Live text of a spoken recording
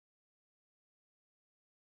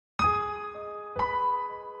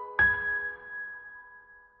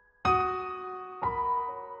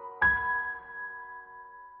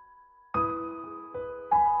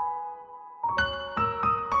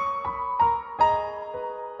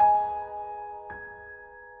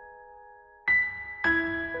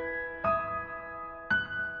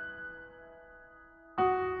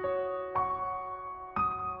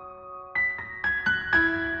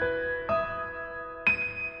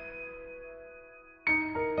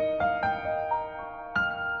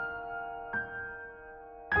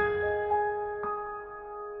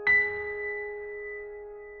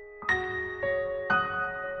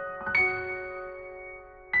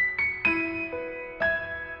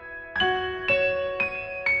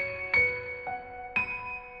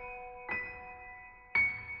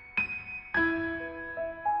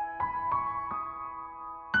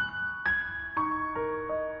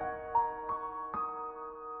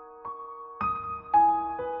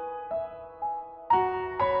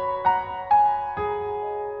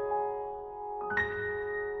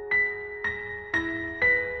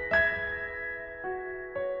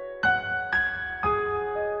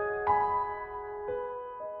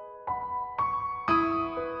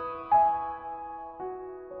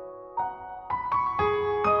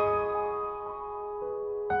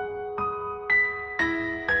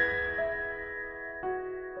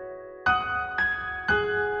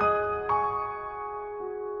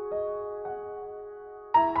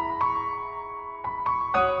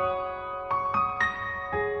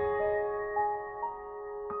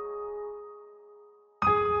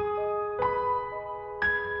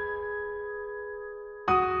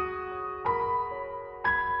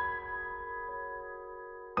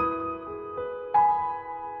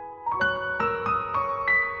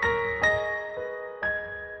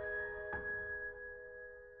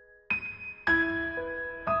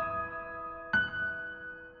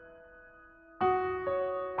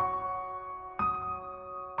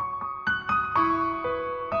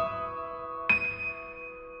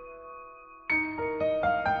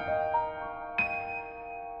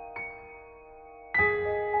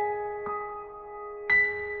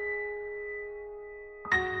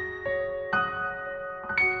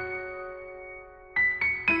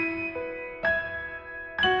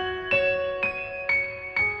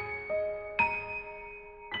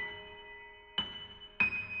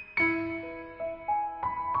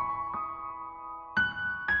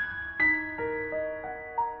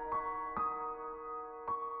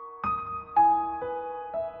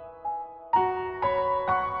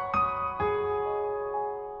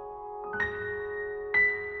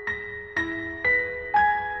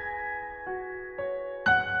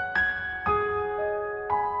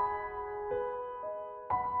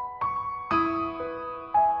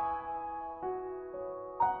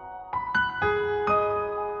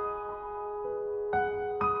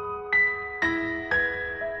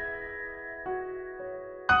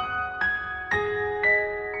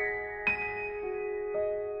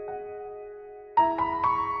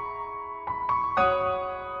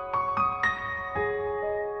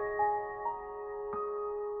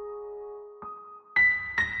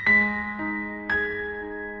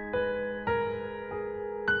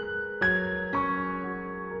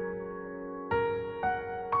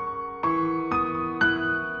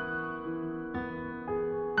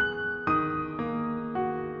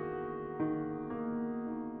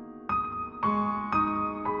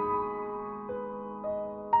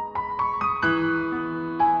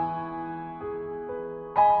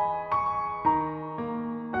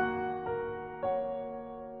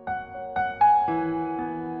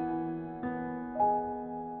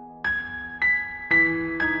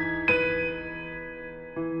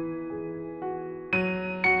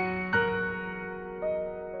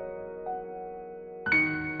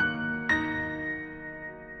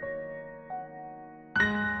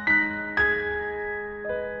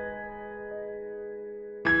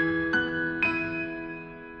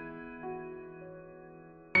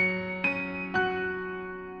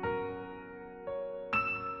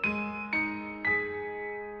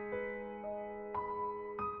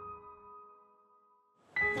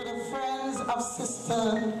of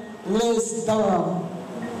Sister Liz Durham.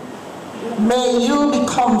 May you be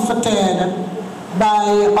comforted by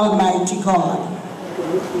Almighty God.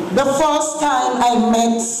 The first time I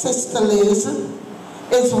met Sister Liz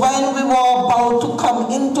is when we were about to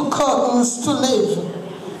come into Keartons to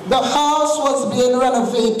live. The house was being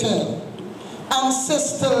renovated, and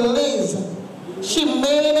Sister Liz, she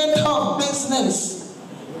made it her business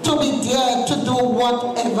to be there to do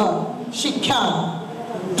whatever she can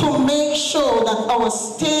to make sure that our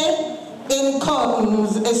stay in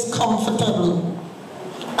Keartons is comfortable.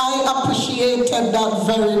 I appreciated that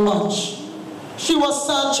very much. She was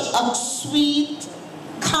such a sweet,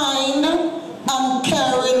 kind, and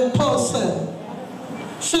caring person.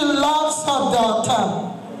 She loves her daughter.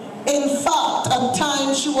 In fact, at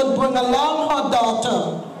times she would bring along her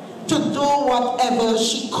daughter to do whatever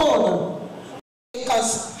she could to make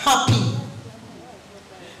us happy.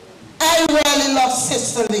 I really love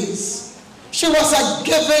Sister Liz. She was a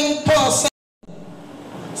giving person.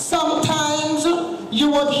 Sometimes you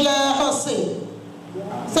would hear her say,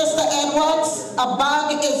 "Sister Edwards, a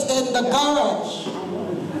bag is in the garage.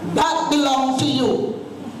 That belongs to you.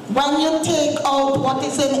 When you take out what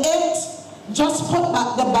is in it, just put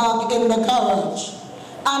back the bag in the garage."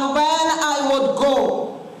 And when I would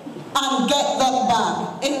go and get that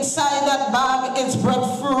bag, inside that bag is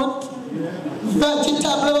breadfruit,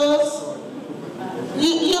 vegetables.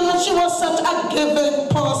 You know, she was such a giving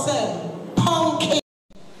person. Pumpkin.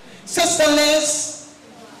 Sister Liz,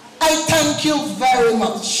 I thank you very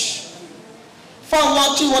much for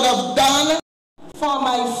what you would have done for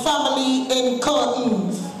my family in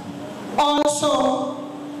Keartons. Also,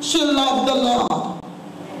 she loved the Lord.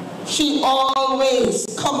 She always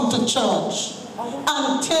come to church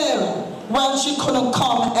until when she couldn't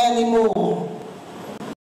come anymore.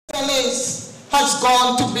 Sister Liz has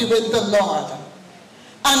gone to be with the Lord.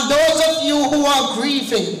 And those of you who are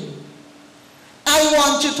grieving, I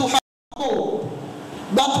want you to have hope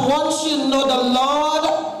that once you know the Lord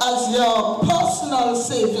as your personal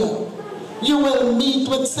Savior, you will meet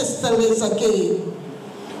with Sister Liz again.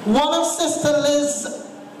 One of Sister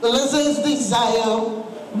Liz's desire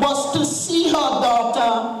was to see her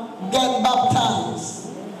daughter get baptized,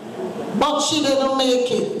 but she didn't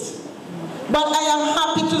make it. But I am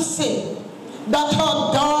happy to say that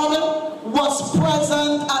her daughter was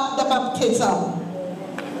present at the baptism.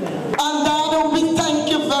 And Daddy, we thank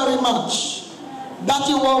you very much that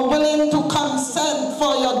you were willing to consent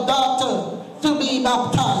for your daughter to be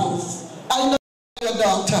baptized. I know your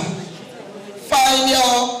daughter. Find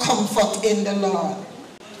your comfort in the Lord.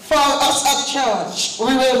 For us at church,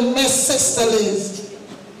 we will miss Sister Liz.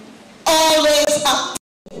 Always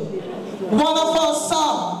active. One of her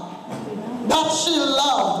songs that she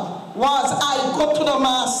loved was "I Go to the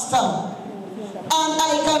Master." And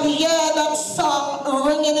I can hear that song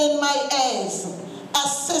ringing in my ears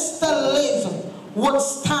as Sister Liz would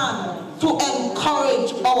stand to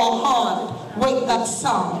encourage our heart with that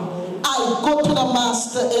song. I go to the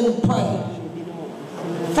Master in prayer.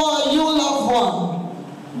 For you, loved one,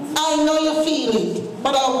 I know you feel it,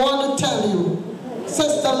 but I want to tell you,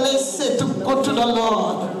 Sister Liz said to go to the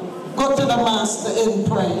Lord, go to the Master in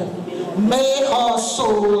prayer. May her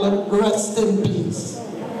soul rest in peace.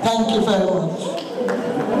 Thank you very much.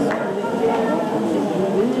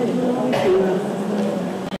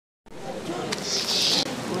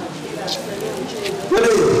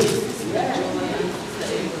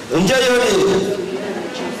 Enjoy your day.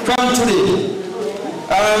 Come today.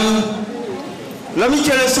 Let me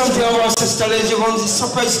tell you something about Sister Liz. You're going to be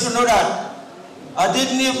surprised to know that. I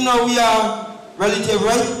didn't even know we are relative,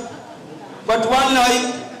 right? But one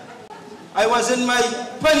night, I was in my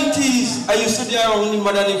 20s. I used to be around the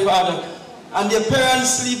mother and the father. And their parents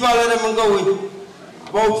sleep, all of them and go with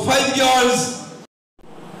about 5 girls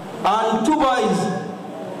and 2 boys.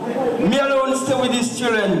 Me alone stay with these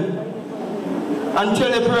children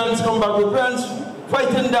until the parents come back. The parents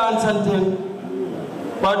fight and dance until.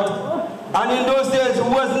 And in those days it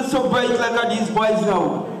wasn't so bright like these boys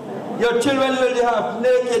now. Your children will be half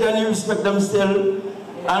naked and you respect them still.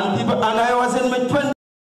 And I was in my 20s.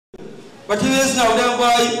 But it is now, them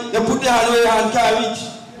boy, they put their hand where your hand can't reach.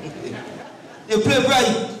 They play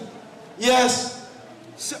bright. Yes.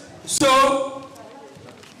 So,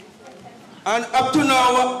 and up to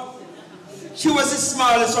now, she was the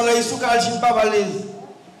smallest one. I used to call she Barrouallie.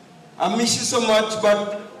 I miss you so much,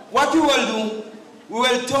 but what we will do, we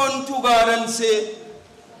will turn to God and say,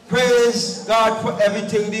 praise God for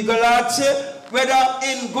everything. Because God say, whether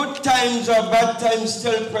in good times or bad times,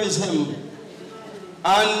 still praise Him.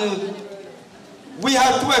 And we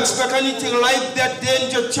have to expect anything like that,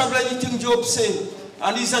 danger, trouble, anything Job say.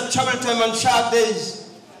 And these are trouble time and sharp days.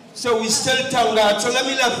 So we still thank God. So let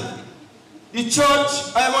me left. The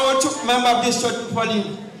church, I am a member of this church before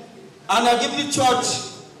you. And I give the church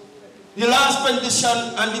the last benediction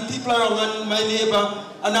and the people around and my neighbor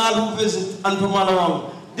and all who visit and from all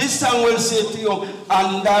around. This song will say to you,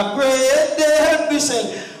 and the great day help me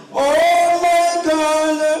sing, oh my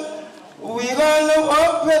God, we're gonna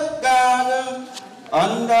walk with God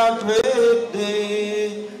on the great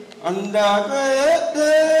day, on the great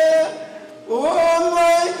day, oh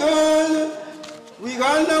my God, we're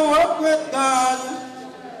gonna walk with God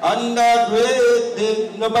on the great day.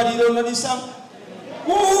 Nobody don't know this song?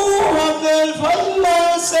 Who have the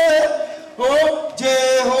final say? Oh,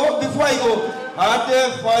 Jehovah, before I go, at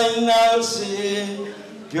the final say,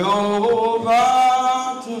 Jehovah.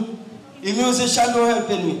 The musician don't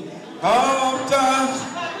helping me. Oh, God.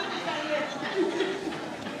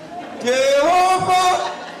 Jehovah,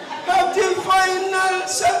 at the final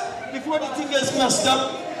say. Before the thing is messed up,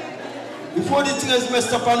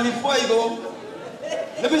 and before I go,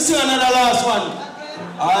 let me sing another last one.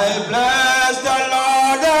 I bless the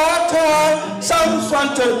Lord at all. Psalms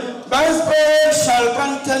 110. My spirit shall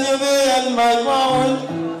continue in my mouth.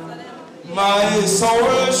 My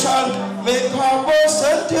soul shall make her boast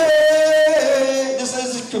and day. This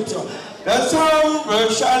is the scripture. The song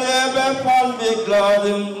shall ever fall me glad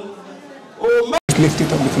in. Oh, my. Lift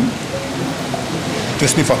it up with him.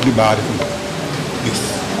 Just lift up the bar. This.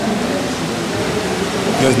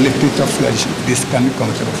 Just lift it up so that this can be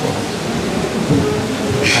comfortable for her.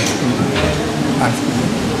 And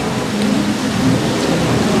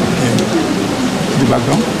the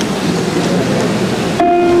background.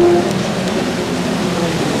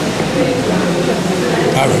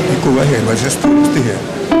 All right, you go ahead, but just stay here.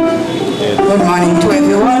 Good morning to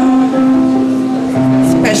everyone.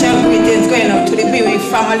 Special greetings going out to the Barrouallie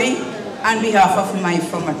family on behalf of my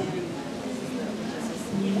family.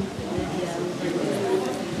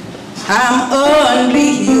 I'm only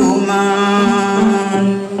human,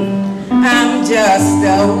 I'm just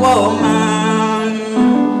a woman.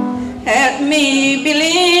 Help me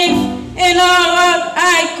believe in all that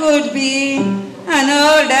I could be and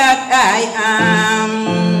all that I am.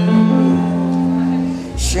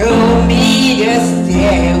 Show me the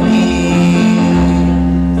stairway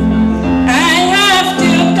I have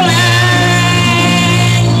to climb,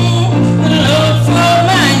 look for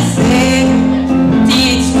my sake.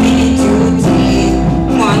 Teach me to take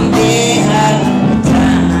one day at a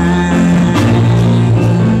time.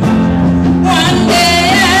 One day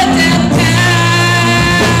at a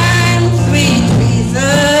time, sweet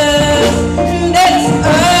Jesus. This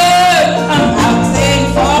earth I'm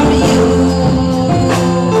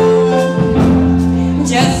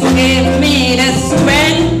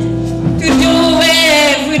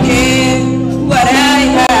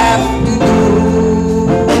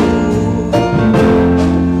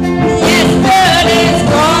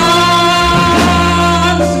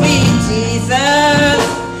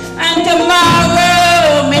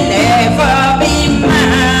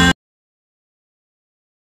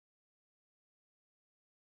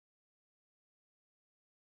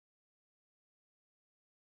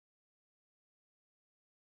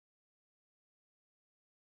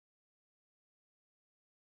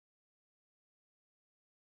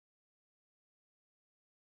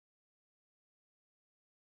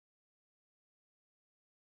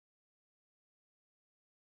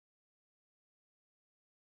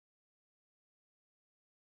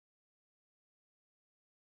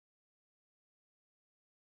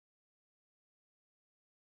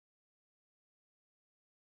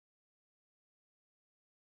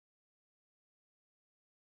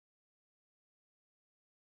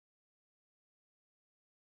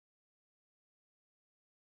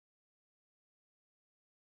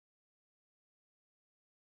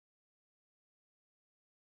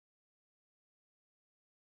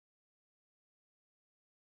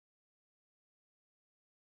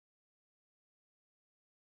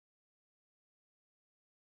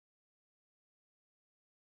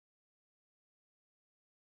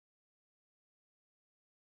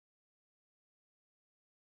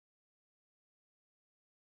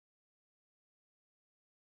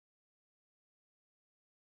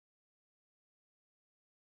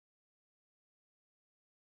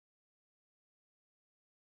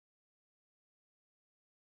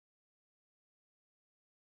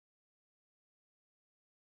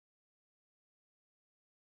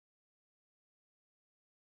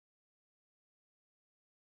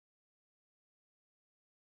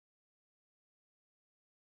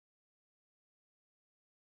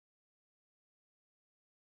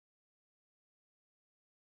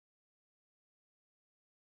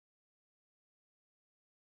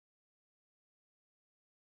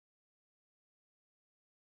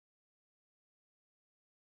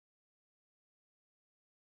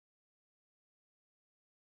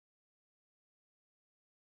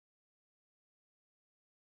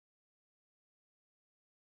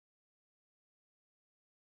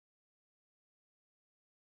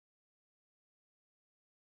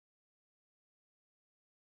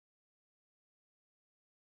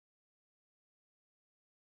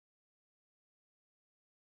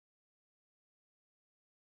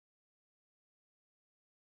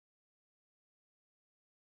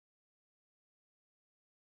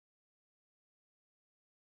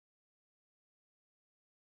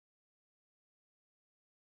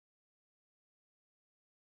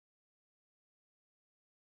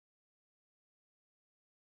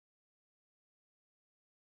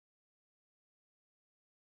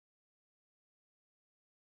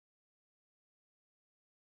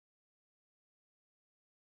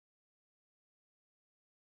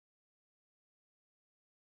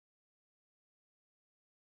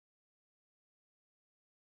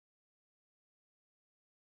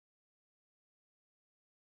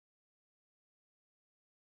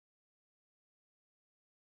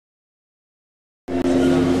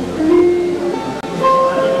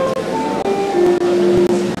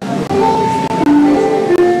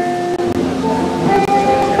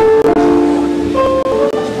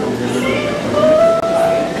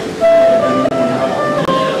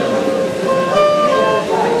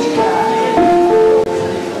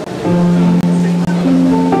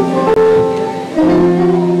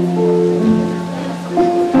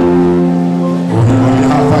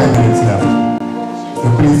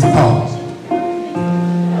her.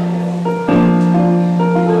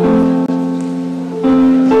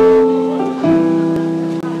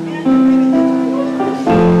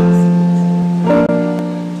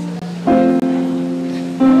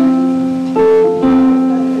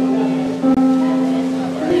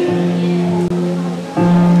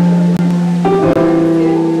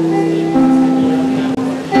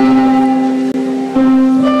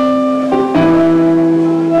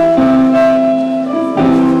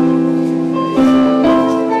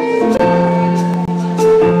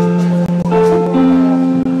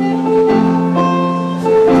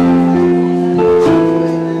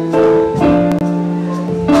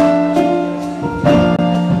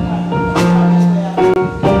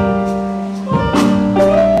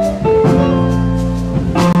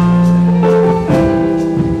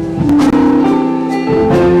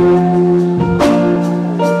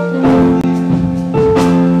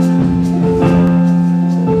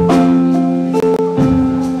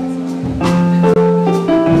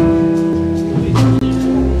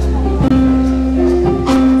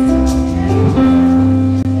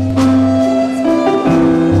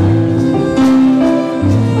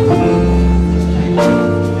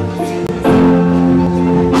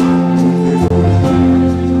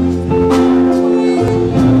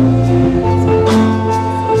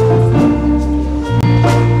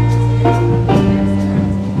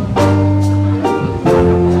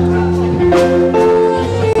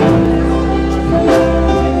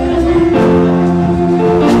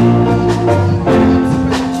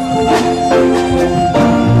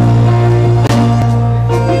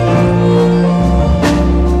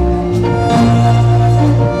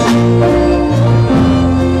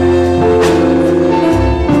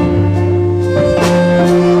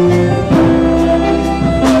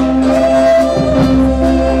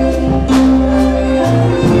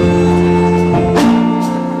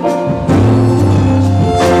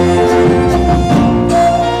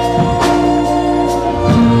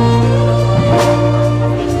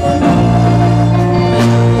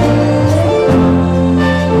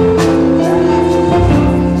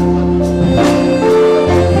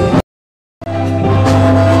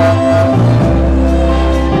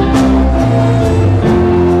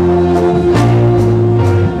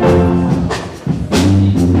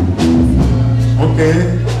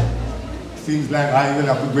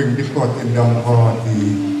 Bring the curtain down for the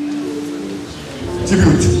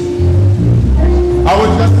tribute. I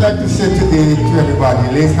would just like to say today to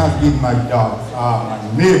everybody, Liz has been my daughter, my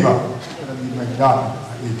neighbor, she has been my daughter,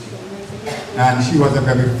 and she was a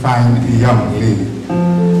very fine young lady.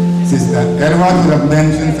 Sister Edward would have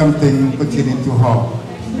mentioned something pertaining to her,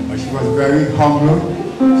 but she was very humble,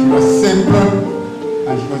 she was simple,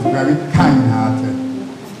 and she was very kind-hearted.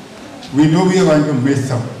 We know we are going to miss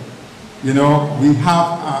her. You know, we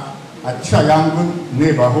have a triangle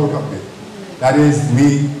neighborhood of it. That is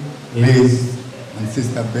me, Liz, and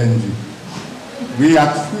Sister Benji. We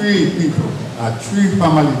are three people, three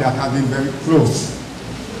families that have been very close.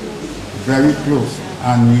 Very close.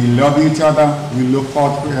 And we love each other. We look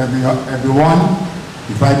forward to everyone.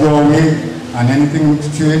 If I go away and anything would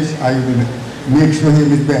change, I will make sure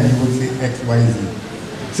Miss Benji will say X, Y, Z.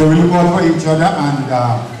 So we look forward for each other, and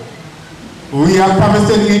we are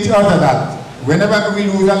promising each other that whenever we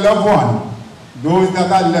lose a loved one, those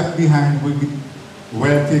that are left behind will be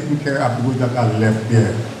well taken care of, those that are left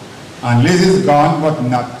there. And Liz is gone, but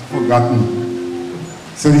not forgotten.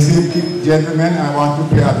 So this evening, gentlemen, I want to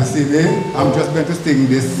play at the CD. I'm just going to sing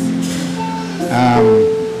this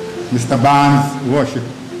Mr. Barnes' worship.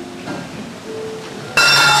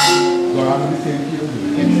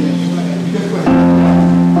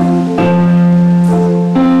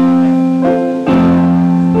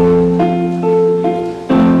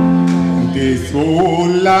 This whole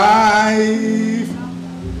life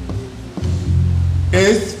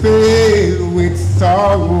is filled with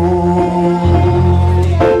sorrow,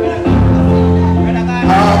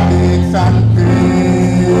 heartaches and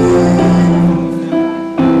pain,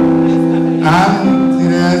 and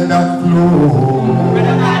tears that flow.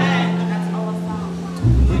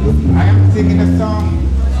 I am singing a song.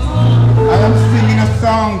 I am singing a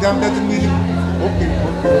song that doesn't mean okay.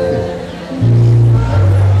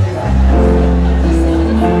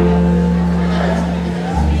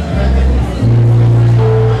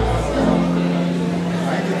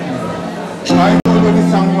 I don't know the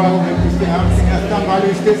song while I'm singing a song while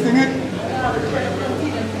you still sing it.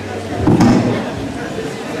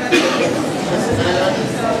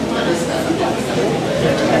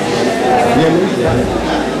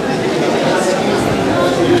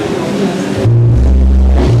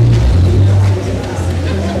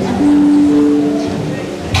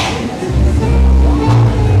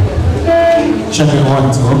 check in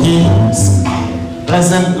 1, 2, okay?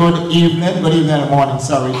 Pleasant good evening and morning,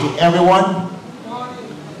 sorry, to everyone.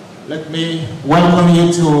 Let me welcome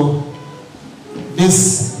you to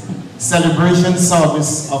this celebration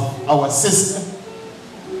service of our sister,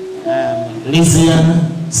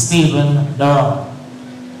 Lizian Stephen Durham.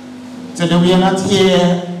 Today we are not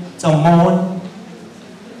here to mourn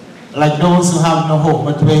like those who have no hope,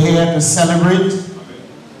 but we're here to celebrate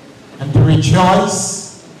and to rejoice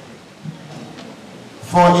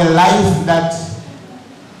for a life that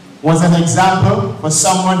was an example for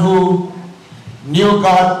someone who knew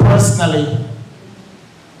God personally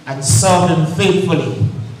and served Him faithfully.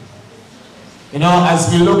 You know,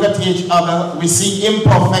 as we look at each other, we see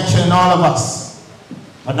imperfection in all of us.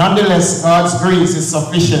 But nonetheless, God's grace is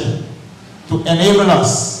sufficient to enable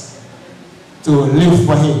us to live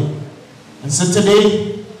for Him. And so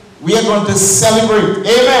today, we are going to celebrate.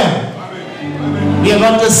 Amen. Amen. We are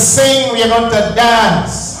going to sing. We are going to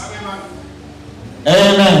dance.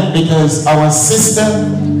 Amen. Because our sister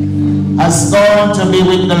has gone to be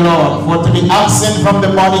with the Lord. For to be absent from the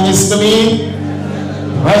body is to be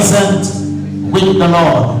present with the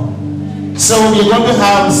Lord. So we're going to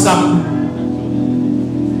have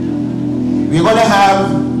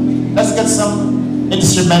let's get some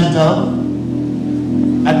instrumental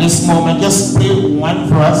at this moment. Just play one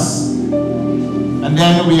for us. And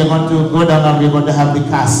then we are going to go down and we're going to have the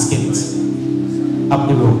casket up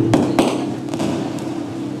the road.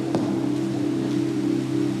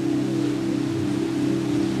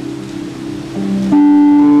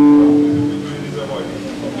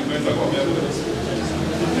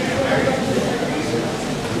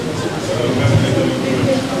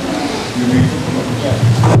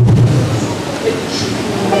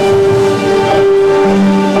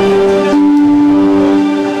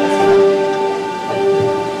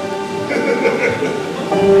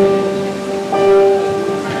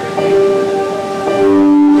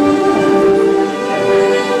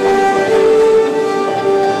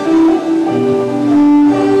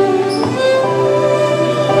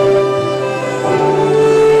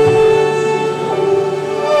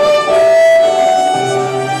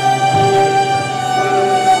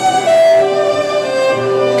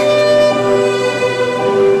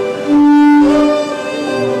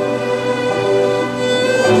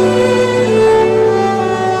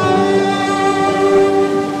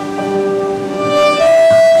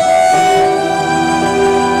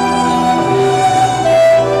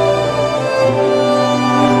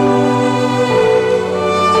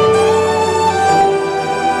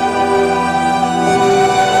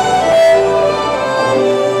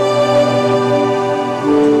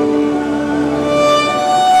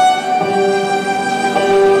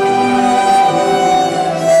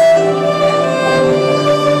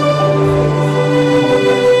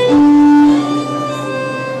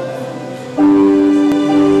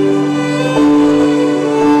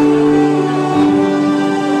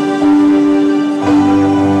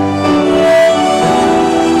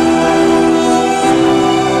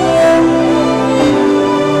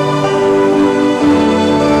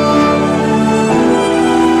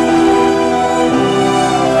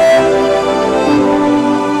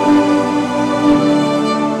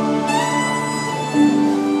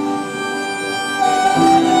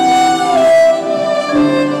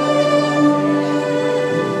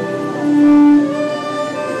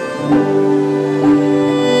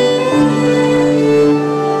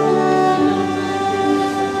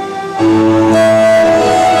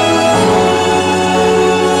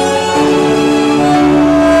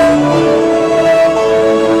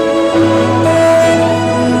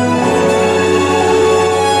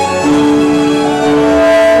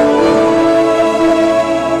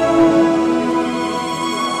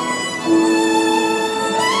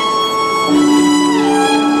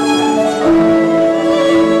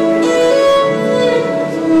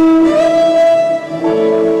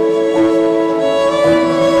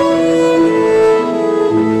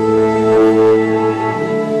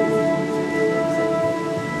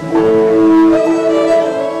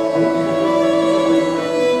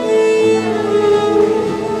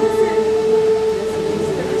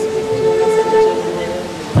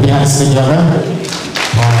 Together.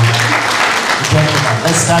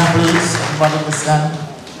 Let's stand, please. Everybody, let's stand.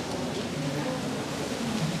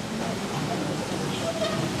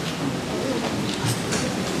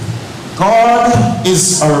 God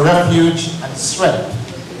is a refuge and strength,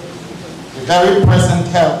 a very present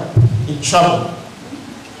help in trouble.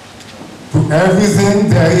 To everything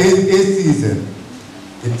there is a season,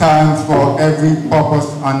 a time for every purpose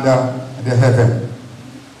under the heaven.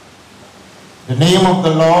 The name of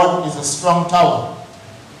the Lord is a strong tower.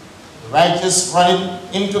 righteous run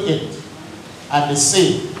into it and be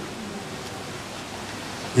saved.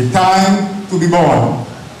 A time to be born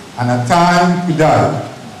and a time to die.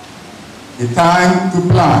 A time to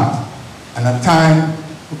plant and a time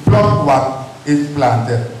to pluck what is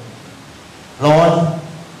planted. Lord,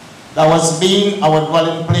 thou hast been our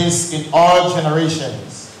dwelling place in all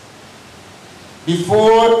generations.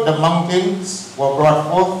 Before the mountains were brought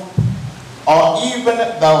forth, or even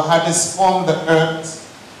thou hadst formed the earth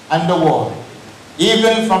and the world,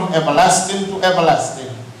 even from everlasting to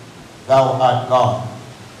everlasting, thou art God.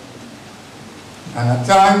 And a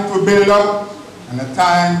time to build up, and a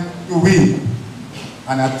time to weep,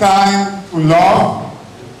 and a time to laugh,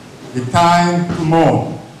 a time to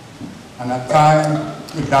mourn, and a time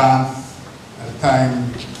to dance, and a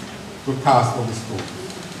time to cast off the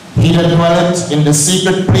stone. He that dwelleth in the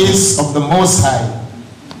secret place of the Most High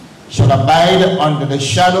shall abide under the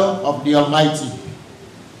shadow of the Almighty.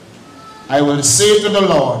 I will say to the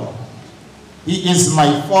Lord, He is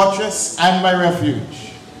my fortress and my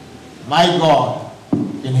refuge. My God,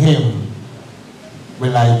 in Him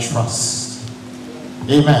will I trust.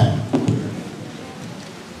 Amen.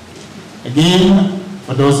 Again,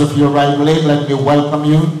 for those of you arriving late, let me welcome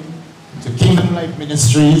you to Kingdom Life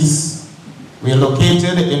Ministries. We are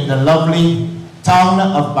located in the lovely town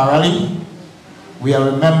of Barrouallie. We are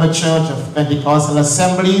a member church of Pentecostal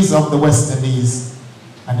Assemblies of the West Indies,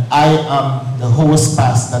 and I am the host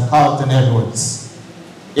pastor, Keartons Edwards.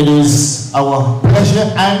 It is our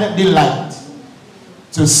pleasure and delight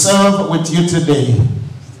to serve with you today,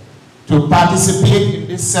 to participate in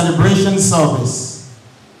this celebration service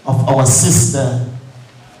of our sister,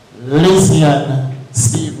 Lizian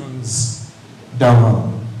Stevens,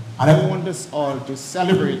 Durham. And I want us all to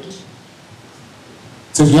celebrate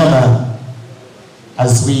together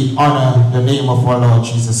as we honor the name of our Lord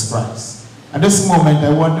Jesus Christ. At this moment,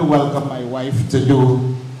 I want to welcome my wife to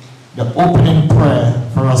do the opening prayer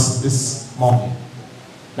for us this morning.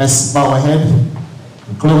 Let's bow our head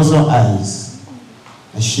and close our eyes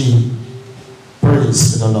as she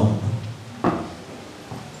prays to the Lord.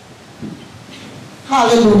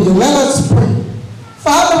 Hallelujah. Let us pray.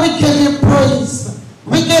 Father, we give you praise.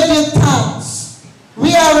 We give you thanks.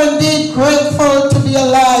 We are indeed grateful to be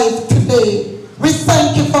alive today. We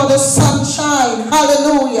thank you for the sunshine.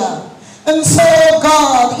 Hallelujah. And so,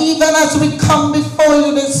 God, even as we come before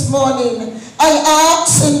you this morning, I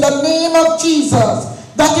ask in the name of Jesus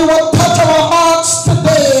that you will touch our hearts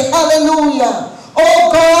today. Hallelujah.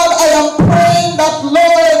 Oh God, I am praying that,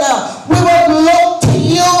 Lord, we will look to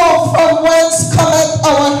you from whence cometh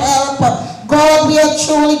our help. God, we are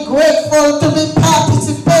truly grateful to be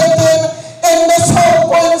participating in this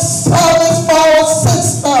homegoing service for our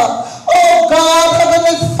sister. Oh God,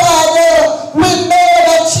 Heavenly Father, we know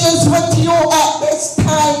that she is with you at this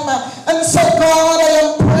time. And so God, I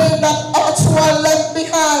am praying that us who are left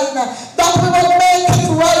behind, that we will make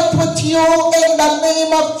it right with you in the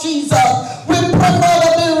name of Jesus. We pray for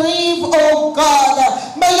the bereaved, oh God.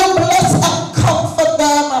 May you bless and comfort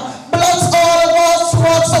them. Bless all of us who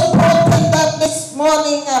are supporting them this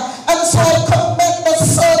morning. And so I commit the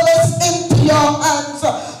service into your hands.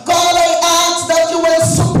 God, I ask that you will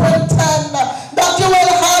superintend, that you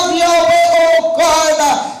will have your way, oh God.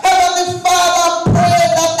 Heavenly Father, I pray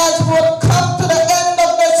that as we will come to the end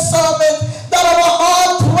of this service, that our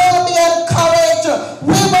hearts will be encouraged,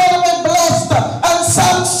 we will be blessed, and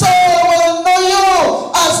some soul will know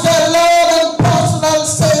you as their Lord and personal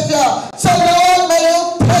Savior. So Lord, may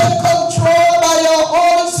you take control by your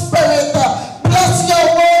Holy Spirit. Bless your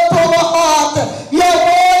word to our heart, your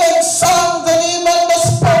word in songs and even the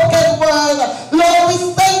spoken word. Lord, we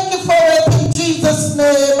thank you for it in Jesus'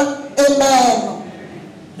 name. Amen.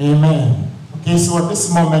 Amen. Okay, so at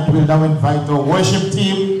this moment, we'll now invite our worship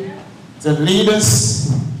team to lead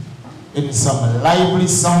us in some lively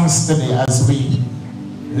songs today as we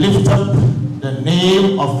lift up the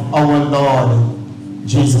name of our Lord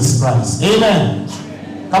Jesus Christ. Amen.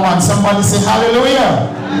 Come on, somebody say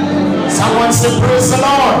hallelujah. Someone say praise the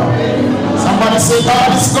Lord. Somebody say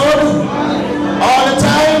God is good all the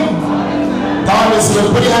time. God is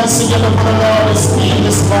good. Put your hands together for the Lord is King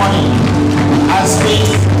this morning as we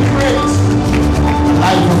celebrate the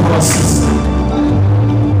life of our sister.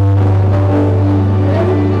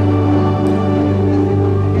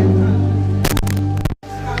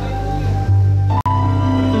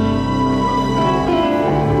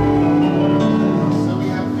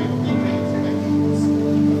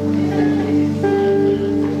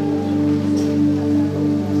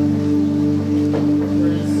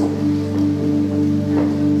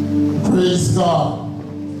 Praise God.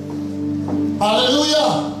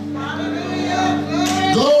 Hallelujah.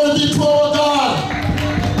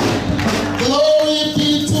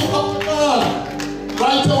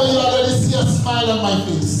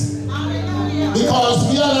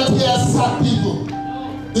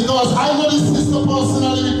 Because I know this sister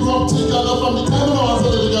personally, we grew up together from the time when I was a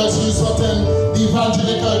little girl. She used to attend the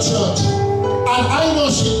evangelical church. And I know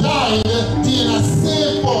she died being a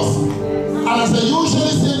saved person. And as I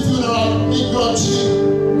usually say in funeral,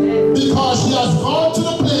 begrudging. Because she has gone to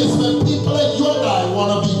the place where people like you and I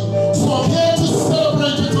want to be. So I'm here to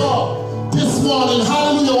celebrate it all this morning.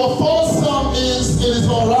 Hallelujah. Our first song is It Is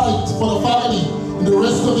Alright for the family. And the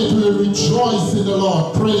rest of it will rejoice in the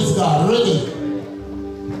Lord. Praise God. Ready?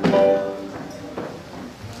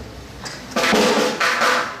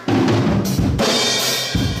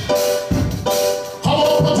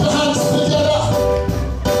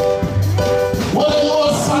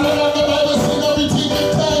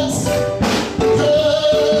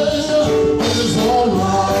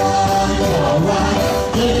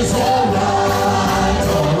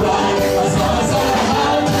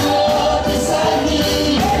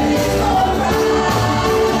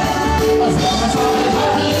 As long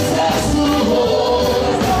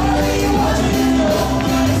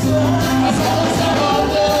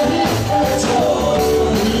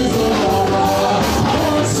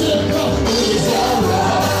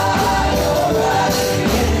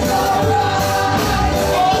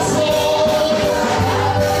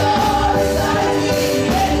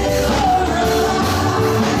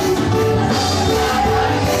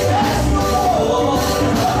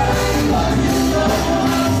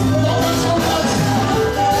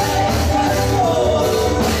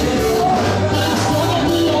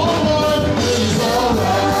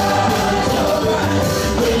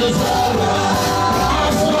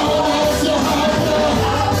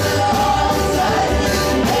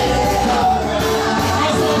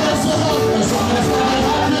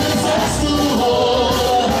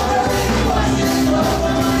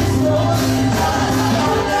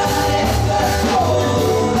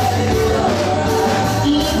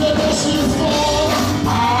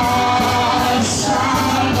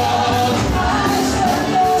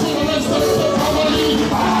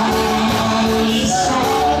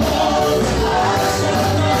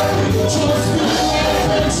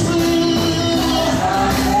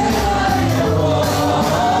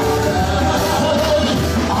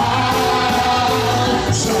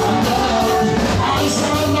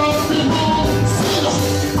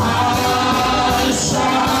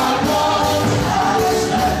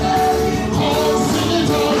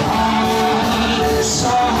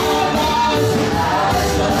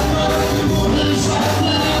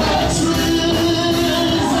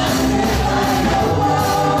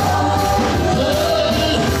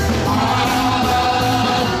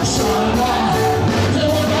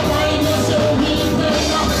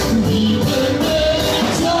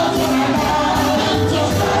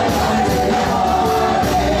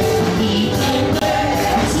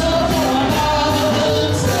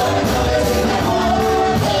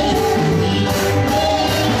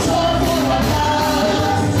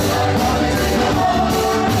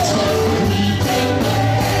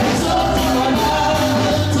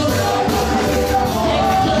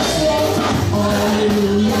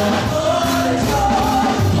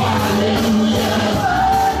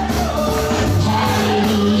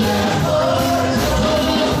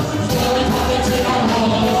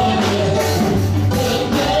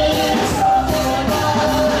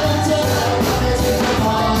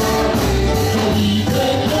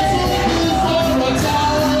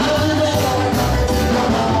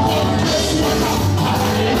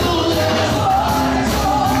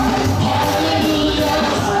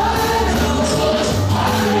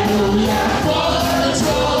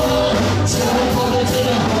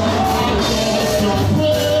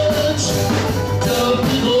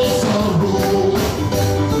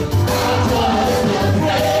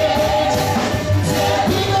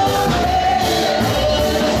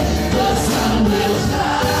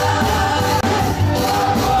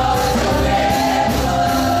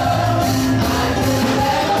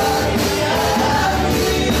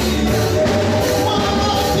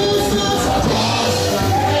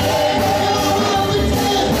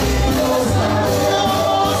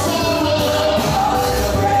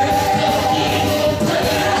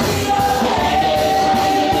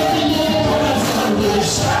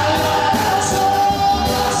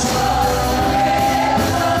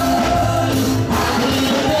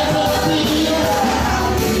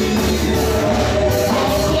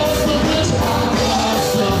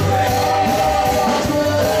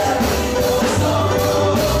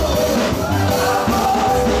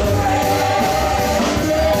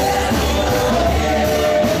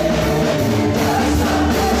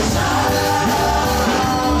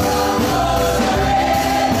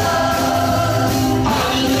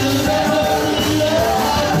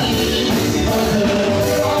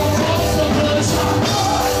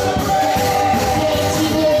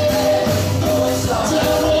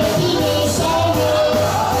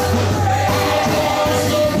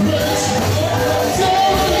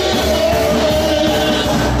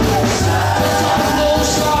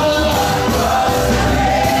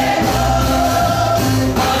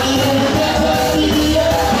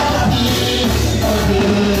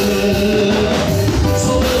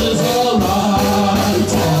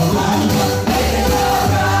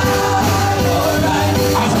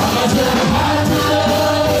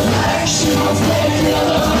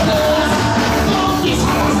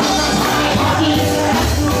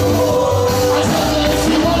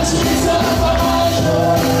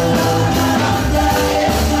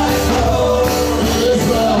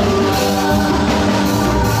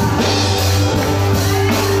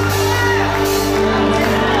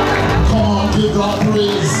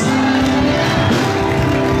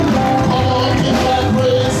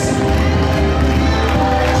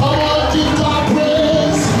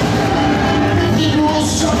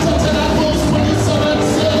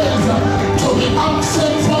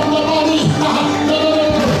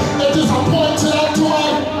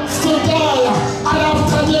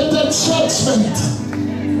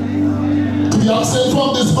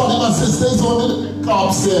this body, my sisters, only the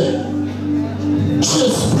cops say.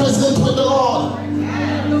 She's present with the Lord.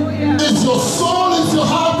 Is your soul, is your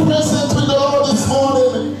heart present with the Lord this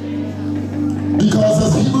morning? Because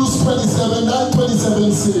as Hebrews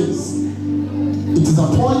 27:9-27 says, it is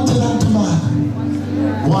appointed unto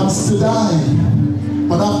man once to die,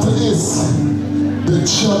 but after this, the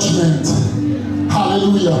judgment.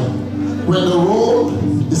 Hallelujah. When the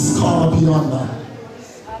road is called up yonder,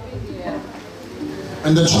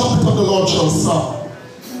 and the trumpet of the Lord shall sound.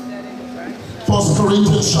 1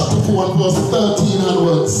 Corinthians chapter 4 and verse 13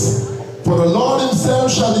 onwards. For the Lord himself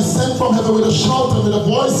shall descend from heaven with a shout and with the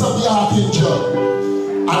voice of the archangel.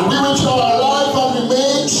 And we which are alive and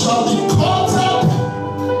remain shall be caught up.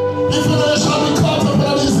 If they shall be caught up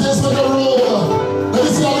in these days with the road. Let me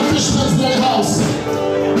see all the Christians in their house.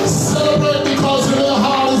 Celebrate because your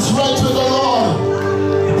heart is right with the Lord.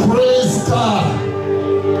 Praise God.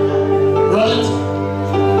 Right?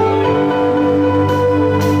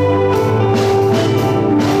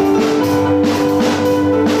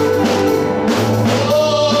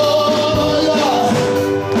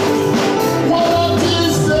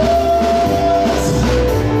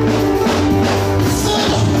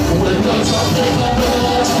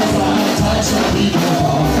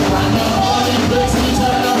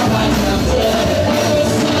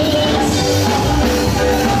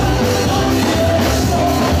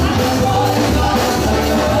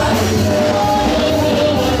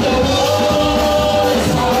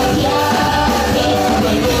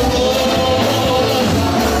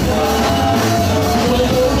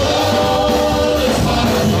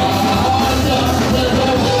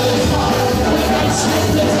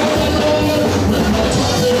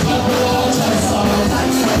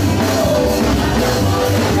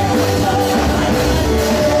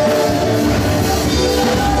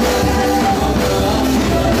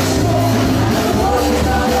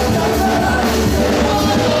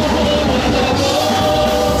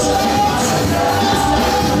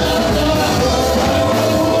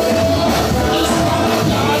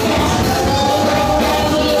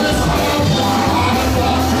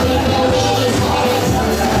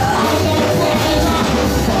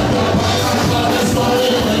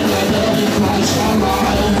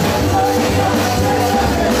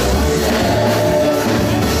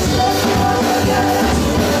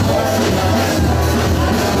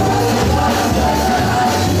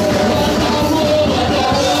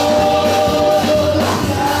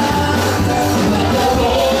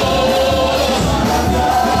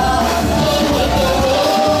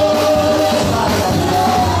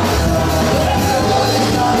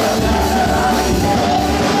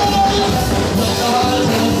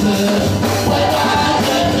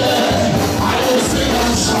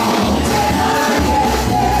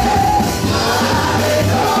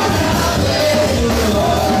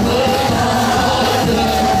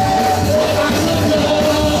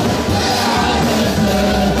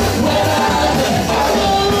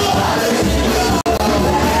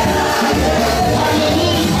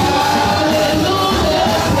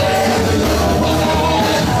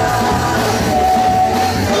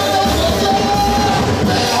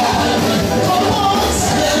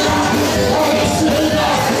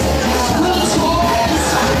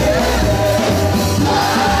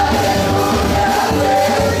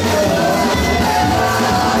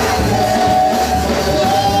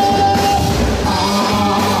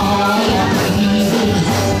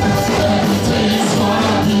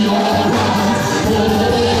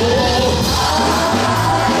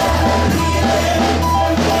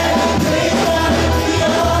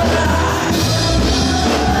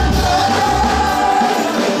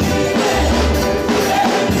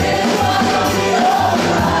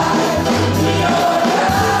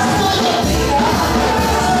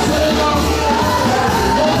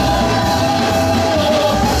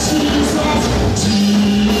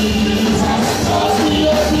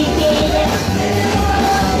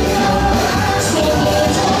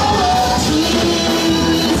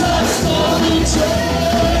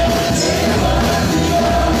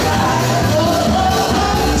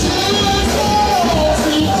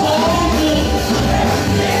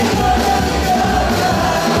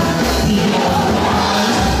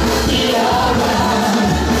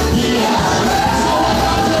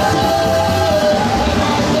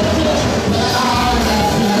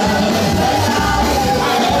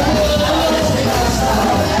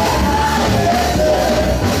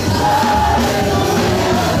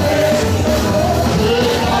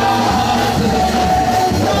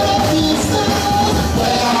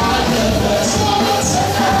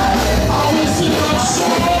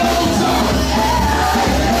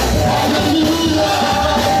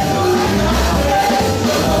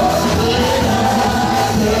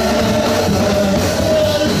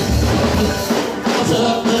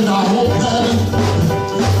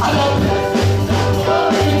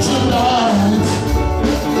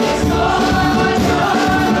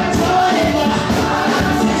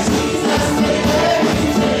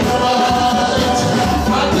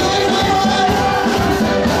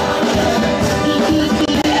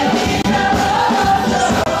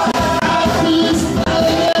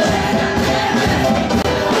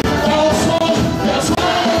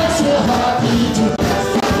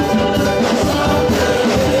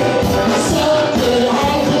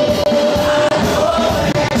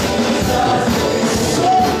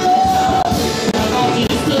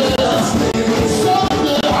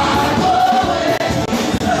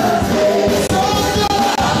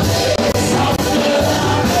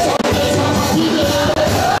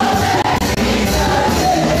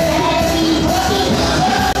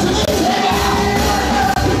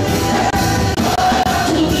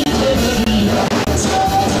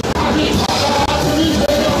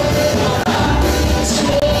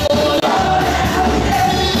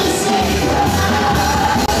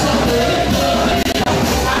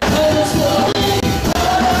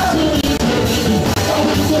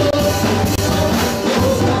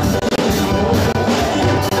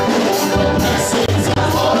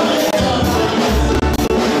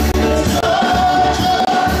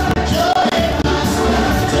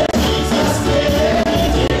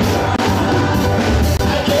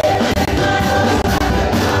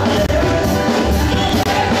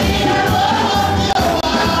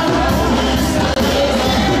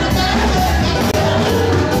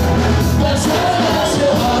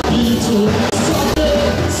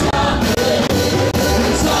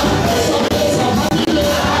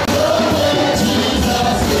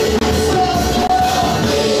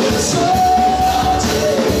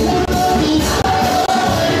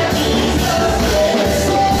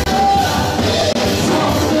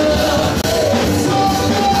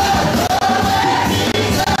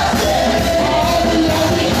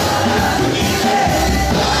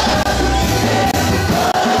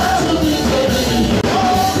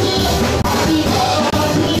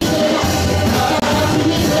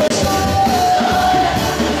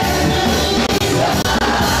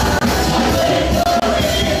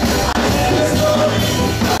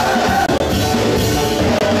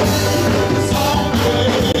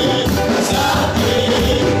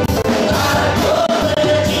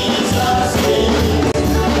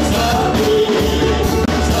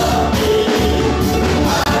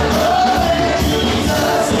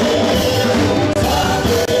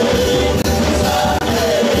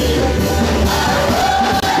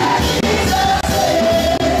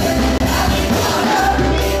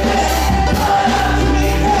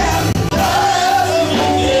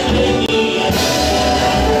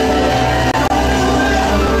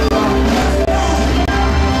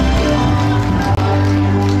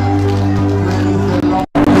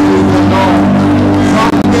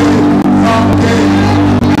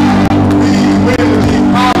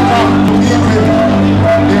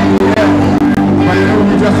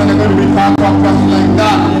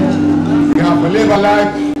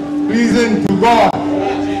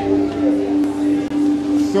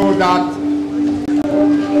 that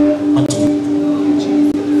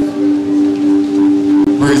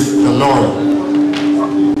praise the Lord.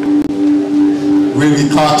 We'll be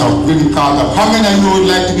caught up. We'll be caught up. How many of you would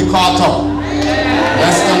like to be caught up?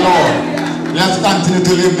 Bless the Lord. Let's continue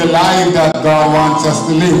to live the life that God wants us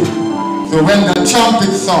to live. So when the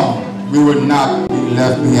trumpet sound, we will not be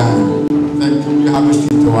left behind. Thank you. You have a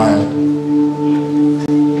seat a while.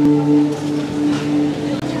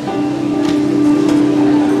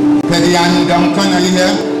 Petty Ann Duncan, are you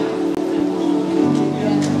here?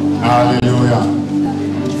 Hallelujah.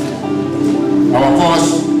 Our first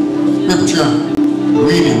scripture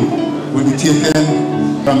reading will be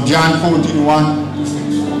taken from John 14:1.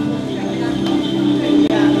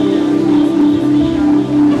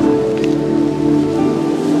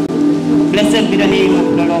 Blessed be the name of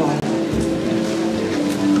the Lord.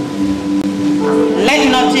 Let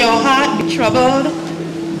not your heart be troubled.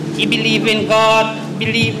 You believe in God,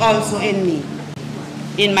 believe also in me.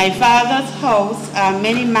 In my Father's house are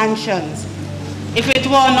many mansions. If it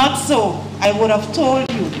were not so, I would have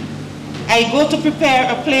told you. I go to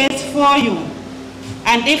prepare a place for you.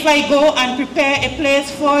 And if I go and prepare a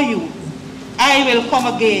place for you, I will come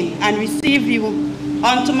again and receive you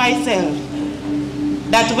unto myself,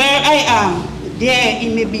 that where I am, there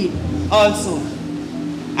he may be also.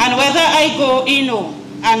 And whither I go, ye know,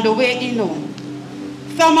 and the way ye know.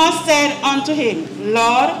 Thomas said unto him,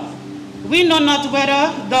 Lord, we know not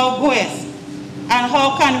whither thou goest, and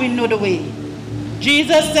how can we know the way?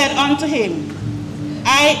 Jesus said unto him,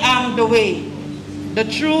 I am the way, the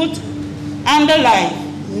truth, and the life.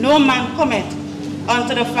 No man cometh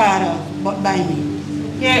unto the Father but by me.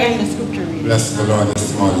 Here in the scripture reading. Bless the Lord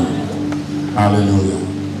this morning. Hallelujah.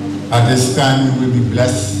 At this time we will be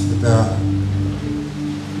blessed with a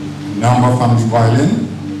number from the violin.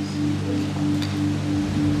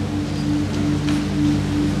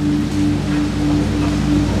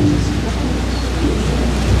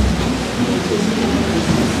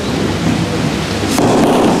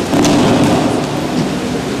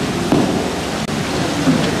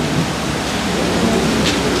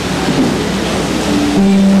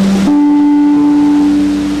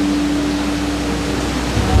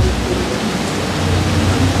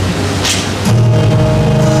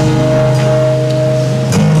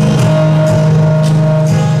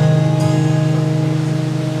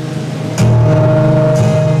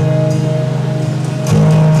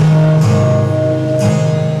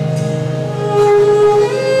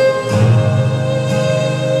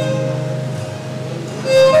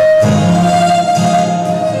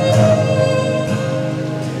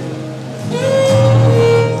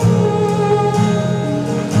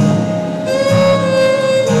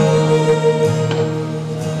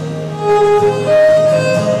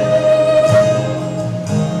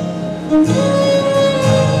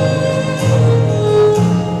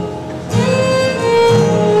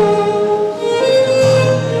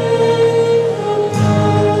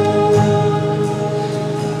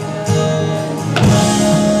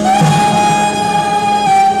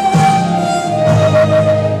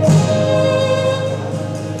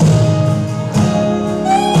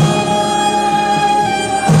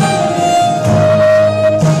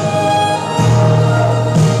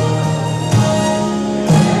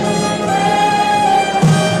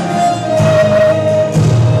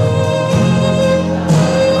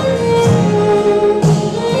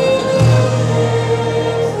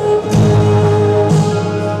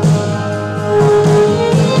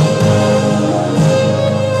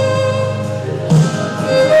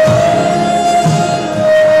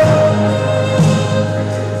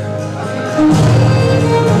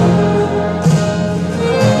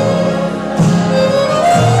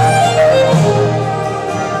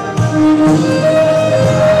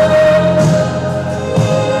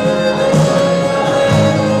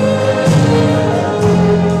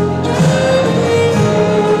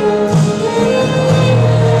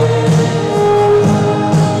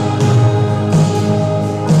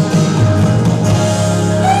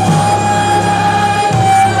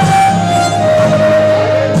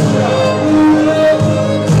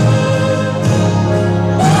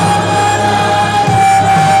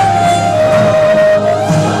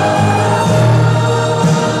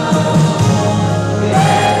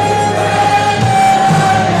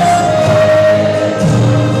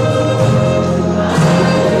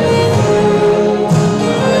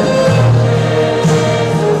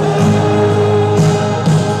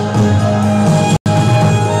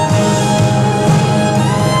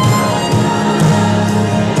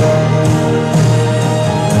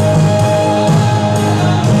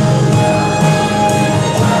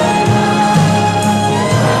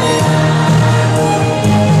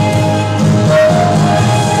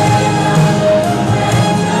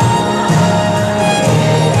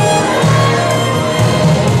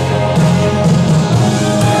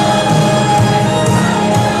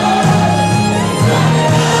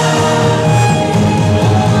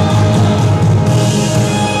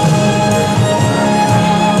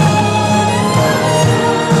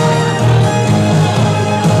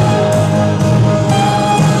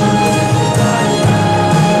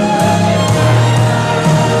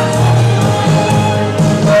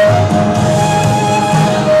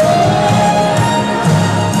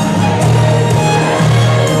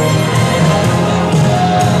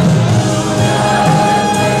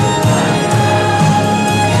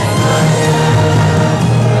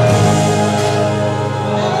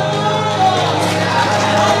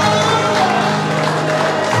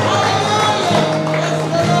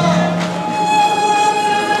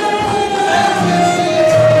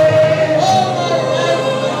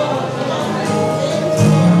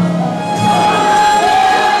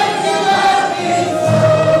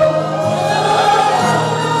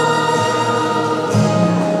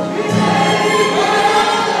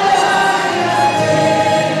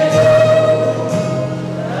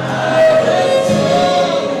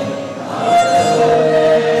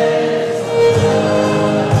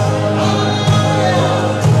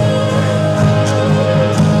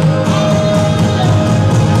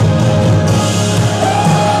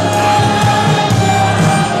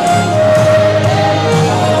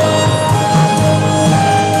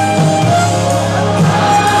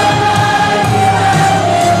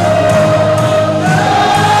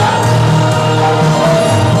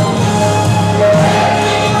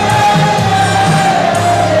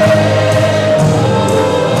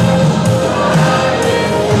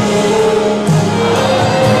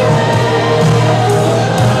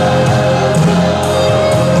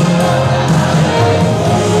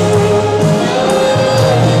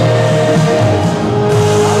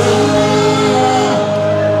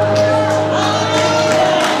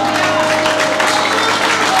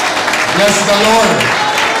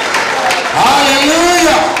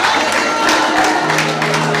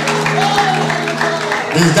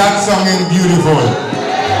 Is that song ain't beautiful?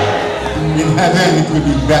 In heaven it will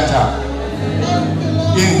be better.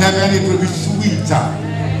 In heaven it will be sweeter.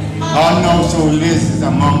 Oh no, so Liz is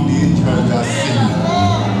among the angels that sing.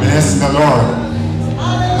 Bless the Lord.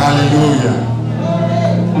 Hallelujah.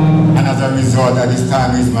 And as a result, at this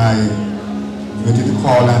time is my duty to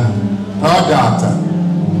call on her daughter.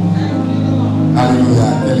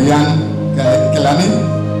 Hallelujah. Kelani,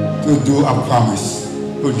 to do a promise.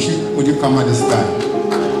 Would you come at this time?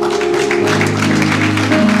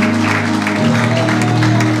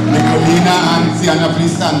 Nicolina and Sienna,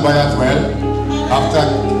 please stand by as well. After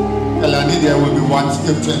Kelani, there will be one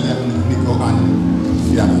scripture and then Nico and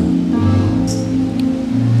Sienna.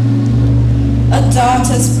 A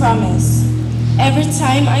daughter's promise. Every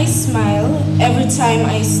time I smile, every time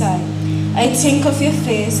I sigh, I think of your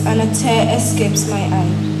face and a tear escapes my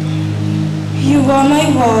eye. You were my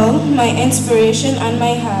wall, my inspiration and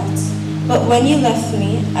my heart, but when you left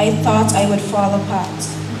me, I thought I would fall apart.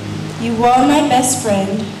 You were my best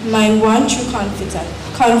friend, my one true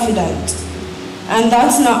confidant. And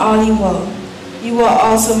that's not all you were. You were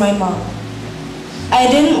also my mom. I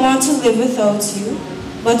didn't want to live without you,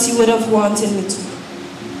 but you would have wanted me to.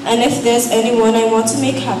 And if there's anyone I want to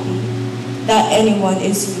make happy, that anyone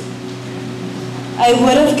is you. I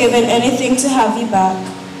would have given anything to have you back,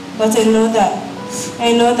 but I know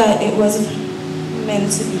that it wasn't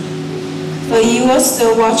meant to be. For you are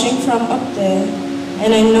still watching from up there,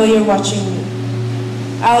 and I know you're watching me.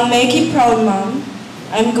 I'll make you proud, Mom.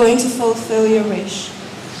 I'm going to fulfill your wish.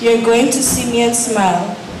 You're going to see me and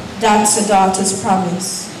smile. That's a daughter's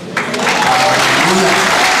promise.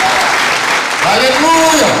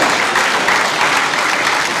 Hallelujah!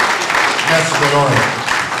 Bless the Lord.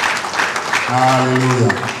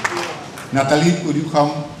 Hallelujah. Natalie, could you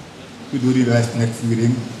come to do the next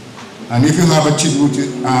reading? And if you have a tribute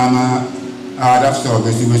of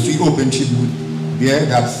service, you will see open tribute there,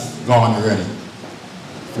 that's gone already.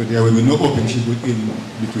 So there will be no open tribute in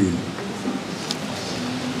between.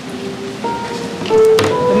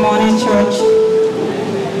 Good morning, church.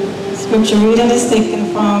 Scripture reading is taken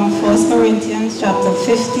from 1 Corinthians chapter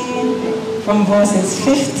 15, from verses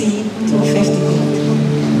 50 to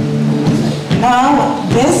 58. Now,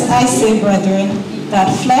 this I say, brethren, that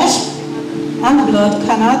flesh and blood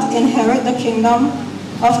cannot inherit the kingdom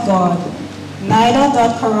of God, neither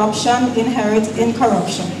doth corruption inherit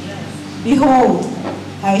incorruption. Behold,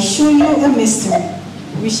 I shew you a mystery.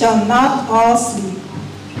 We shall not all sleep,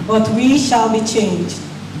 but we shall be changed.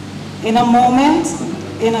 In a moment,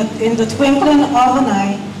 in the twinkling of an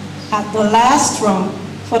eye, at the last trump,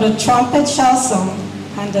 for the trumpet shall sound,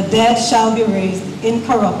 and the dead shall be raised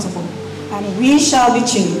incorruptible, and we shall be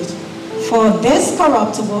changed. For this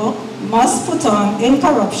corruptible must put on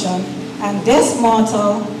incorruption, and this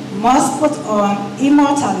mortal must put on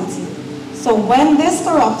immortality. So when this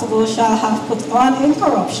corruptible shall have put on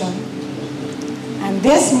incorruption, and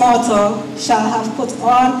this mortal shall have put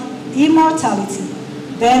on immortality,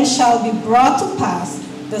 then shall be brought to pass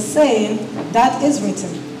the saying that is written,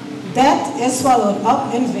 death is swallowed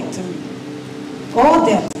up in victory. O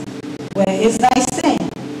death, where is thy sting?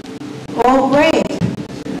 O grave,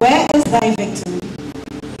 where is thy victory?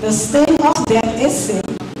 The sting of death is sin,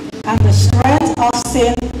 and the strength of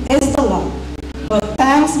sin is the law. But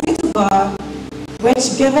thanks be to God,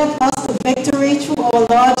 which giveth us the victory through our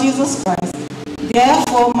Lord Jesus Christ.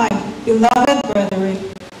 Therefore, my beloved brethren,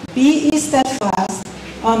 be ye steadfast,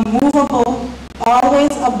 unmovable,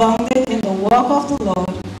 always abounding in the work of the Lord,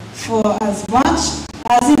 for as much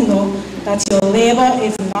as you know that your labor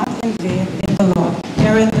is not in vain in the Lord.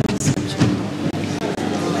 Here is the scripture.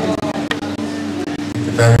 Thank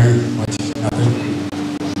you very much, Natalie.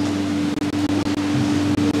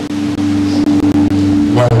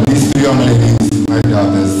 Well, these two young ladies, my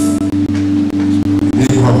daughters, they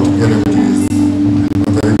grew up together with us and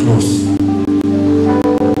were very close.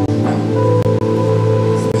 And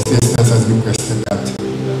the sisters has requested that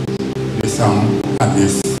they song at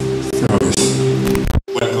this service.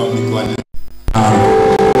 Welcome, Nico and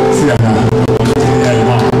Sienna.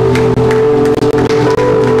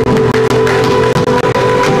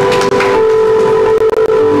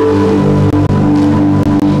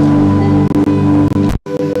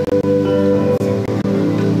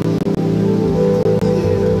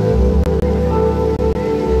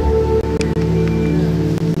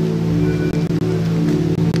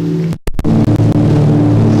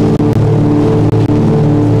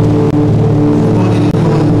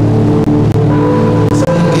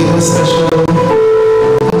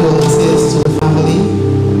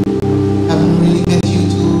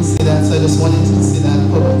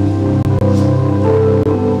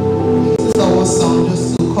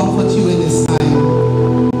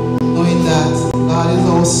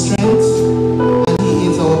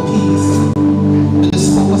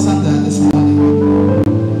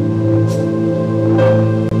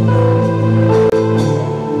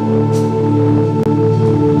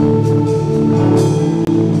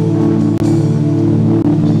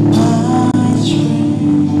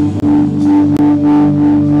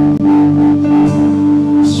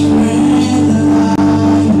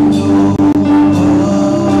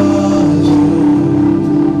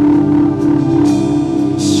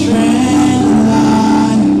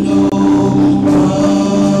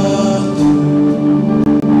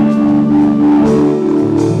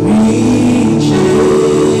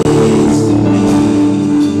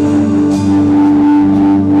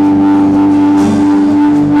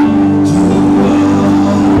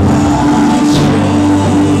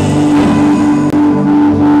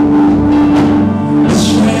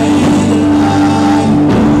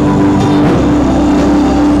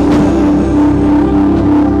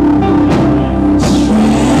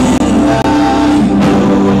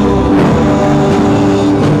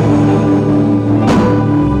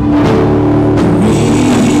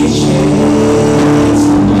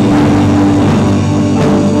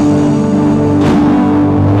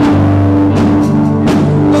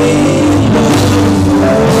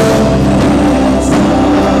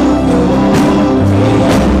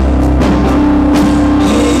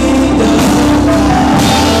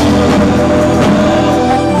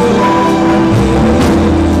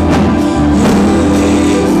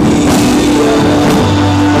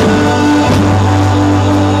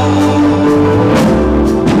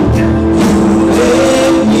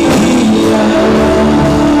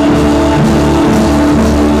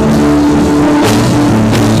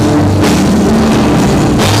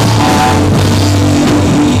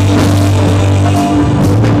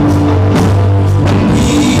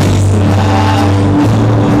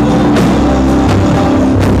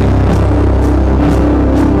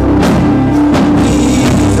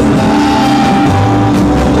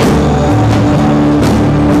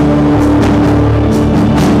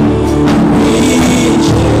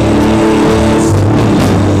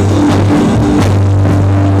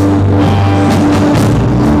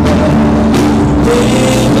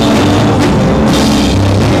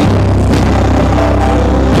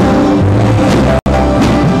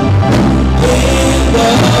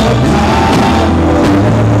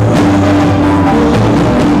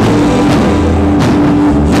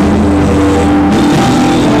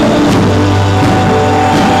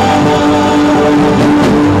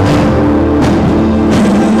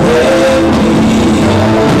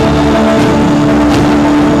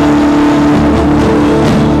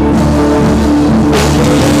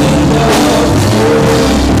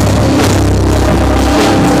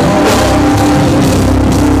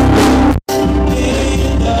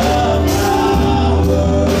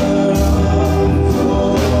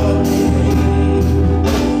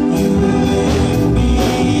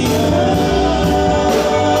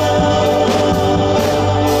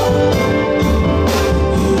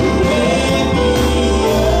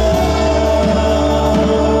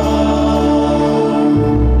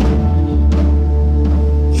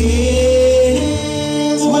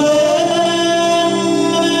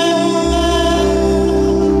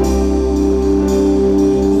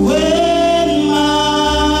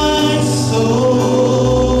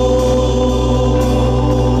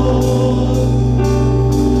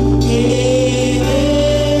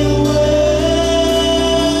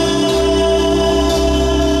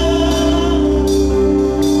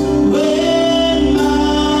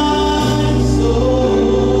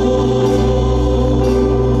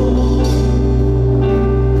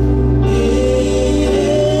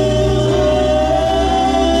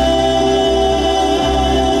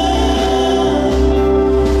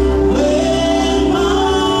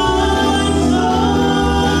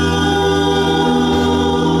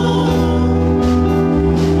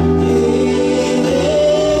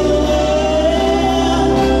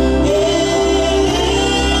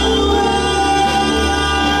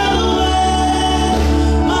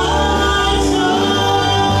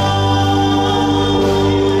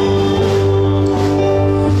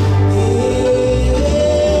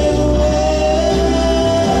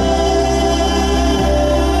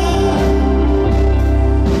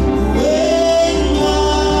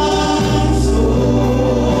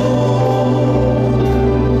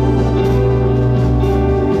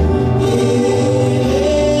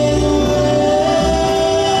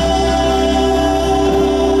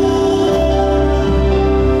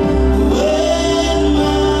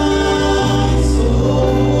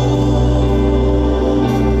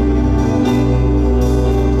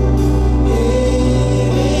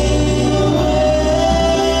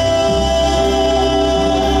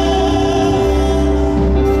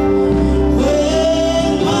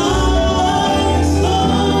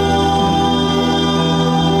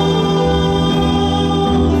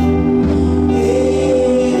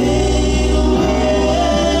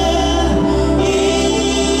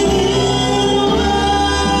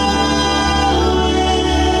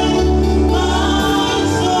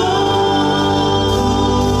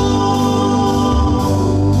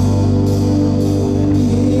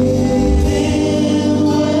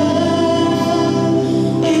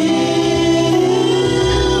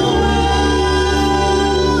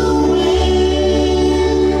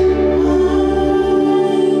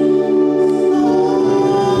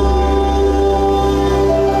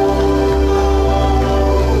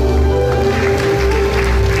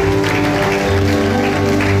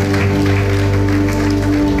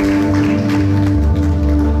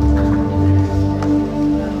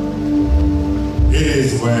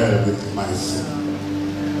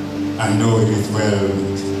 well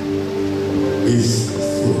with his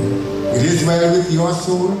soul. It is well with your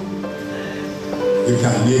soul. You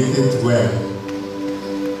can make it well.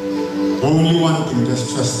 Only one thing,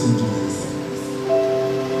 just trust in Jesus.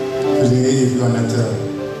 Today, if you are not a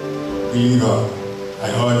believer, I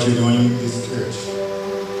urge you don't leave this church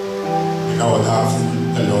without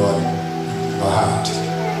asking the Lord into your heart.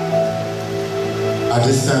 At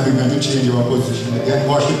this time, we're going to change our position again.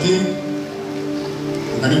 Worship team,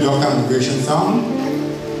 we're going to do a congregation song.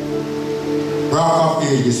 Rock of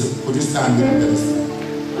Ages, put your stand in the stand.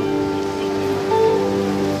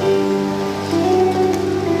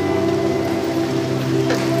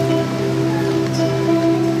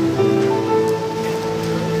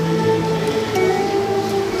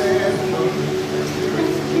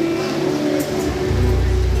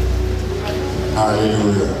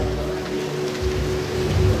 Hallelujah.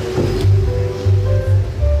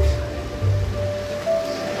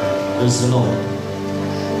 Praise the Lord.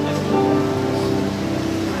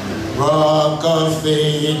 Rock of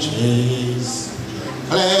Ages,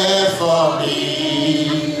 clear for me.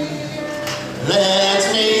 Let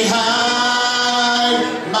me hide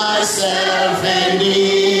myself in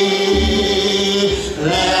thee.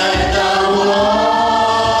 Let the water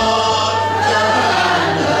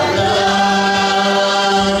and the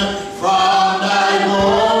blood from thy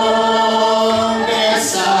wounded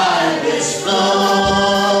side this flow.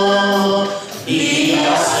 Be a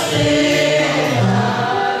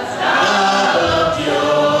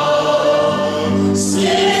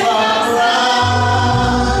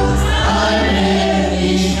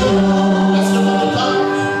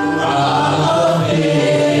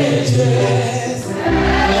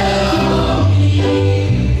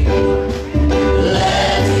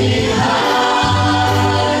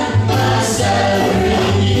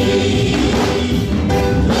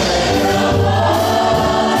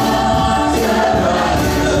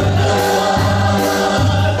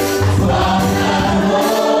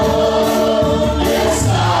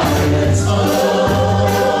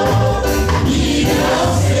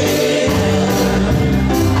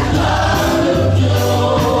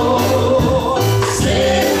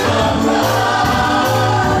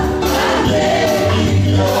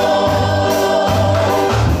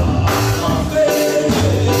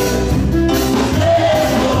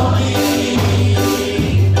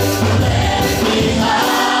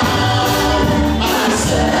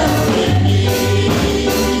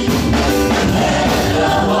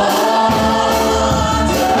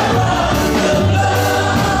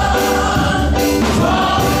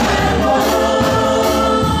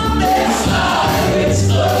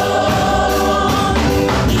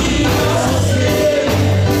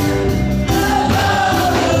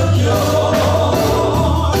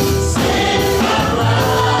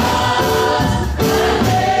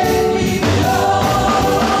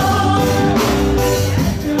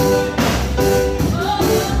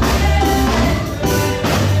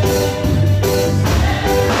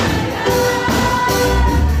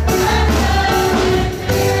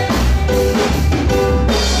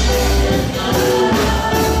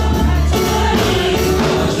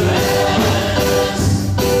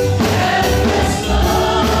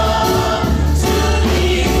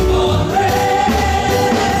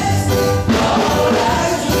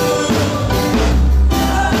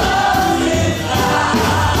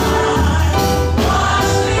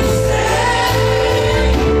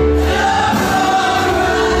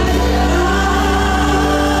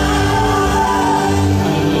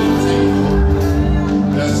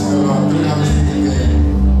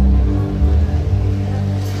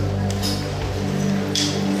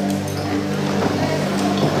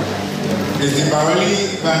Is the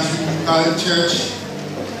Barrouallie Evangelical Church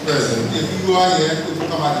present? If you are here, could you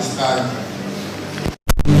come at this time?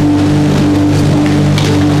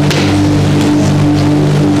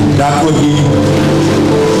 That would be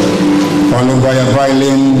followed by a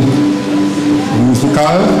violin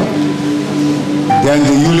musical, then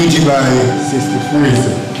the eulogy by Sister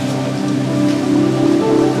Teresa.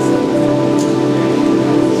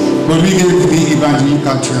 Could we give the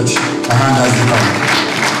Evangelical Church a hand as they come?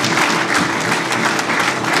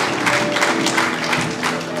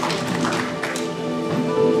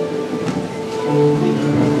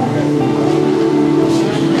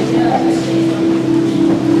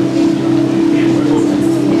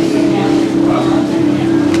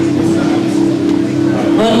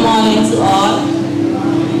 Good morning to all.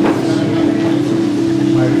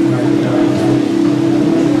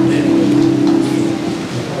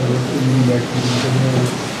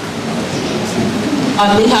 On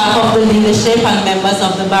behalf of the leadership and members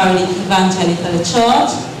of the Barrouallie Evangelical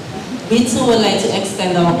Church, we too would like to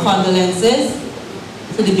extend our condolences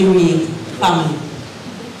to the bereaved family.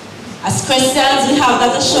 As Christians, we have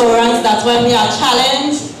that assurance that when we are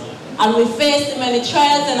challenged and we face the many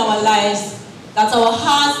trials in our lives, that our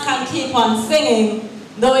hearts can keep on singing,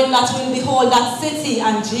 knowing that we'll behold that city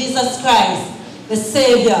and Jesus Christ, the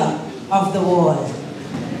Savior of the world.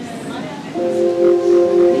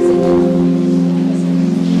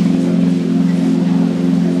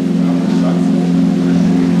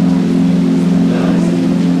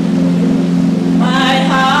 My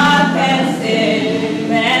heart can sing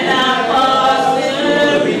when I pause to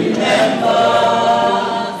remember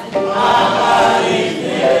our God is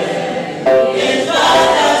there. It's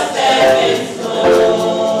just a stepping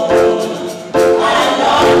stone. I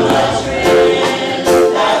love the train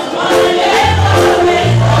that's my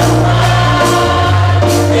always on mine.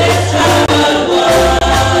 This troubled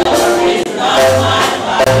world is not my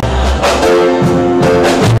fight.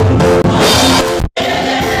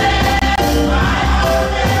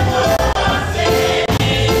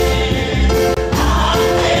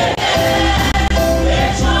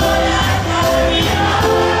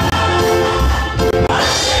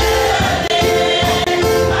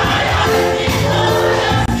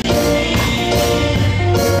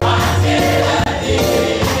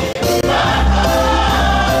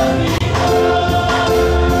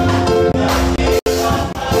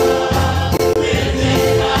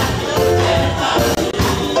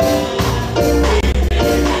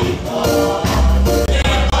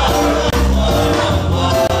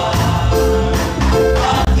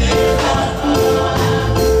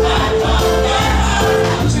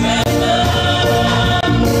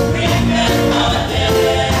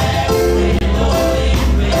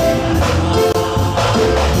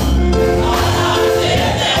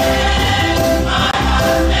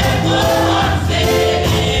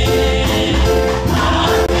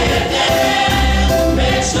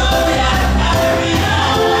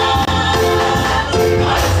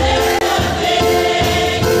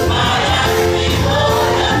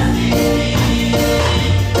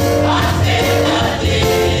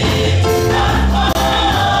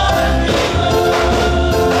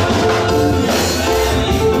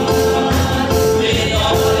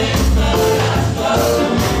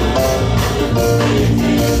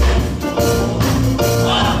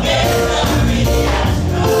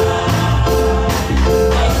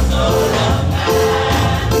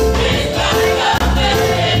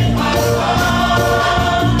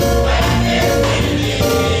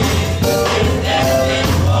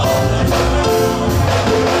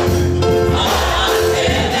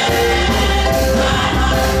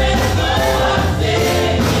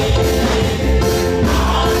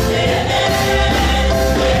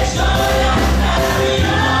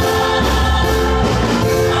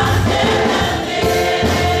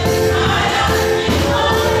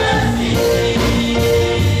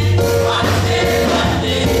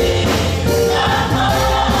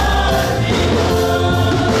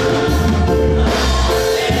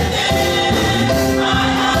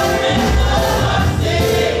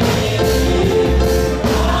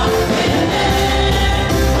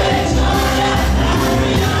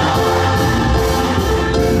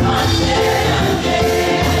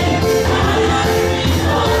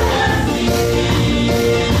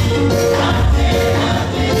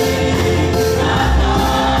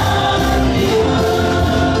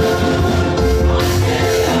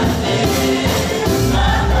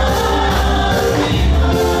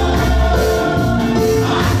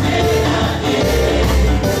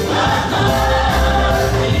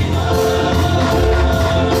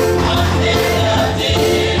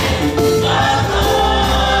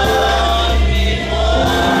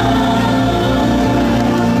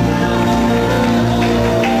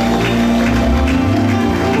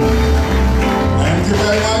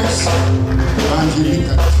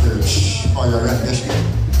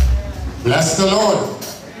 Bless the Lord.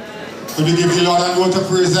 Could we give the Lord a note of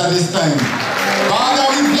praise at this time? Father,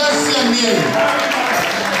 we bless your name.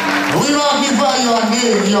 We magnify your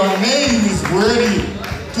name. Your name is worthy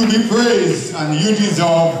to be praised, and you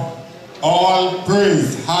deserve all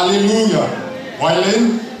praise. Hallelujah.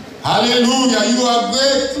 Violin, hallelujah. You are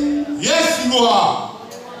great. Yes, you are.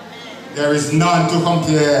 There is none to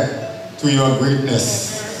compare to your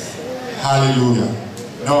greatness. Hallelujah.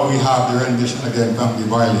 Now we have the rendition again from the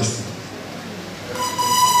violist.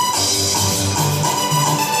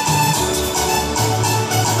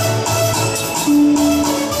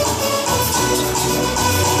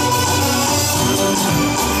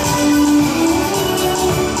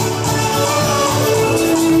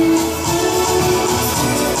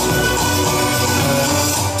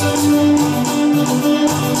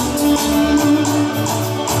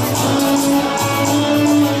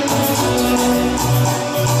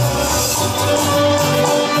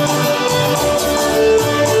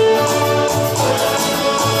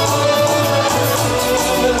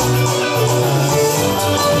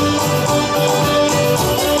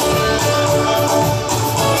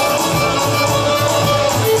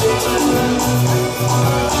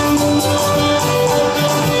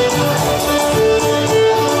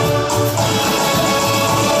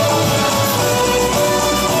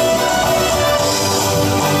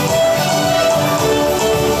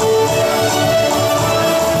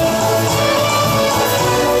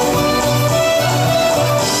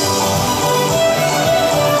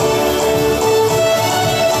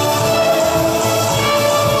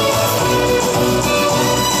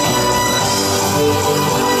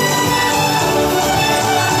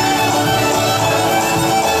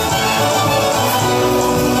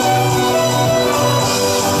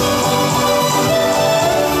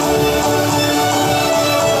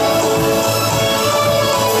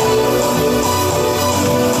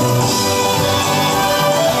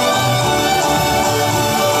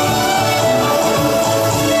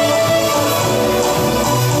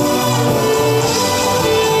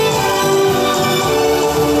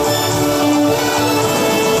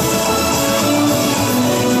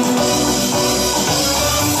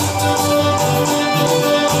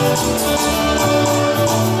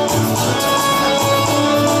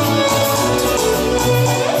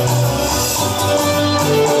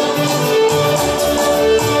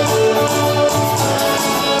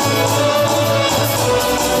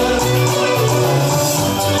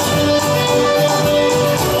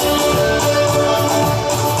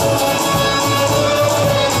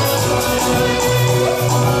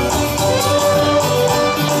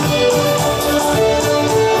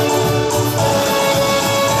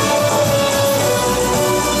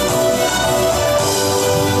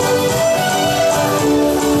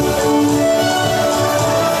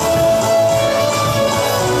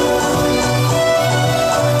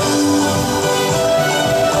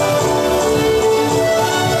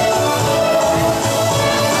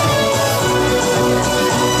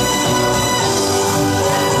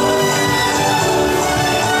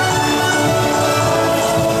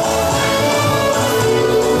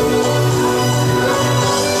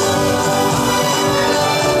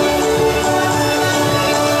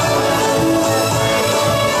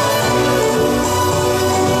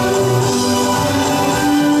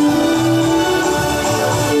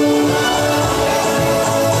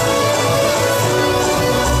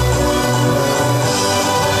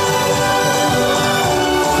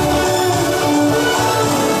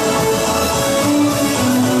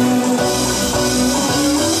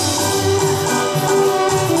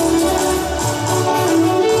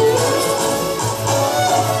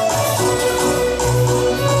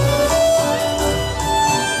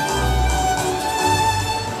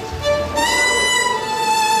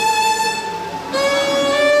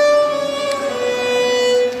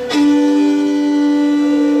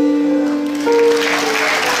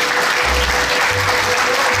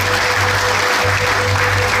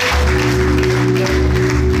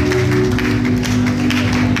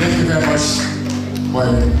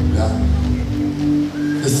 invite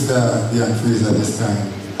Mr. Dean Fraser this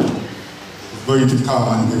time. He's going to come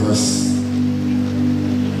and give us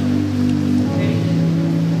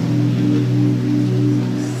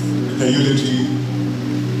the eulogy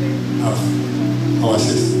of our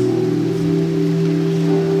sister.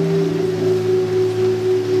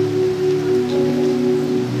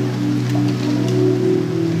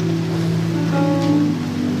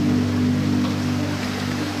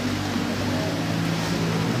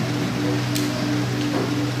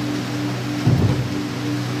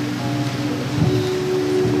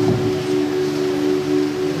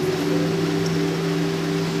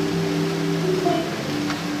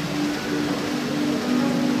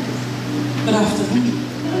 Good afternoon.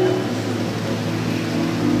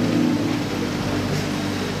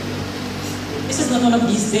 This is not one of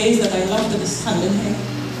these days that I love to be standing here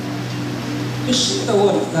to share the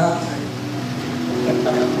word of God.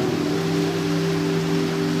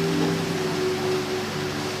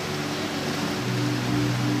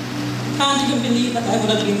 I can't even believe that I would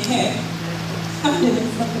have been here standing in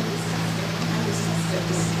front of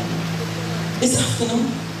this afternoon.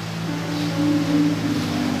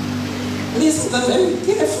 Liz was a very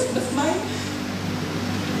dear friend of mine.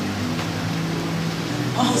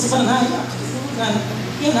 My husband and I are cousins, and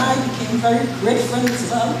he and I became very great friends as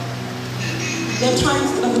well. There are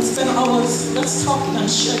times that I would spend hours just talking and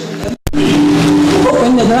sharing with them,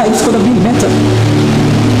 hoping their lives could have been better.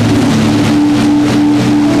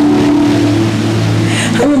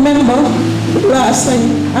 I remember the last time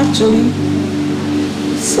actually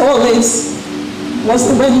saw Liz was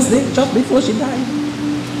the Wednesday just before she died.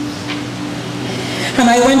 And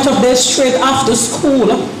I went up there straight after school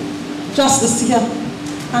just to see her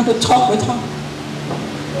and to talk with her.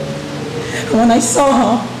 And when I saw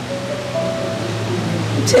her,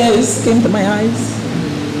 tears came to my eyes.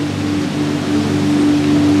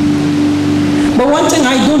 But one thing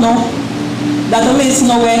I do know, that Liz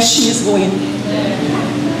knows where she is going.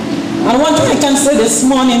 And one thing I can say this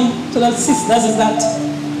morning to the sisters is that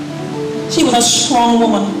she was a strong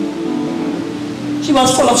woman. She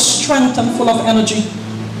was full of strength and full of energy.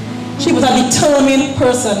 She was a determined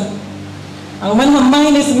person. And when her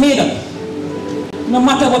mind is made up, no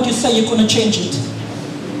matter what you say, you couldn't change it.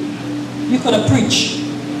 You could have preached.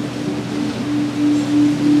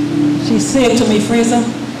 She said to me, Fraser,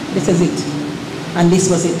 this is it. And this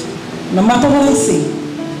was it. No matter what I say,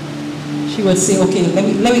 she would say, okay, let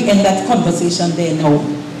me end that conversation there now.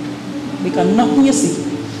 Because nothing you see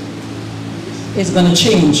is going to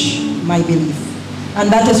change my belief. And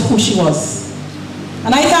that is who she was.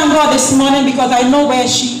 And I thank God this morning because I know where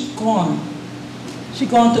she gone. She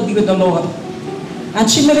gone to be with the Lord. And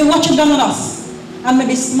she may be watching down on us and may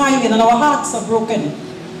be smiling and our hearts are broken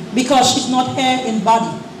because she's not here in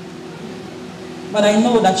body. But I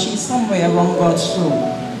know that she's somewhere around God's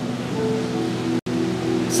throne.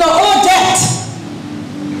 So, oh death,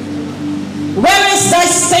 where is thy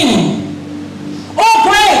sting? Oh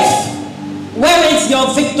grave, where is your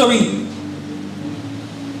victory?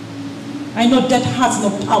 I know death has no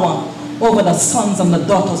power over the sons and the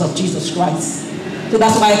daughters of Jesus Christ. So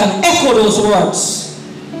that's why I can echo those words.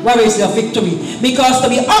 Where is your victory? Because to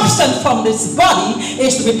be absent from this body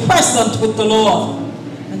is to be present with the Lord.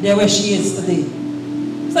 And there where she is today.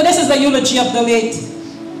 So this is the eulogy of the late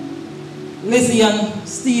Lizian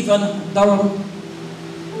Stephen Durham.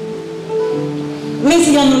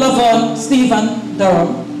 Lizian Laverne Stephen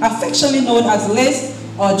Durham, affectionately known as Liz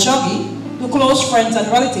or Joggy to close friends and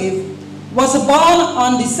relatives, was born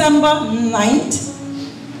on December 9th,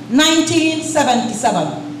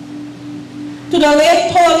 1977, to the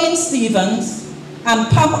late Pauline Stevens and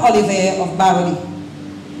Pam Oliver of Barrouallie.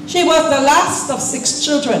 She was the last of 6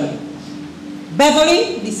 children: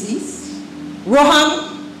 Beverly, deceased, Rohan,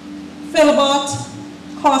 Philbert,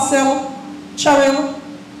 Carcel, Cheryl,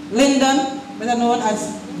 Lyndon, better known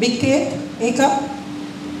as Big Cake, Acre.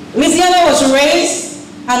 Liziana was raised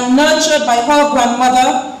and nurtured by her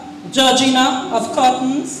grandmother, Georgina of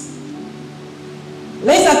Keartons.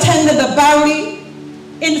 Liz attended the Barrouallie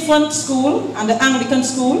Infant School and the Anglican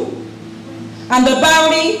School and the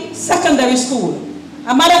Barrouallie Secondary School.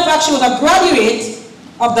 As a matter of fact, she was a graduate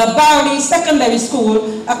of the Barrouallie Secondary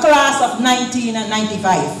School, a class of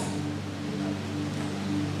 1995.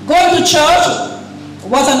 Going to church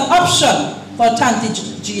was an option for Tante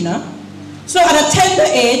Gina. So at a tender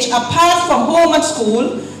age, apart from home and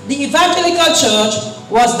school, the evangelical church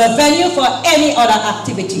was the venue for any other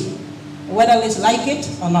activity, whether Liz liked it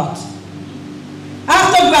or not.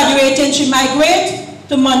 After graduating, she migrated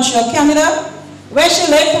to Montreal, Canada, where she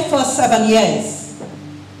lived for 7 years.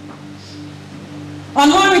 On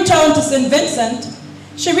her return to St. Vincent,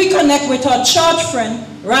 she reconnected with her church friend,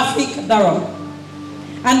 Rafik Durham,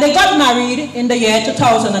 and they got married in the year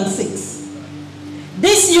 2006.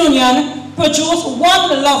 This union produced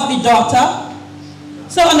one lovely daughter.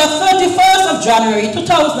 So on the 31st of January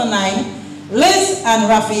 2009, Liz and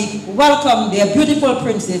Rafik welcomed their beautiful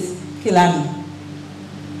princess, Keartons.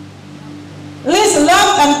 Liz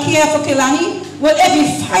loved and cared for Keartons with every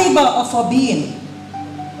fiber of her being.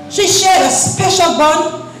 She shared a special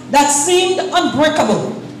bond that seemed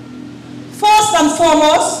unbreakable. First and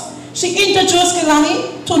foremost, she introduced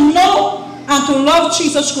Keartons to know and to love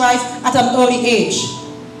Jesus Christ at an early age.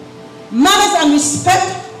 Manners and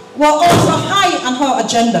respect were also high on her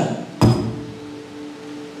agenda.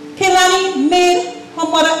 Keartons made her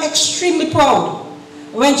mother extremely proud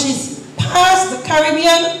when she passed the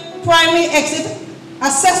Caribbean Primary Exit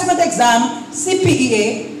Assessment Exam,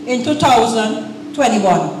 CPEA, in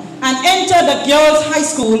 2021 and entered the girls' high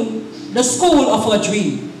school, the school of her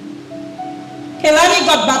dream. Keartons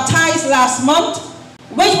got baptized last month,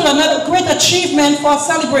 which was another great achievement for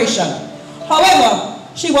celebration. However,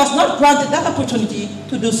 she was not granted that opportunity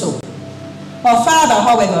to do so. Her father,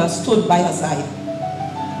 however, stood by her side.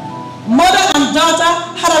 Mother and daughter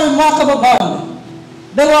had a remarkable bond.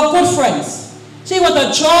 They were good friends. She was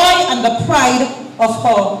the joy and the pride of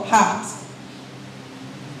her heart.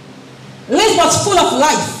 Liz was full of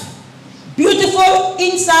life, beautiful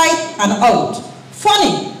inside and out,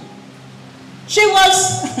 funny. She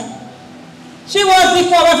was the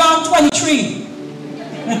forever 23.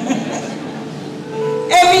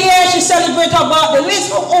 Every year she celebrated her birthday. Liz,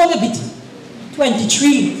 how old a bit?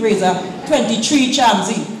 23, Fraser. 23,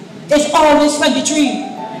 Chamsy. It's always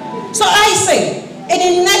 23. So I say, in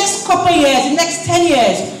the next couple of years, in the next 10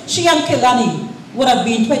 years, she and Keartons would have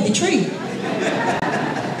been 23.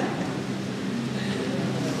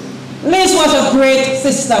 Liz was a great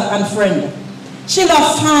sister and friend. She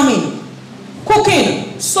loved farming,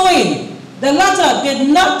 cooking, sewing. The latter did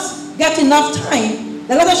not get enough time.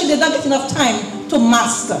 The latter she did not get enough time to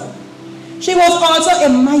master. She was also a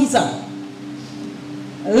miser.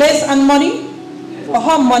 Liz and money, for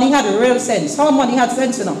her money had real sense. Her money had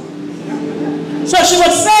sense, you know. So she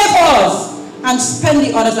would save hers and spend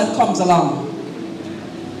the others that comes along.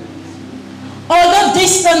 Although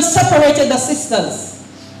distance separated the sisters,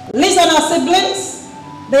 Liz and her siblings,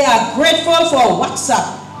 they are grateful for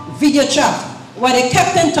WhatsApp, video chat, where they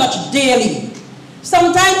kept in touch daily.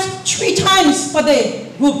 Sometimes 3 times per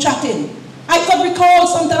day, group chatting. I could recall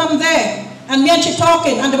sometimes I'm there, and me and she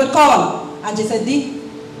talking, and they would call. And she said, Dee,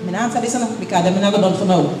 I'm going to answer this enough because they're not going to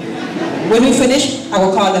know. When we finish, I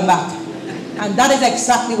will call them back. And that is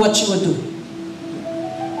exactly what she would do.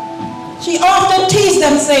 She often teased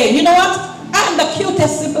them saying, you know what? I'm the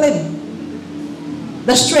cutest sibling.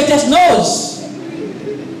 The straightest nose.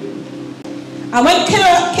 And when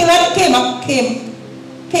Keartons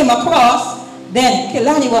came across, then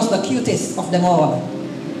Keartons was the cutest of them all.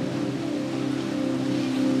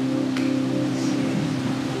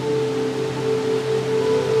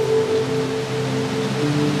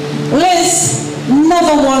 Liz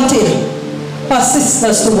never wanted her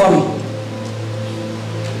sisters to worry.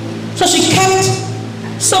 So she kept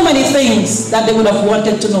so many things that they would have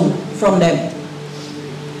wanted to know from them.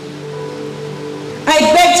 I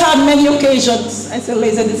begged her on many occasions. I said,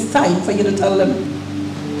 Liz, it's time for you to tell them.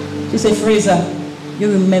 She said, Fraser,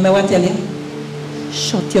 you remember what I tell you?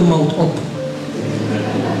 Shut your mouth up.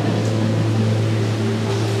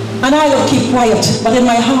 And I would keep quiet, but in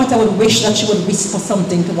my heart I would wish that she would whisper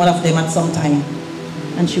something to one of them at some time.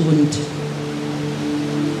 And she wouldn't.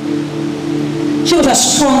 She was a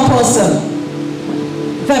strong person.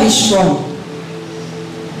 Very strong.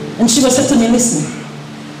 And she would say to me, listen,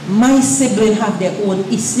 my siblings have their own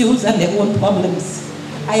issues and their own problems.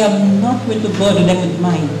 I am not going to burden them with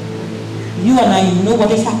mine. You and I know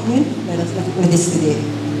what is happening. Let us look at this today.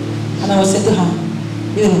 And I would say to her,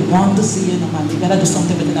 they don't want to see you, no man. You better do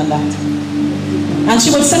something better than that. And she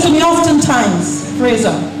would say to me oftentimes,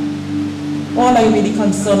 Fraser, all I'm really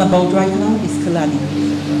concerned about right now is Keartons.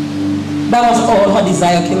 That was all her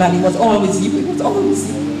desire, Keartons. Was always you. It was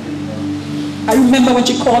always you. I remember when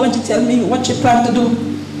she called and she told me what she planned to do.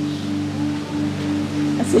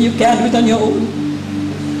 I said, you can't do it on your own.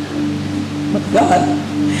 But God.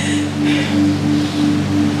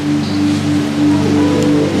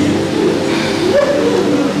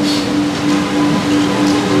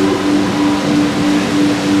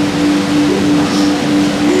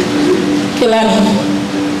 Keartons,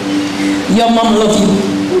 your mom loved you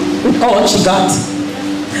with all she got.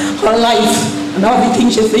 Her life and everything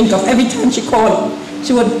she think of. Every time she called,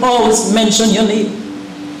 she would always mention your name.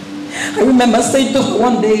 I remember saying to her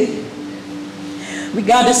one day,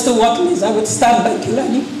 Regardless to what Liz, I would stand by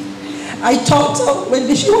Kilani. I taught her when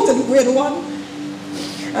she was in grade 1.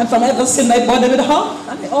 And from ever since I bonded with her,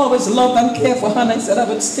 and I always loved and cared for her, and I said I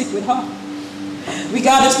would stick with her.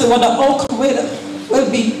 Regardless to what the outcome will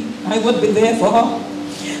be, I would be there for her.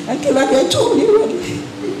 And Kilani, I told you already.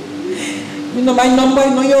 You know my number,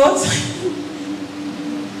 you know yours.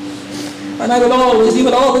 And you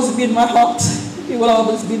will always be in my heart. You will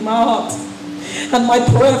always be in my heart. And my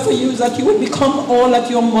prayer for you is that you will become all that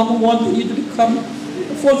your mom wanted you to become.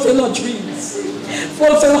 Fulfill her dreams.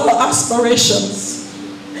 Fulfill her aspirations.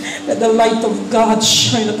 Let the light of God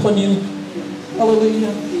shine upon you.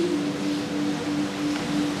 Hallelujah.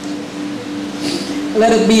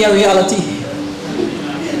 Let it be a reality.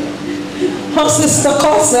 Her sister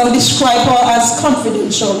Cosell described her as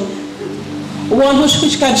confidential. One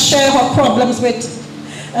which can share her problems with,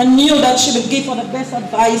 and knew that she would give her the best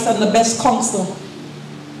advice and the best counsel.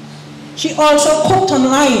 She also cooked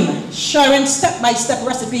online, sharing step-by-step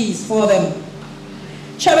recipes for them.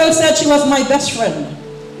 Cheryl said she was my best friend.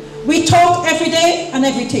 We talked every day and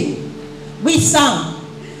everything. We sang.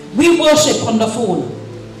 We worshiped on the phone.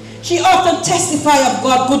 She often testified of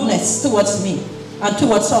God's goodness towards me and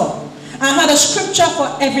towards her. I had a scripture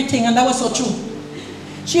for everything, and that was so true.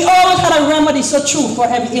 She always had a remedy so true for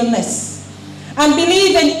every illness. And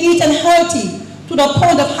believed in eating healthy to the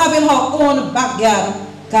point of having her own backyard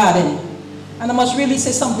garden. And I must really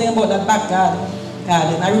say something about that backyard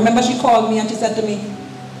garden. I remember she called me and she said to me,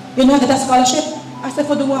 you know I get a scholarship? I said,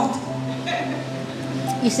 for the what?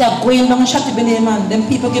 He said, I'm going down Shatibine, man. Them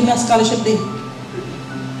people give me a scholarship there.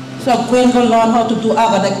 So I'm going to learn how to do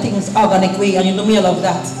organic things, organic way, and you know me, I love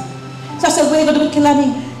that. So I said, where are you going to do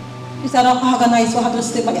Kilani? He said, I'm organized, so I have to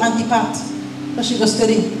stay by Auntie Pat. So she goes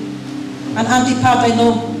study. And Auntie Pat, I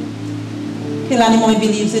know Kilani Moy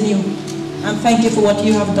believes in you. And thank you for what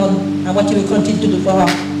you have done and what you will continue to do for her.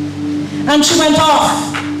 And she went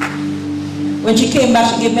off. When she came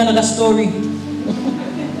back, she gave me another story.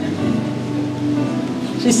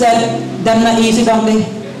 She said, them not easy down there.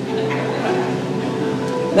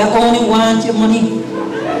 They only want your money.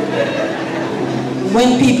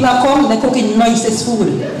 When people are come, they're cooking nicest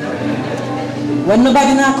food. When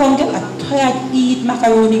nobody now come, get like tired eat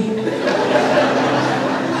macaroni.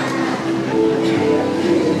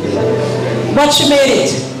 But she made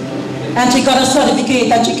it. And she got a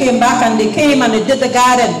certificate, and she came back, and they came and they did the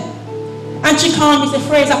garden. And she called me, said,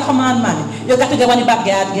 Fraser, come on, man. You got to go on the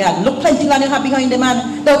backyard garden. Look plenty land you have behind the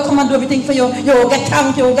man. They'll come and do everything for you. You'll get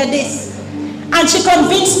tank, you'll get this. And she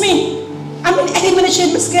convinced me. I mean, every minute she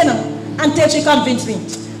had my skin. Until she convinced me.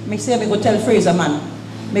 Me say, me go tell Fraser, man.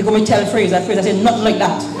 Me go tell Fraser. Fraser said, nothing like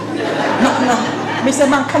that. Nothing. Me say,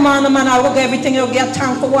 man, come on, man. I'll get everything. You'll get a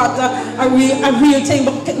tank for water. A real thing.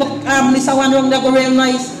 But look, this one wrong, that go real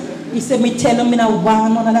nice. He said, me tell him, me not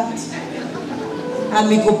want none of that. And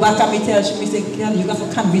me go back and me tell she, me say, girl, you got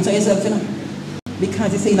to convince yourself, you know.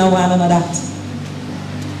 Because he say, no want none of that.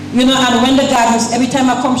 You know, and when the gardens, every time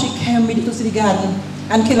I come, she carry me to see the garden.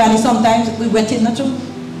 And Kilani, sometimes we wet in, not true.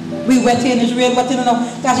 We wet in, it's real wet in, you know.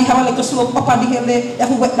 Because you have a little slope up on the hill there, you have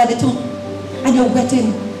to wet that too. And you're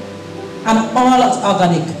wetting. And all that's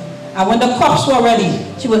organic. And when the crops were ready,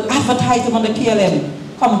 she would advertise them on the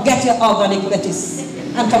KLM. Come get your organic lettuce.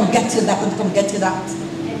 And come get you that, and come get you that.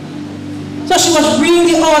 So she was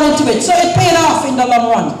really all into it. So it paid off in the long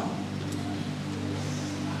run.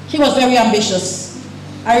 She was very ambitious.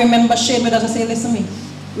 I remember Shane with us and say, listen me,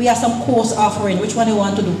 we have some course offering. Which one do you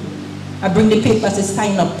want to do? I bring the papers to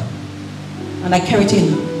sign up. And I carry it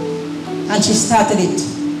in. And she started it.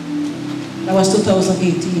 That was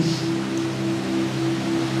 2018.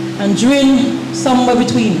 And during somewhere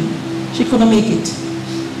between, she couldn't make it.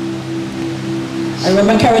 I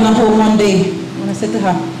remember carrying her home one day, and I said to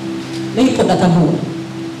her, let me put that on hold.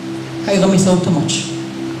 Because you're going to miss out too much.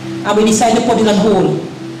 And we decided to put it on hold.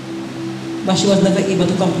 But she was never able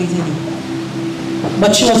to complete it.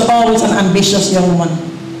 But she was always an ambitious young woman.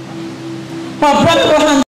 Her brother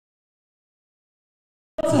hand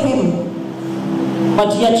to him,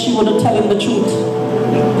 but yet she wouldn't tell him the truth.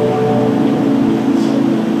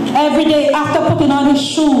 Every day after putting on his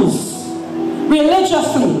shoes,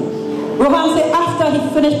 religiously, Rohan said after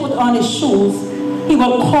he finished putting on his shoes, he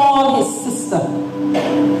will call his sister.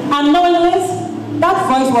 And knowing this, that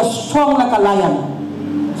voice was strong like a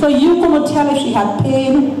lion. So you couldn't tell if she had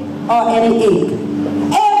pain or any ache.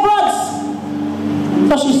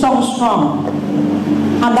 So she sounded strong.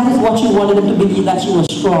 And that is what she wanted them to believe, that she was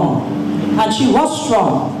strong. And she was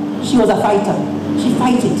strong. She was a fighter. She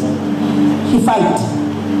fight it. She fight.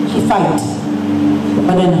 She fight.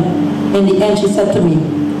 But then, in the end, she said to me,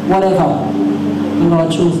 whatever the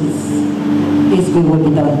Lord chooses is will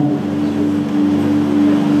be done.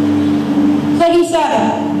 So he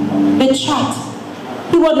said, the chat,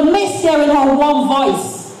 he would miss hearing her warm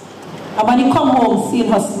voice, and when he come home,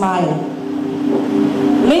 seeing her smile.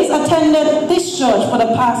 Liz attended this church for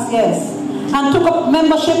the past years and took up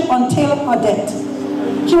membership until her death.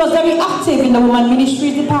 She was very active in the women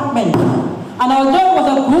ministry department, and although it was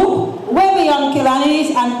a group way beyond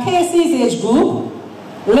Keartons and Casey's age group,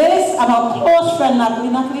 Liz and her close friend Natalie,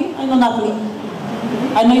 I know Natalie,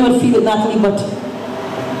 I know you would feel it, Natalie, but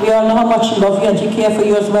we all know how much she loves you and she cares for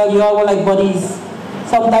you as well. You all were like buddies.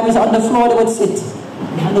 Sometimes on the floor they would sit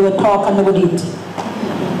and they would talk and they would eat.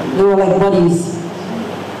 They were like buddies,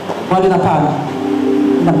 all in a pan,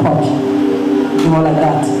 in a pot. They were like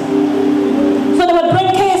that. So they would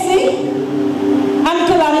bring Casey and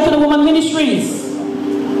Keartons to the women ministries.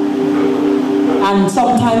 And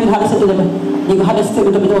sometimes you had to say to them, you had to stay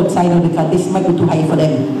with them outside because this might be too high for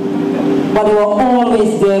them. But they were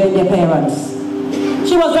always there with their parents.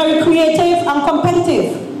 She was very creative and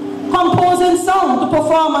competitive, composing songs to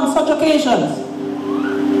perform on such occasions.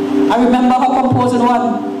 I remember her composing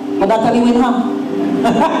one for Natalie Winham.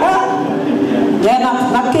 Yeah,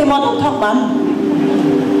 that came out of top, man.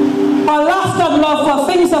 Her laughter and love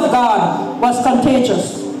for things of God was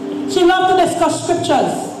contagious. She loved to discuss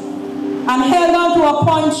scriptures and held on to her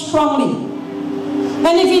point strongly.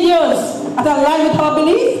 Any videos that aligned with her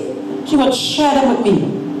belief, she would share them with me,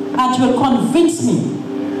 and she would convince me,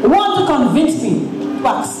 want to convince me to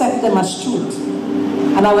accept them as truth.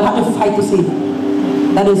 And I would have to fight to say,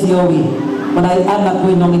 that is your way, but I'm not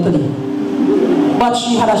going on it today. But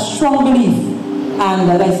she had a strong belief,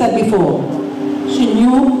 and as I said before, she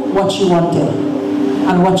knew what she wanted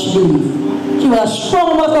and what she believed. She was a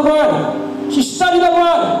strong with the word. She studied the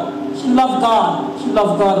word. She loved God. She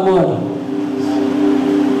loved God's word.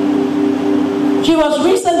 She was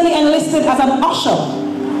recently enlisted as an usher.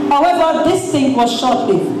 However, this thing was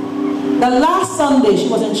short-lived. The last Sunday she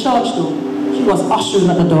was in church though, she was ushering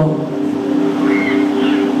at the door.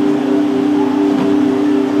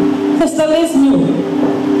 Sister Liz knew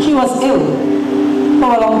she was ill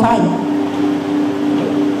for a long time.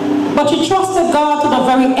 But she trusted God to the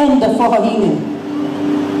very end for her healing.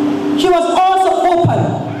 She was also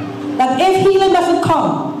open that if healing doesn't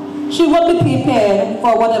come, she will be prepared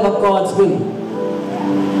for whatever God's will.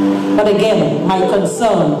 But again, my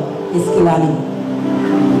concern is Keartons.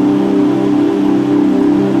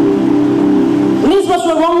 Liz was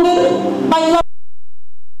surrounded by love.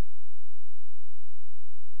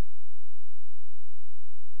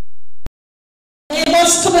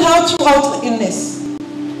 Neighbors stood with her throughout the illness,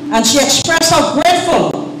 and she expressed how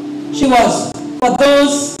grateful she was for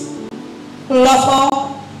those who love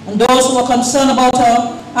her, and those who were concerned about her,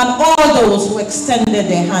 and all those who extended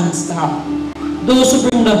their hands to her. Those who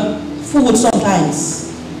bring the food sometimes.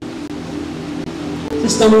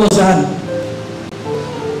 Sister Roseanne,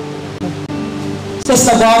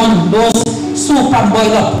 Sister Gordon, those soup and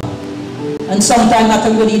boil up. And sometimes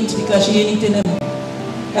Natalie would eat because she ain't eating them.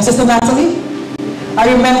 And Sister Natalie,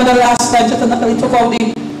 I remember the last time Sister Natalie took out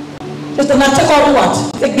the, Sister Natalie took out the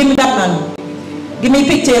what? Like, give me that, man. Give me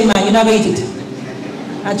pigtail, man, you're not going to eat it.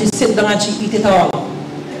 And she sit down and she eat it all.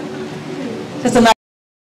 Sister Natalie,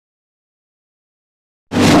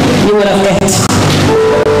 you would have ate.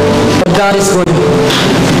 But God is good.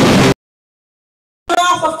 On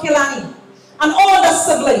behalf of Keartons and all the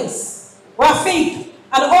siblings, Rafiq,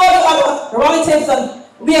 and all the other relatives, and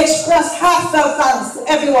we express heartfelt thanks to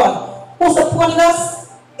everyone who supported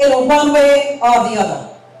us in one way or the other.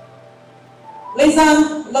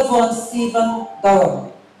 Lizian, Lavon, Stephen,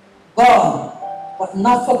 Durham, gone, but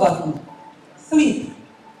not forgotten. Sleep,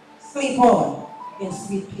 sleep on in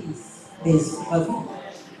sweet peace. Liz, love you.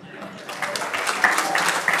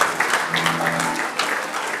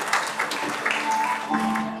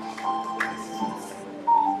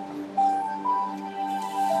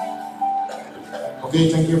 Okay,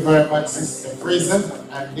 thank you very much, Sister Fraser.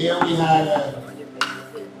 And there we had an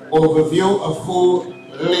overview of who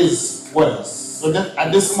Liz was. So that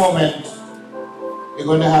at this moment, we're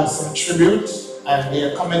going to have some tribute, and they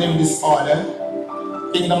are coming in this order.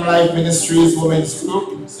 Kingdom Life Ministries Women's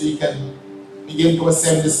Group, so you can begin to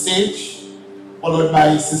ascend the stage, followed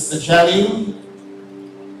by Sister Jalil,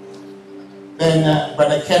 then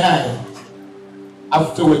Brother Kenai,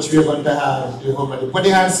 after which we're going to have the homily. Put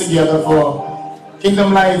your hands together for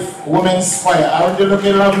Kingdom Life Women's Choir. Aren't you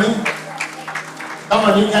looking lovely? Come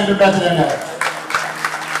on, you can do better than that.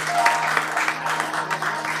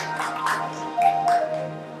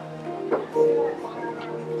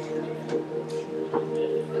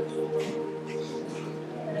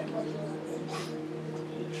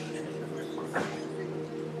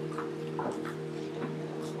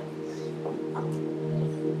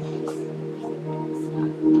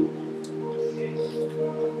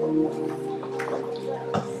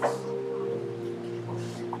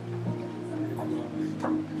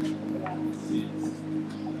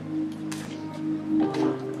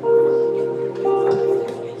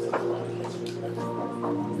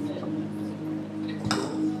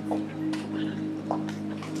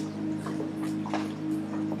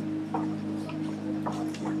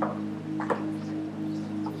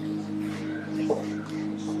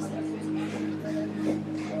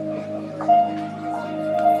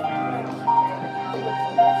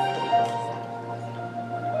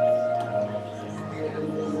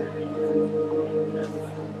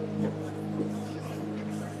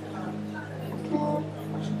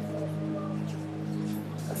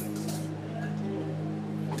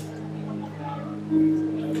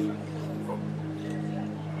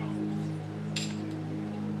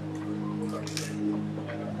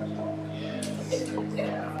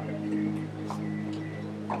 Oh,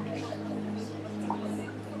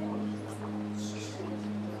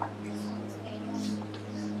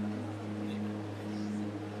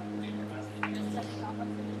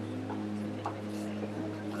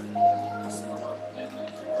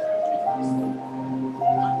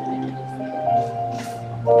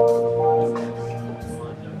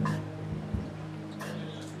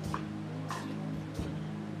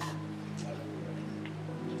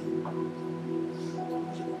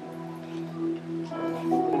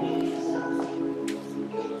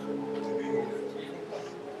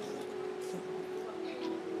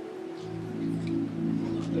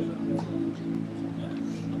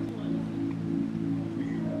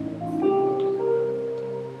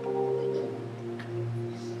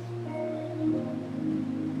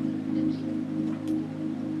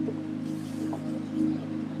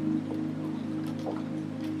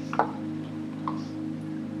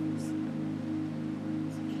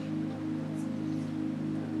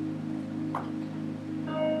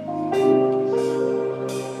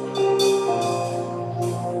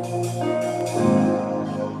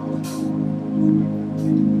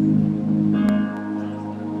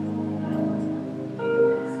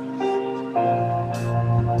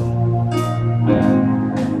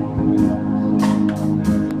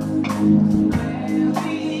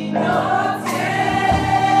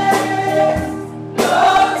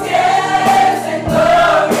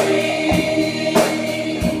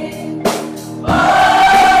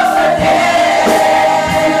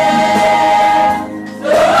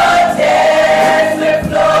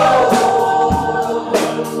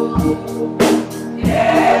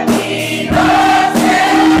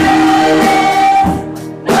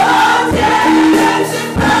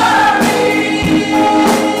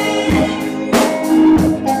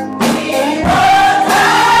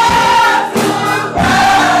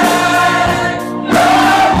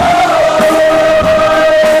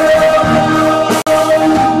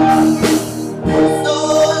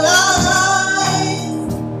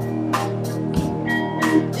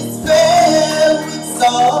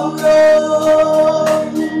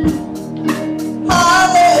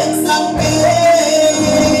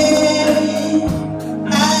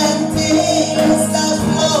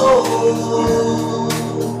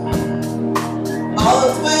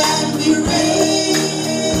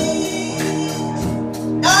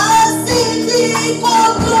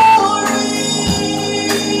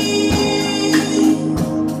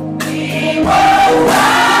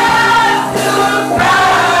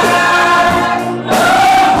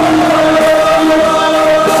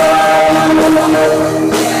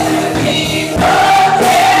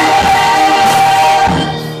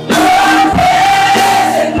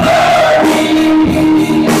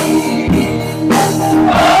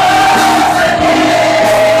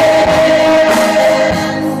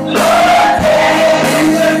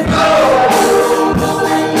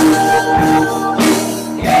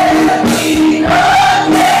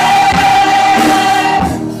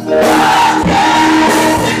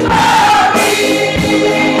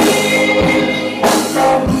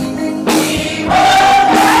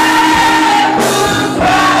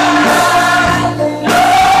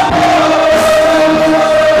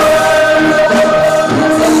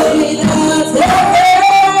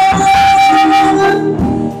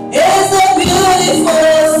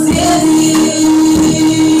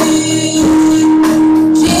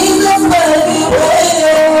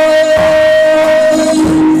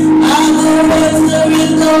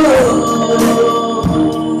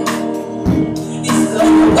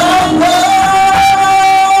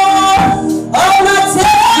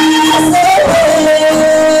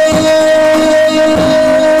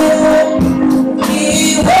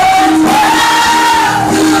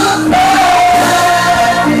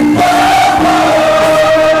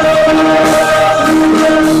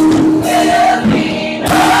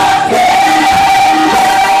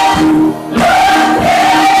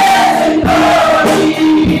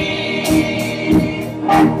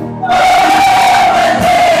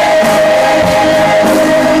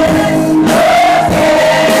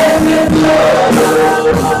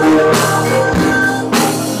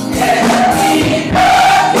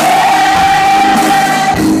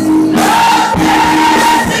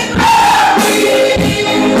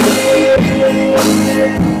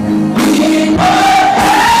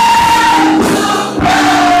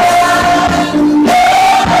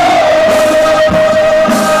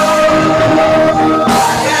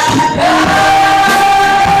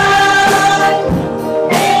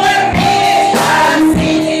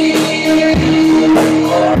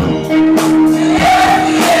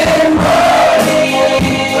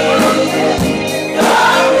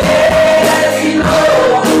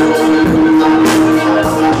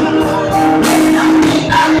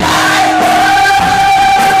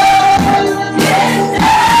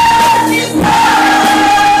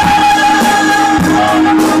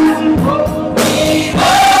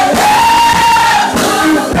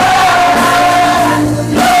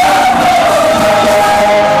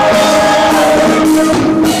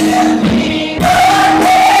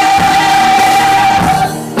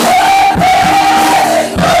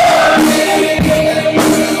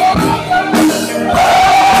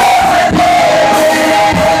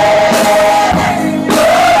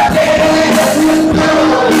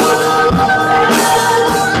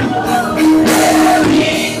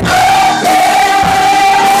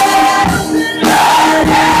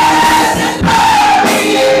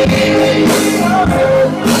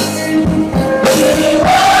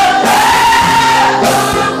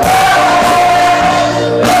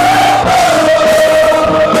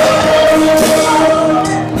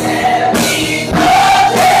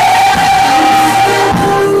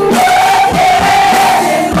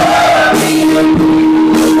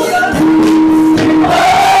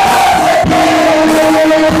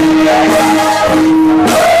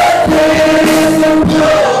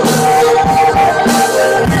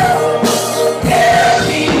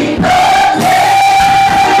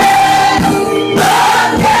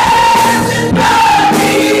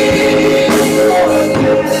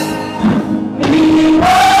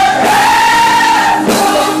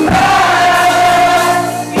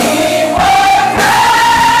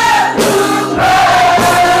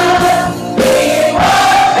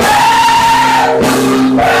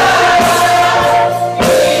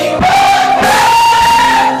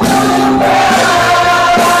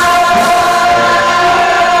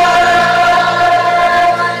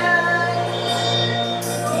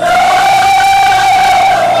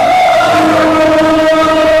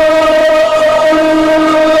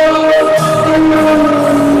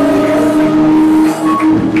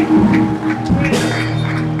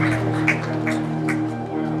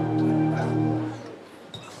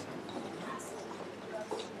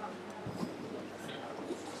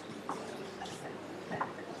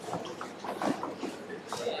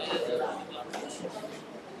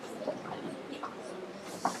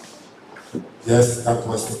 Yes, that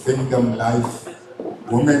was the Kingdom Life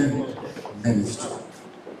Women Ministry.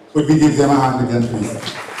 Could we give them a hand again,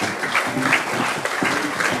 please?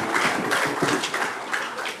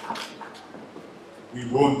 We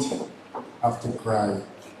won't have to cry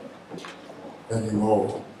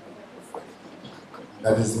anymore.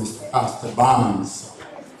 That is Mr. Pastor Barnes.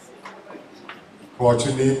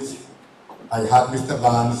 Fortunate, I had Mr.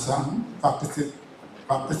 Barnes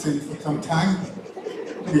practicing for some time,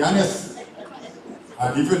 to be honest.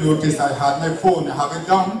 And if you notice, I had my phone, I have it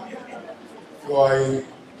down. So I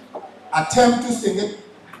attempt to sing it,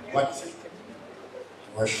 but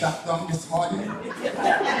I was shut down this morning.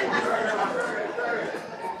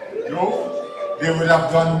 No, they would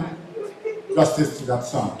have done justice to that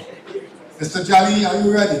song. Mr. Jolly, are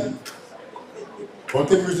you ready? Both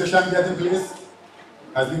the musician get in place.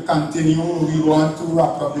 As we continue, we want to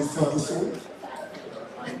wrap up this service soon.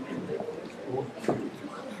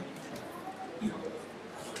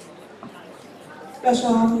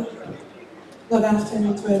 Special good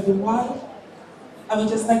afternoon to everyone. I would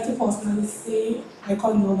just like to personally say my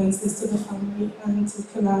condolences to the family and to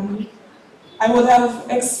Keartons. I would have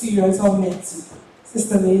experienced or met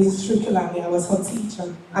Sister Liz through Keartons. I was her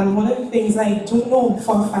teacher. And one of the things I do know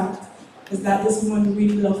for a fact is that this woman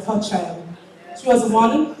really loved her child. She was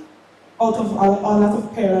one out of a lot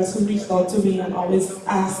of parents who reached out to me and always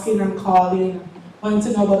asking and calling, wanting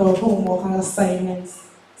to know about her homework and assignments.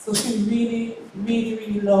 So she really, really,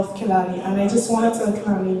 really loved Keartons. And I just want to tell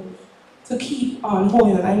Keartons to keep on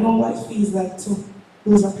holding on. I know what it feels like to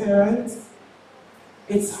lose a parent.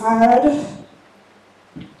 It's hard.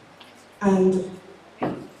 And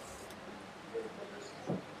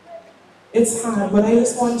it's hard, but I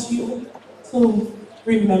just want you to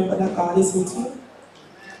remember that God is with you.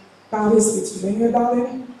 God is with you. And your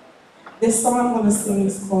darling, this song I'm going to sing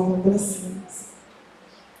is called Blessings.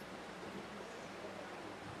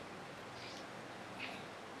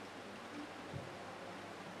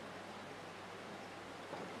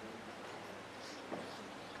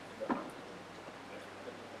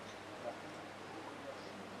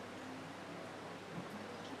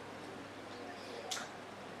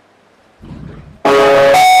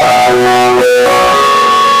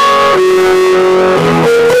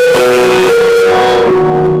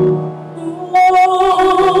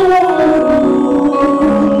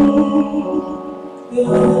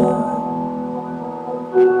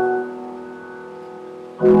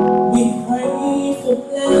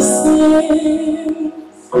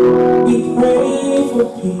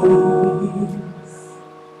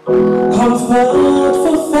 Comfort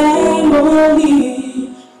for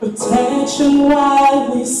family, protection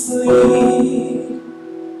while we sleep.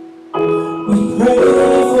 We pray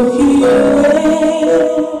for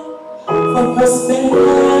healing, for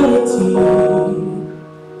prosperity.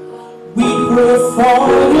 We pray for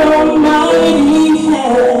your mighty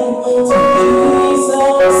hand to ease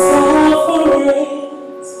our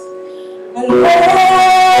sufferings. And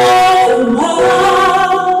all the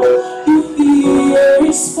while you hear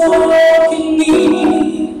it spoken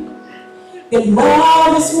need. Your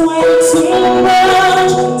love is way too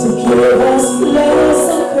much to give us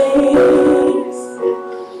less of things.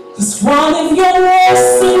 'Cause one of your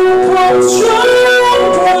blessings comes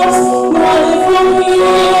through drops, one of your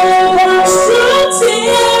healing comes through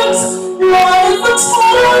tears, one of your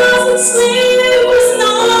toils and sleepless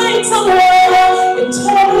nights of love it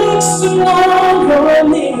takes to know you're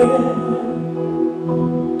near.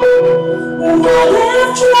 What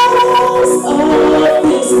if trials of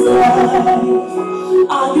this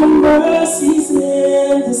life are your mercies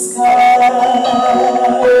in disguise?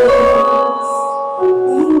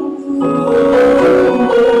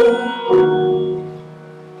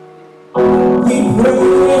 We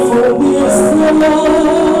pray for wisdom,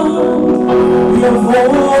 your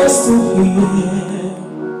voice to hear.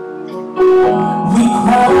 We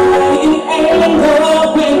cry in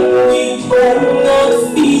anger when we cannot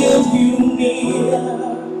feel you near.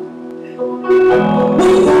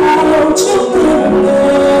 Without your goodness,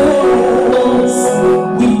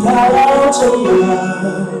 without your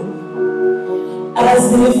love,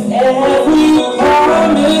 as if every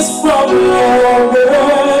promise from your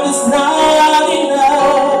word is not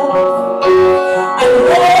enough. And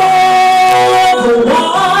all the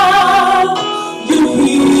while you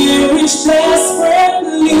hear each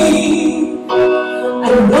desperately,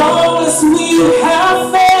 and long as we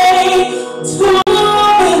have faith to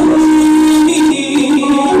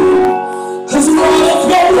believe. 'Cause one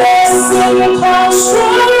of your blessings comes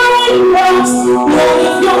through raindrops, one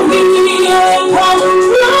of your healing comes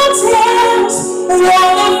through tears,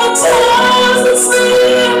 one of your tears and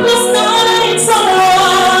sleepless nights of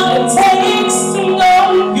love it takes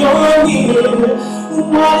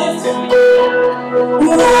life for me.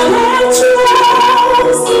 What I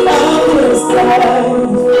trust of His life,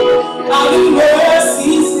 how the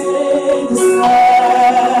mercies in the sky.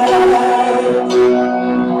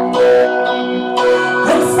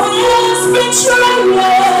 When friends betray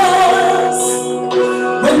us,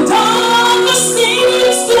 when darkness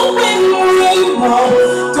seems to win rainbow,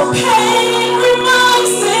 the pain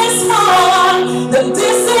reminds this heart that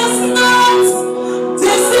this is not home.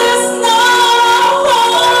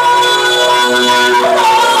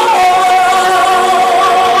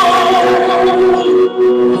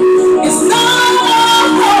 It's not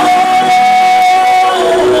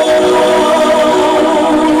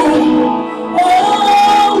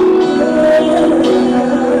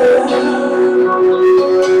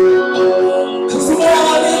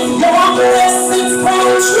what if your blessings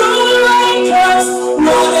come true like us?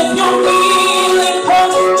 What if your healing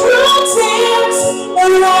comes through tears?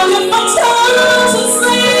 And what if my time to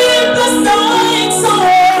sleep this night so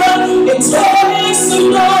it takes to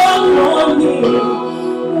love on me?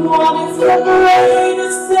 What if your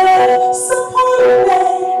greatest disappointment,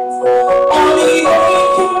 all the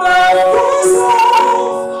aching of this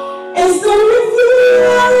life, is the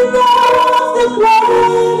revealing of the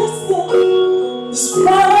greatest gift this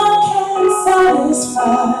world can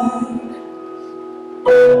satisfy?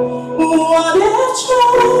 What if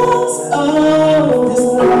trials of this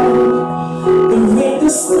life, the rain, the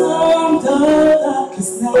storm, the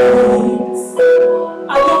darkest nights,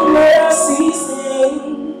 are your mercies in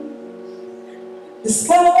the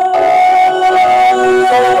sky?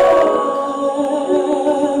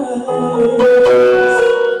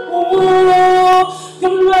 Oh,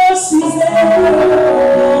 your mercies in the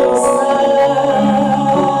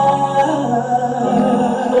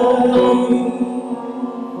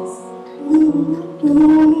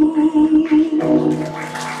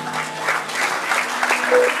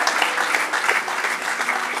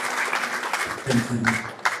Thank you,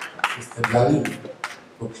 Mr. Barrouallie.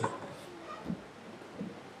 Okay.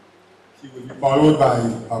 She will be followed by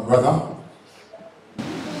her brother.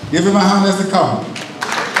 Give him a hand as they come.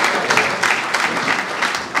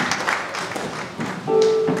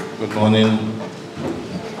 Good morning.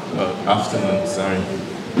 Afternoon, sorry.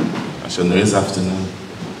 I should know it's afternoon.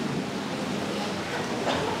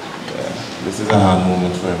 This is a hard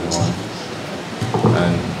moment for everyone.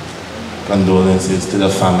 And condolences to the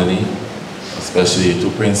family, especially to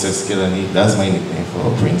Princess Killarney. That's my nickname for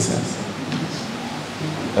her, Princess.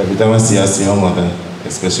 Every time I see her mother,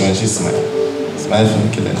 especially when she smiles. Smile from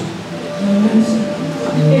Killarney.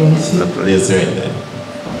 The place right there.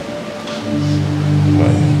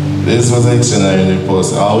 But this was an extraordinary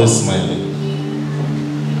post. I always smiling.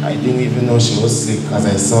 I didn't even know she was sick because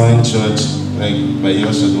I saw her in church, like by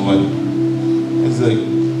your shadow. It's like,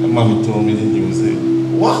 my mommy told me the news. Like,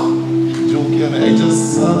 what? Joking? I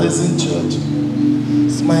just saw this in church.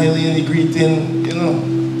 Smiling, greeting, you know.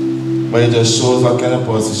 But it just shows what kind of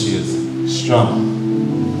person she is.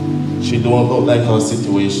 Strong. She don't look like her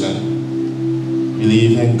situation.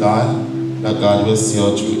 Believe in God, that God will see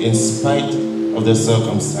her through in spite of the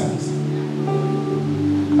circumstance.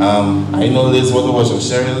 I know Liz was a worshiper.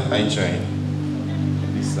 Cheryl, I tried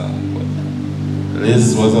this song, but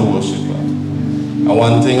Liz was a worshiper. And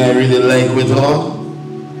one thing I really like with her,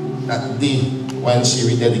 that day when she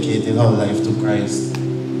rededicated her life to Christ,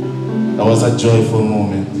 that was a joyful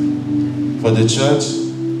moment for the church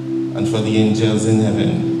and for the angels in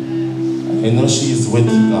heaven. I know she is with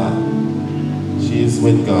God. She is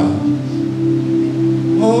with God.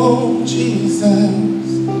 Oh,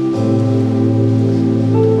 Jesus.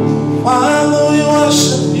 Father, we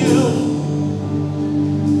worship you.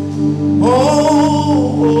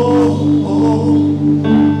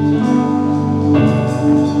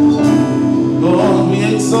 Lord, we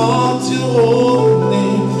exalt your holy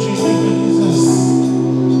name, Jesus.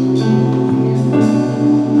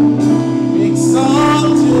 We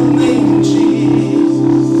exalt your name, Jesus.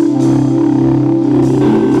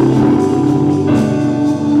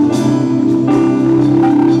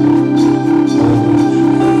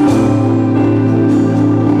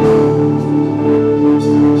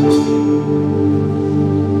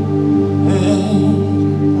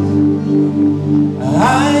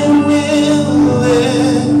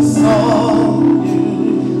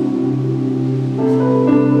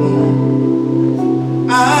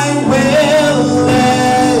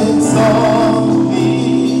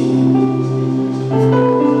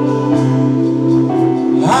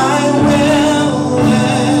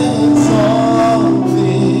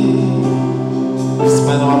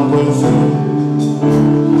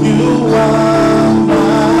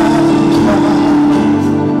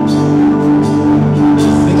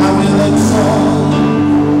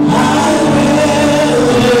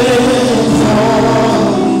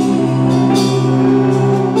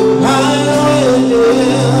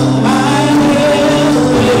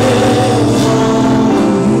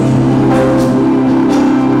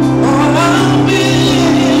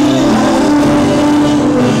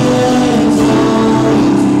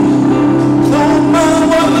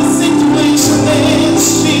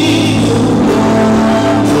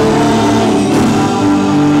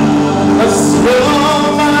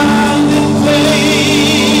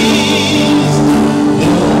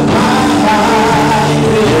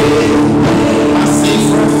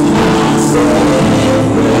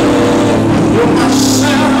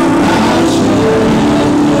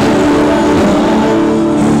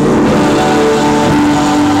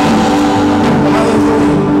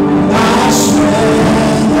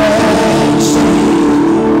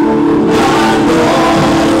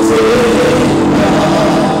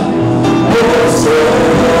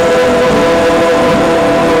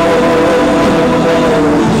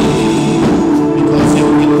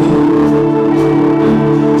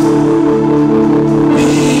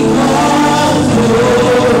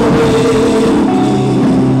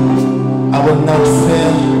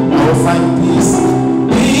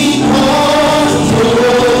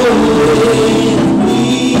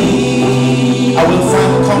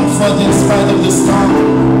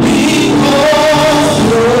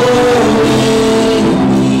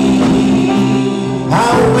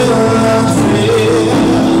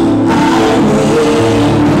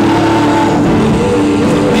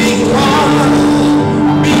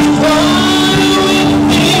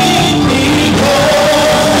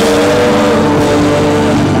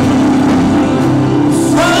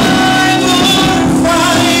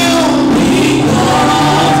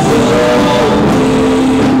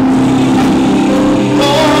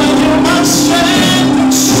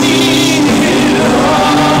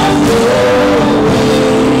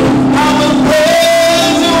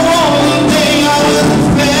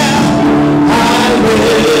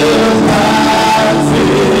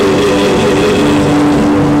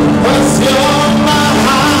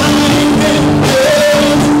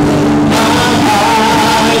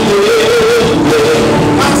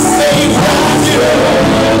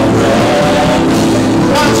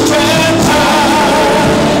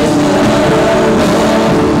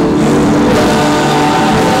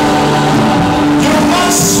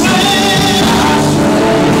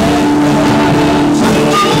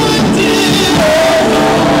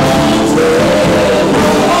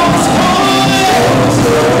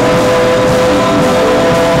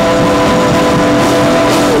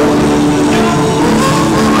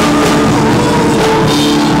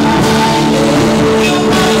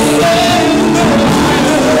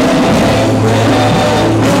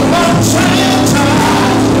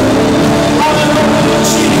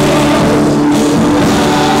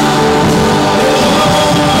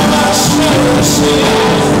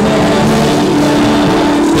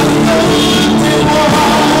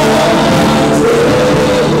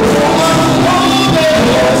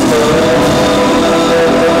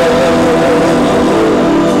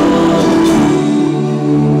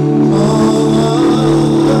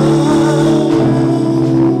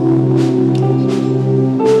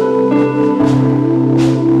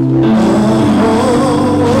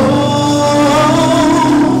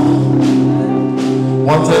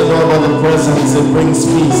 peace, it brings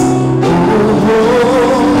peace.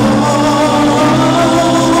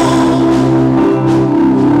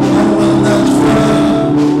 I will not fear,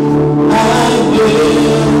 I will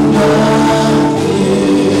not fear.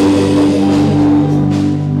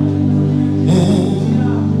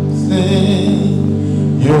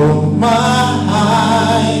 You're my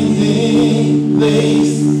hiding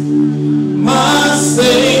place, my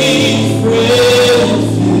safe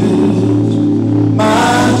refuge,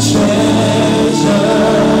 my treasure,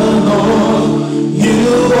 Lord, you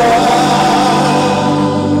are.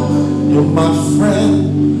 You're my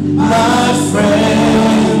friend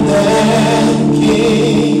and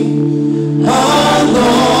King,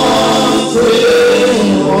 anointed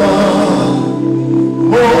one,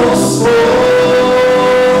 most holy.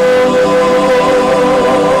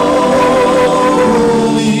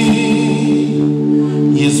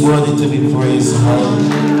 He is worthy to be praised.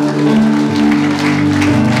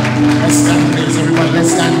 Let's stand, please, everybody.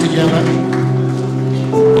 Let's stand together.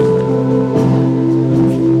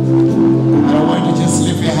 I don't want you to just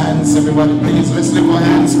lift your hands, everybody, please. Let's lift our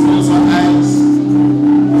hands, close our eyes.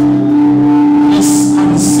 Let's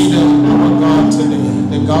consider our God today,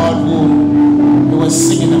 the God whom we were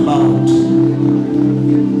singing about.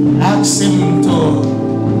 Ask him to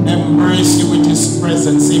embrace you with his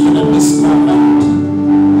presence even at this moment.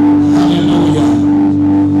 Hallelujah.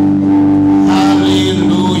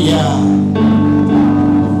 Hallelujah.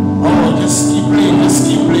 Oh, just keep playing,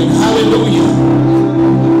 hallelujah.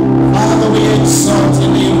 Father, we exalt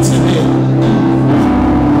your name today.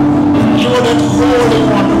 You are that holy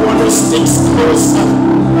one, the one who sticks closer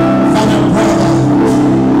than a brother.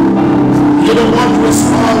 You're the one who is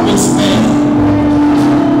always there.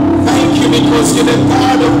 Thank you because you're the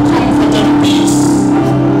God of comfort and peace.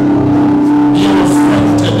 You're a friend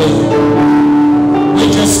today. We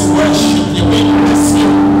just worship you, we bless you,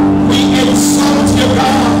 we exalt you,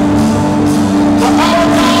 God. For our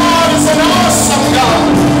God is an awesome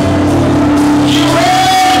God. You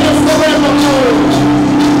reign forevermore.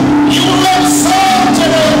 You exalt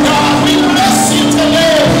today, God. We bless you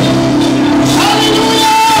today.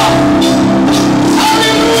 Hallelujah!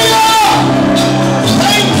 Hallelujah!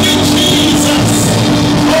 Thank you, Jesus.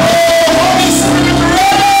 Oh, Holy Spirit,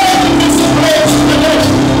 reign in this place today.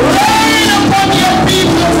 Reign upon your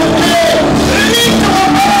people today. Lift our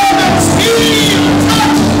burdens, heal,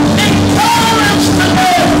 touch, encourage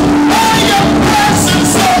today. By your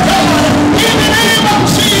presence, oh God, in the name of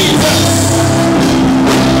Jesus.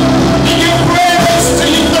 We give praise to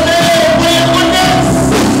you today for your goodness.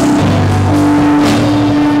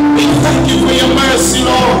 We thank you for your mercy,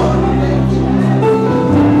 Lord.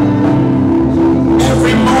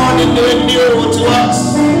 Every morning they are new to us.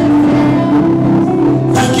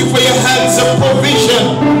 Thank you for your hands of provision.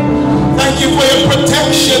 Thank you for your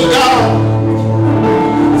protection, God.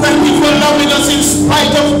 Thank you for loving us in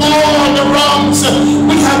spite of all the wrongs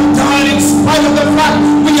we have done, in spite of the fact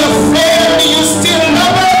we have failed. You still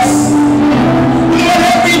love us. Lord,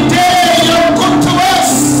 every day you're good to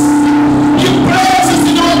us. You bless us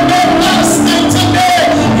in our bed last night. Today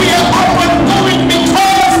we are up and going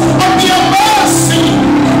because of your mercy.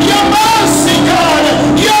 Your mercy, God.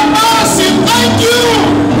 Your mercy. Thank you.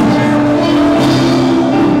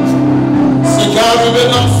 So God, we will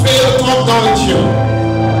not fail to acknowledge you.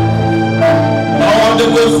 All the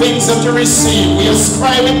good things that you receive, we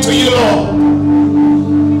ascribe it to you, Lord.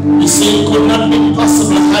 You see, it could not be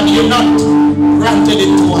possible had you not granted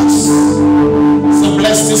it to us. So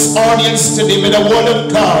bless this audience today with the word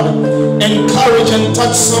of God. Encourage and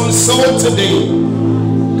touch some soul today.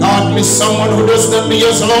 God, be someone who does not be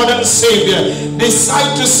as Lord and Savior.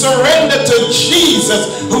 Decide to surrender to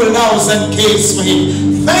Jesus who loves and cares for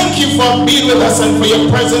him. Thank you for being with us and for your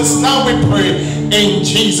presence. Now we pray in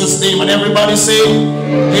Jesus' name. And everybody say,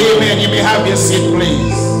 amen. You may have your seat,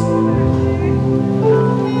 please.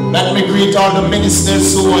 Let me greet all the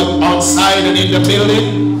ministers who are outside and in the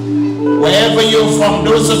building. Wherever you're from,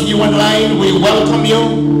 those of you online, we welcome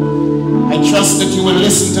you. I trust that you will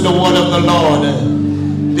listen to the word of the Lord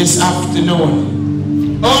this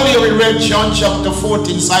afternoon. Earlier we read John chapter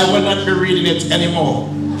 14, so I will not be reading it anymore.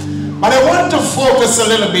 But I want to focus a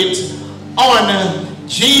little bit on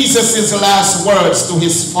Jesus' last words to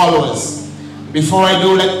his followers. Before I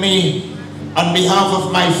do, let me, on behalf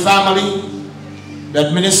of my family, the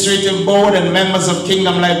administrative board and members of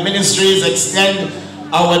Kingdom Life Ministries, extend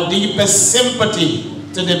our deepest sympathy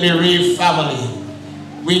to the bereaved family.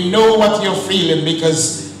 We know what you're feeling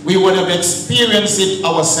because we would have experienced it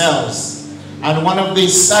ourselves. And one of the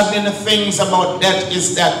saddening things about death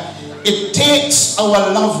is that it takes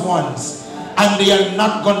our loved ones and they are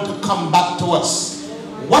not going to come back to us.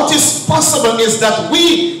 what is possible is that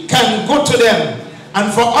we can go to them.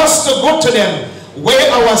 And for us to go to them, where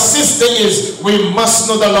our sister is, we must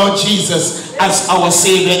know the Lord Jesus as our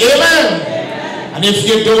Savior. Amen. And if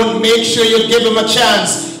you don't, make sure you give him a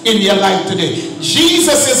chance in your life today.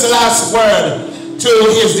 Jesus' last word to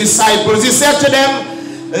his disciples, he said to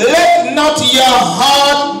them, let not your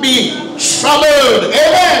heart be troubled.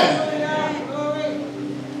 Amen.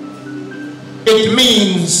 It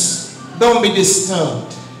means don't be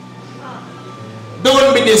disturbed.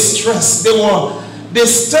 Don't be distressed. They were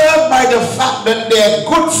disturbed by the fact that their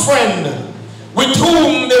good friend with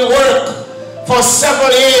whom they work for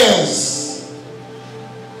several years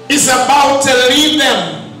is about to leave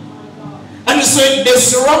them. And so it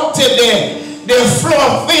disrupted their flow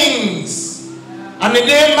of things. And in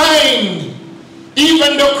their mind,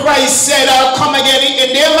 even though Christ said, I'll come again,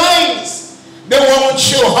 in their minds, they weren't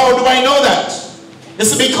sure. How do I know that?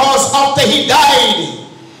 It's because after he died,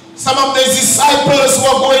 some of the disciples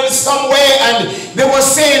were going somewhere and they were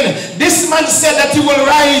saying, this man said that he will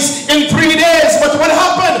rise in 3 days. But what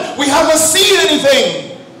happened? We haven't seen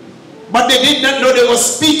anything. But they did not know they were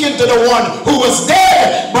speaking to the one who was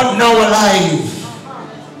dead but now alive.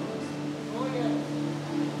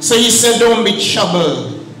 So he said, don't be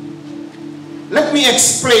troubled. Let me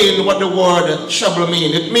explain what the word trouble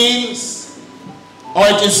means. It means, or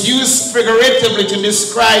it is used figuratively to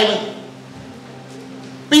describe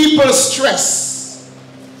people's stress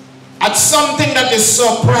at something that is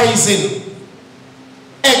surprising,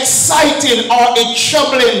 exciting, or a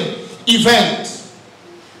troubling event.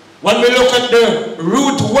 When we look at the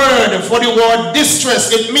root word for the word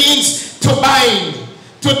distress, it means to bind,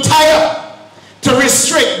 to tie up, to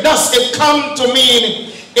restrict. Thus it comes to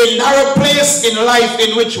mean a narrow place in life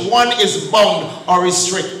in which one is bound or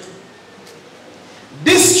restricted.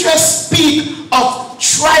 Distress speaks of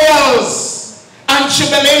trials and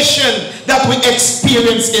tribulation that we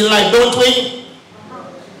experience in life, don't we?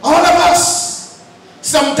 All of us.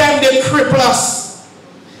 Sometimes they cripple us.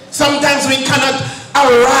 Sometimes we cannot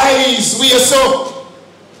arise. We are so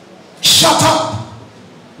shut up.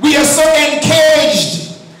 We are so engaged.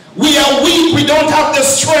 We are weak. We don't have the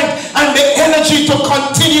strength and the energy to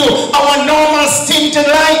continue our normal stint in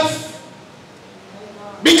life.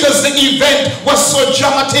 Because the event was so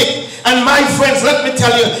dramatic. And my friends, let me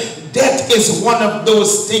tell you, death is one of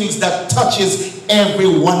those things that touches every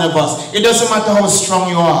one of us. It doesn't matter how strong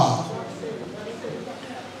you are.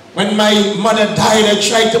 When my mother died, I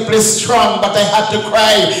tried to play strong, but I had to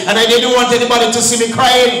cry. And I didn't want anybody to see me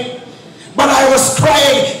crying. But I was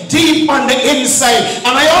crying deep on the inside.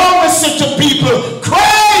 And I always said to people,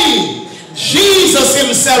 cry! Jesus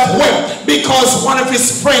himself wept because one of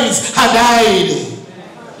his friends had died.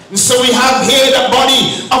 So we have here the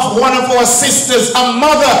body of one of our sisters, a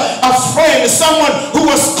mother, a friend, someone who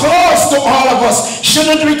was close to all of us.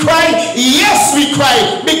 Shouldn't we cry? Yes, we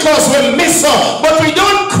cry because we miss her. But we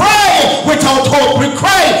don't cry without hope. We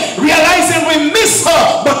cry realizing we miss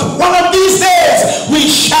her. But one of these days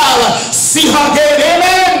we shall see her again.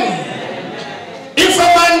 Amen. If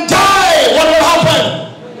a man die, what will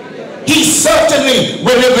happen? He certainly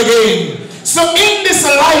will live again. So in this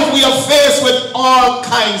life we are faced with all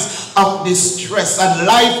kinds of distress, and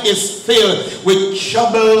life is filled with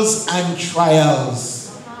troubles and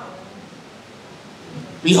trials.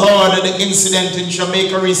 We heard of the incident in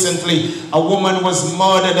Jamaica recently. A woman was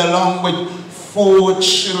murdered along with 4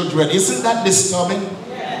 children. Isn't that disturbing?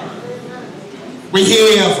 We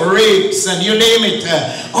hear of rapes and you name it.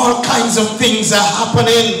 All kinds of things are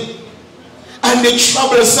happening. And the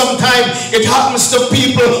trouble sometimes it happens to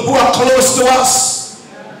people who are close to us.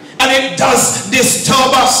 And it does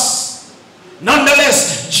disturb us.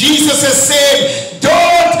 Nonetheless, Jesus has said,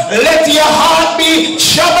 don't let your heart be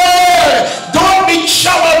troubled. Don't be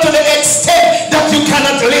troubled to the extent that you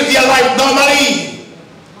cannot live your life normally.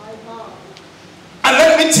 And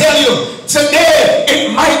let me tell you, today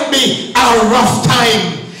it might be a rough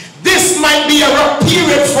time. This might be a rough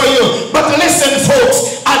period for you. But listen,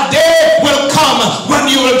 folks, a day will come when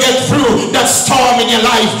you will get through that storm in your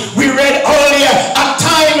life. We read earlier, a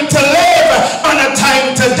time to live and a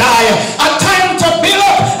time to die. A time to build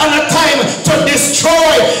up and a time to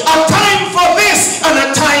destroy. A time for this and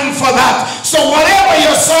a time for that. So whatever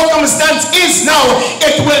your circumstance is now,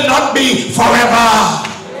 it will not be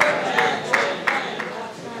forever.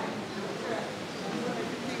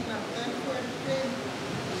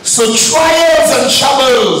 So trials and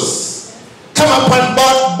troubles come upon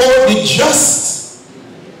both the just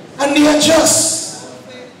and the unjust.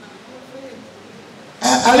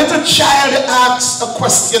 A little child asked a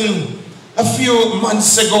question a few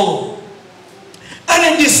months ago,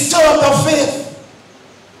 and it disturbed her faith.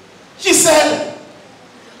 She said,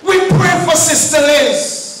 we pray for Sister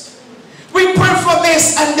Liz. We pray for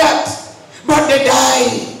this and that, but they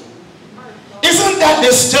die. Isn't that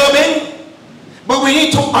disturbing? But we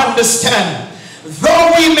need to understand,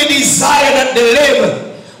 though we may desire that they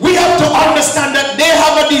live, we have to understand that they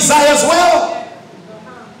have a desire as well.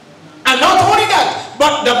 And not only that,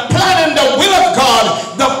 but the plan and the will of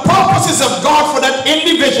God, the purposes of God for that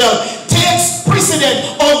individual takes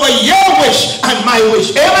precedent over your wish and my wish.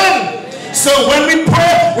 Amen. So when we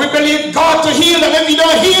pray, we believe God to heal them. If we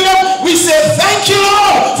don't heal them, we say, thank you,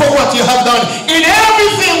 Lord, for what you have done. In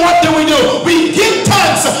everything, what do? We give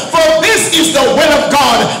thanks, for this is the will of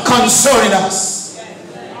God concerning us.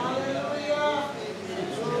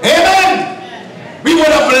 Amen. We would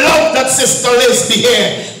have loved that Sister Liz be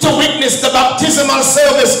here to witness the baptismal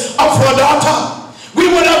service of her daughter. We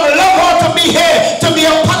would have loved her to be here, to be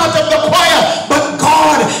a part of the choir, but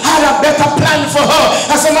God had a better plan for her.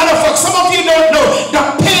 As a matter of fact, some of you don't know the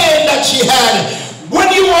pain that she had.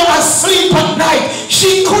 When you were asleep at night,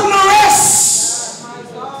 she couldn't rest.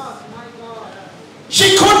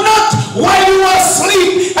 She could not while you were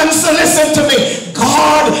asleep. And so listen to me,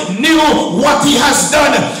 God knew what he has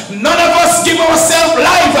done. None of us give ourselves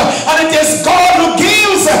life, and it is God who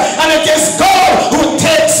gives, and it is God who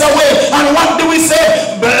takes away. And what do we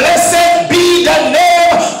say? Blessed be the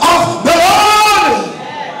name of the Lord.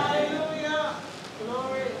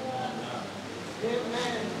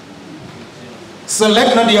 So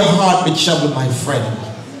let not your heart be troubled, my friend.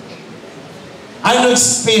 I know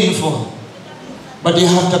it's painful, but you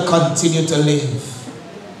have to continue to live.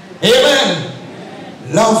 Amen.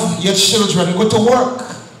 Love your children. Go to work.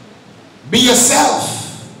 Be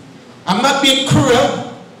yourself. I'm not being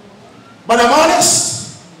cruel, but I'm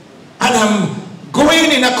honest. And I'm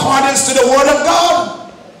going in accordance to the word of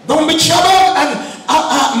God. Don't be troubled.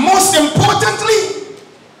 And most importantly,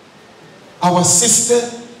 our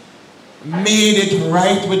sister made it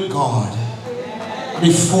right with God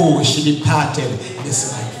before she departed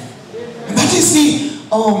this life. And that is the,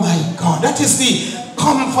 oh my God, that is the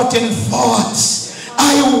comforting thoughts.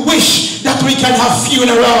 I wish that we can have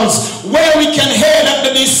funerals where we can hear that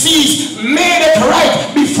the deceased made it right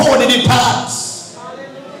before they depart.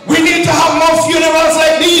 We need to have more funerals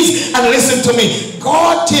like these. And listen to me,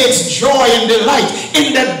 God takes joy and delight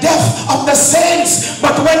in the death of the saints.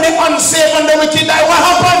 But when the unsaved and the wicked die, what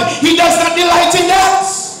happened? He does not delight in that.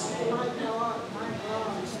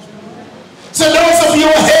 So those of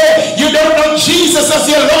you here, you don't know Jesus as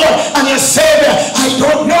your Lord and your Savior. I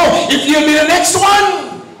don't know if you'll be the next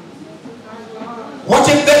one. What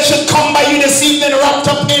if they should come by you this evening wrapped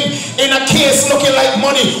up in a case looking like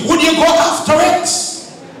money? Would you go after it?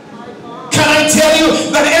 Can I tell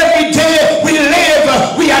you that every day we live,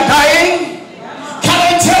 we are dying? Can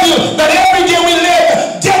I tell you that every day we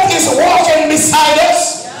live, death is walking beside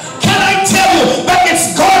us? Can I tell you that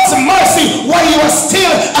it's God's mercy why you are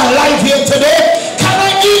still alive here today? Can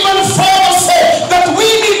I even further say that we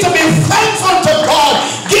need to be thankful to God,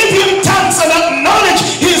 give him thanks and acknowledge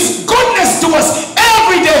his goodness to us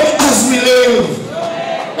every day as we live.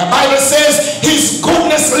 The Bible says his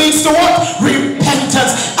goodness leads to what?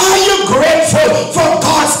 Repentance. Are you grateful for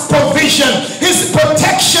God's provision, his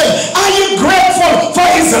protection? Are you grateful for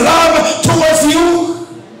his love towards you?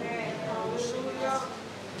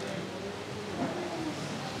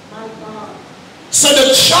 So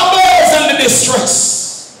the troubles and the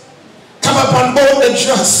distress come upon both the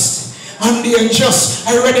just and the unjust.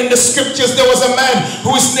 I read in the scriptures there was a man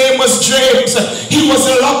whose name was James. He was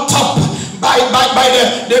locked up by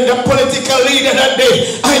the political leader that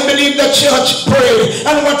day. I believe the church prayed,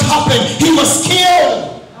 and what happened? He was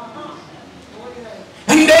killed.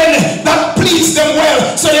 And then that pleased them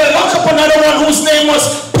well, so they locked up another one whose name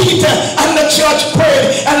was Peter, and the church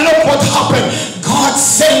prayed, and look what happened. God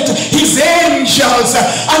sent his angels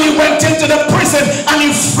and he went into the prison and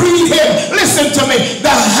he freed him. Listen to me, the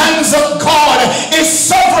hands of God is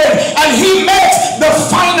sovereign and he makes the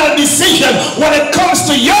final decision when it comes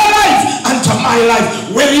to your life and to my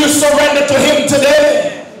life. Will you surrender to him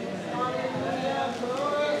today?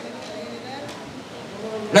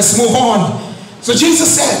 Let's move on. So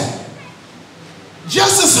Jesus said,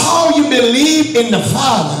 just as how you believe in the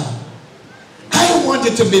Father, I want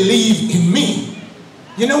you to believe in me.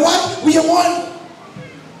 You know what? We are one.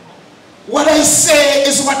 What I say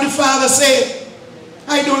is what the Father said.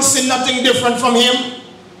 I don't see nothing different from him.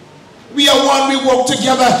 We are one. We work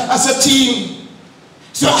together as a team.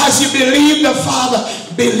 So as you believe the Father,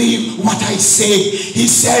 believe what I say. He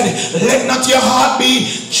said, let not your heart be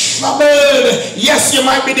troubled. Yes, you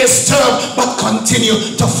might be disturbed, but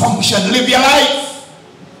continue to function. Live your life.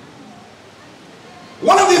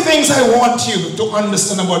 One of the things I want you to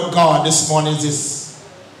understand about God this morning is this: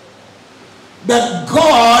 that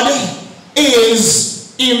God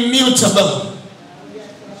is immutable.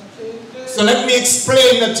 So let me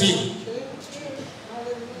explain that to you.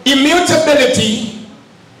 Immutability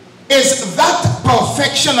is that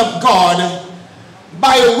perfection of God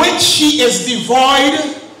by which He is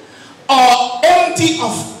devoid or empty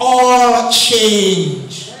of all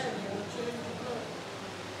change.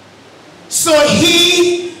 So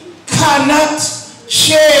He cannot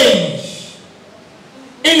change.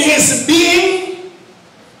 In His being,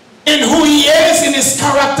 in who He is, in His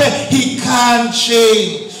character, He can't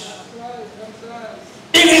change.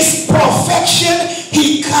 In His perfection,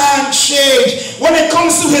 He can't change. When it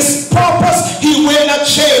comes to His purpose, He will not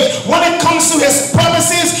change. When it comes to His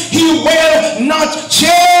promises, He will not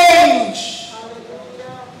change.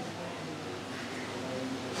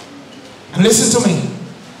 And listen to me.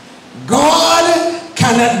 God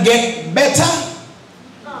cannot get better,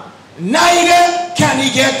 neither can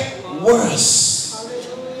He get worse.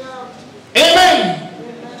 Amen.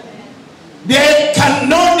 There can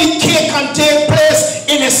no decay can take place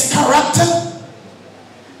in His character,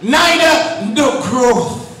 neither no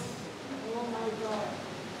growth.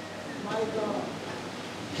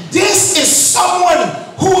 This is someone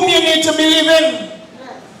whom you need to believe in,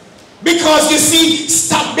 because you see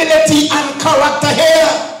stability and character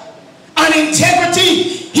here and integrity.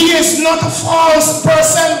 He is not a false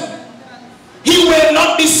person. He will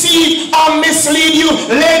not deceive or mislead you,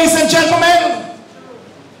 ladies and gentlemen.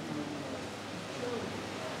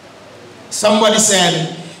 Somebody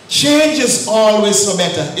said, change is always for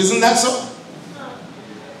better. Isn't that so?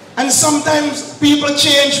 And sometimes people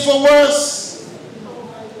change for worse.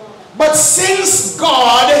 But since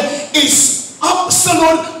God is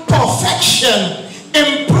absolute perfection,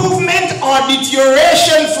 improvement or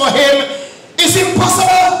deterioration for Him is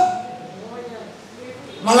impossible.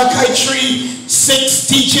 Malachi 3:6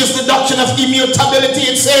 teaches the doctrine of immutability.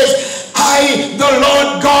 It says, I, the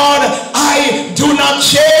Lord God, I do not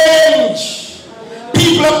change.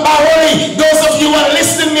 People of Barrouallie, those of you who are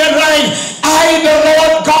listening to me online, I, the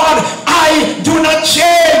Lord God, I do not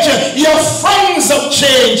change. Your friends have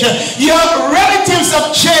changed. Your relatives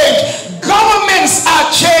have changed. Governments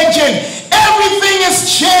are changing. Everything is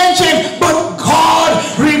changing, but God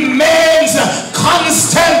remains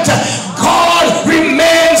constant. God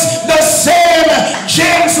remains the same.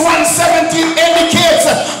 James 1:17 indicates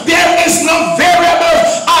there is no variable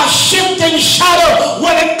or shifting shadow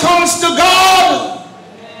when it comes to God.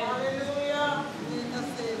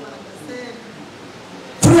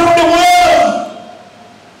 Throughout the world,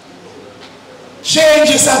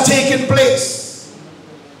 changes are taking place.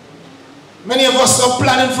 Many of us are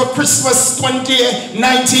planning for Christmas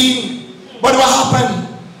 2019. But what happened?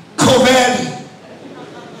 COVID.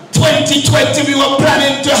 2020 we were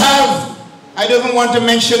planning to have. I don't even want to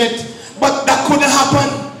mention it. But that couldn't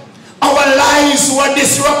happen. Our lives were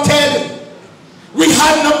disrupted. We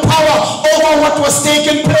had no power over what was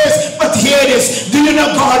taking place. But here it is. Do you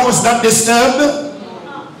know God was not disturbed?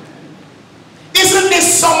 Isn't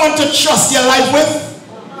this someone to trust your life with?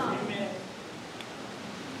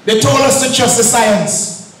 They told us to trust the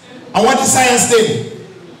science. And what the science did?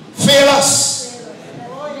 Fail us.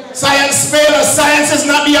 Science failed us. Science is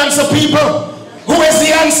not the answer, people. Who is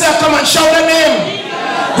the answer? Come on, shout the name.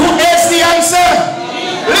 Who is the answer?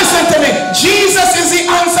 Listen to me. Jesus is the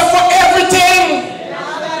answer for everything.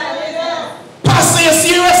 Pastor, you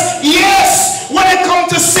serious? Yes. When it comes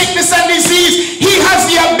to sickness and disease, He has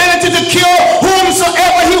the ability to cure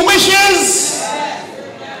whomsoever He wishes.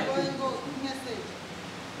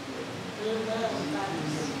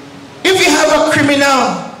 If you have a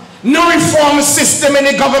criminal, no reform system in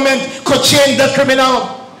the government could change the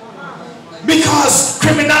criminal. Because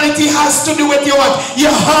criminality has to do with your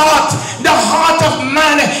heart. The heart of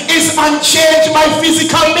man is unchanged by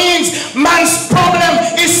physical means. Man's problem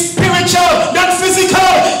is spiritual, not physical.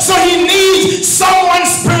 So he needs someone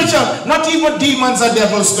spiritual. Not even demons or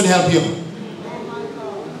devils could help you.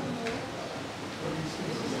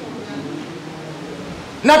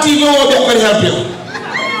 Not even they could help you.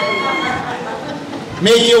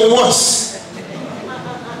 Make you worse.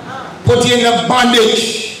 Put you in a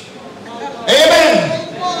bondage. Amen.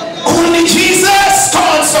 Only Jesus. Come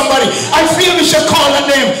on, somebody. I feel we should call that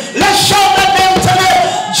name. Let's shout that name today.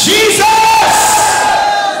 Jesus.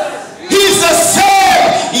 He's the same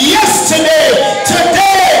yesterday,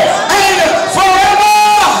 today, and forever.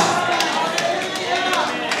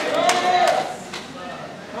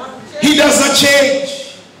 He does not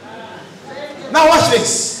change. Now watch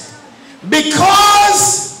this.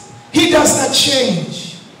 Because He does not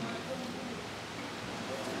change,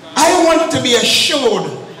 I want to be assured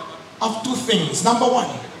of two things. Number one,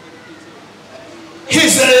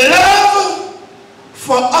 his love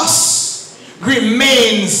for us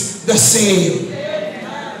remains the same.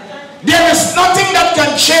 There is nothing that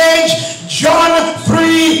can change John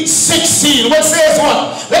 3:16. What says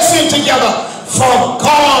what? Let's sing together. For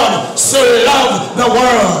God so loved the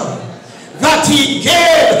world that he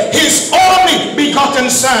gave his only begotten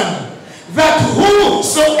Son, that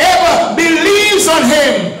whosoever believes on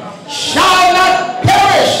him shall not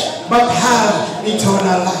perish, but have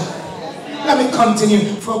eternal life. Let me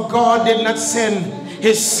continue. For God did not send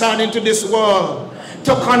his Son into this world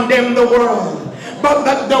to condemn the world, but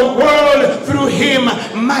that the world through him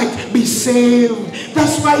might be saved.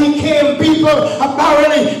 That's why he came, people,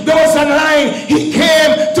 apparently those online. He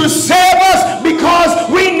came to save us because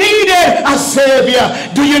we needed a Savior.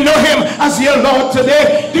 Do you know him as your Lord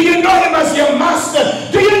today? Do you know him as your master?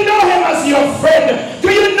 Do you know him as your friend? Do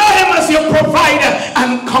you know him as your provider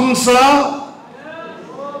and counselor?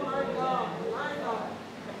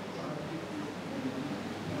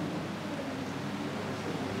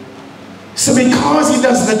 So because he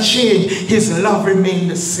does not change, his love remains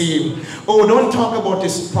the same. Oh, don't talk about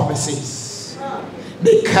his promises.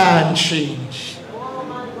 They can't change.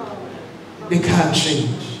 They can't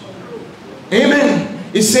change. Amen.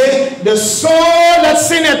 He said, the soul that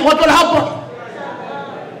sinneth, what will happen?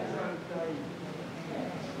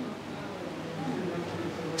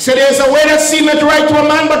 So there's a way that seemeth right to a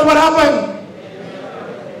man, but what happened?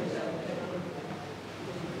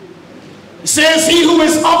 It says, he who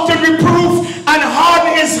is often reproved and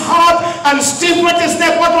harden his heart and stiff with his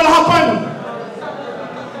neck, what will happen?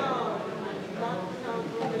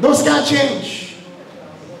 Those can't change.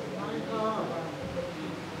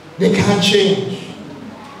 They can't change.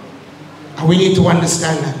 And we need to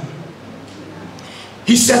understand that.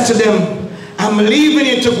 He said to them, I'm leaving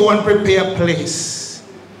you to go and prepare a place.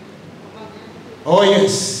 Oh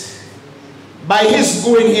yes. By his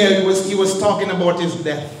going here, he was talking about his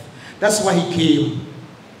death. That's why he came.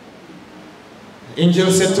 The angel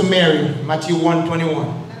said to Mary, Matthew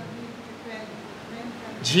 1:21,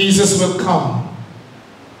 Jesus will come.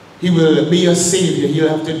 He will be your Savior. He'll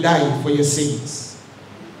have to die for your sins.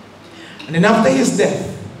 And then after his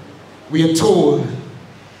death, we are told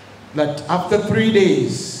that after 3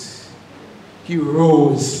 days, he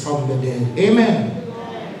rose from the dead. Amen.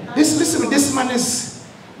 Listen, this man is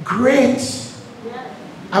great.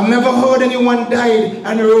 I've never heard anyone died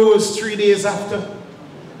and rose 3 days after.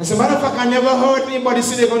 As a matter of fact, I never heard anybody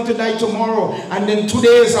say they're going to die tomorrow and then 2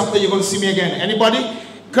 days after you're going to see me again. Anybody?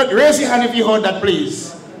 Could raise your hand if you heard that,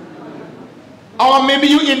 please. Or maybe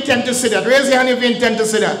you intend to say that. Raise your hand if you intend to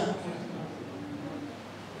say that.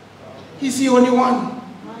 He's the only one.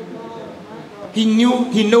 He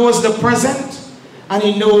knows the present and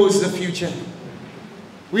he knows the future.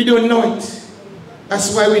 We don't know it.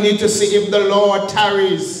 That's why we need to see if the Lord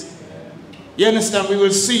tarries. You understand? We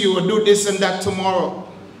will see you, will do this and that tomorrow.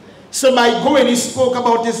 So by going, he spoke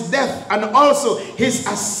about his death and also his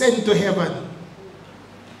ascent to heaven.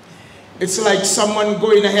 It's like someone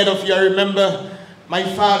going ahead of you. I remember my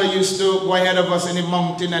father used to go ahead of us in the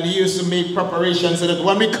mountain and he used to make preparations so that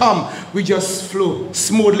when we come, we just flow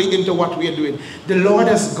smoothly into what we are doing. The Lord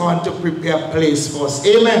has gone to prepare a place for us.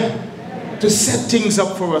 Amen. To set things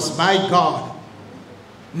up for us. My God.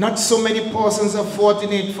 Not so many persons are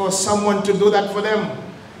fortunate for someone to do that for them.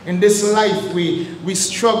 In this life, we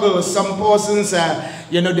struggle. Some persons,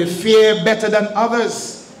 they fare better than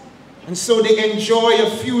others. And so they enjoy a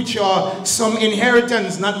future, some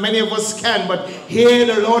inheritance. Not many of us can, but here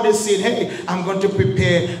the Lord is saying, hey, I'm going to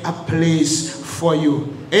prepare a place for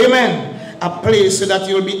you. Amen. A place so that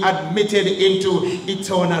you'll be admitted into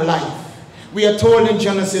eternal life. We are told in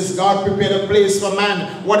Genesis, God prepared a place for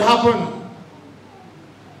man. What happened?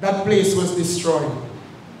 That place was destroyed.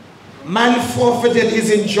 Man forfeited his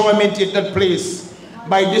enjoyment in that place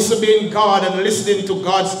by disobeying God and listening to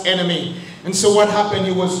God's enemy. And so what happened?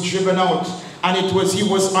 He was driven out and he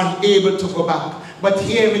was unable to go back. But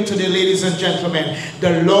hear me today, ladies and gentlemen.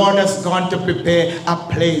 The Lord has gone to prepare a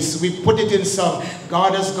place. We put it in song.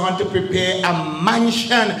 God has gone to prepare a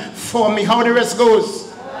mansion for me. How the rest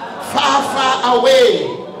goes? Far, far away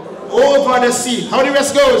over the sea. How the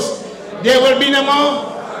rest goes? There will be no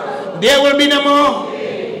more. There will be no more.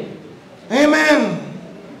 Amen.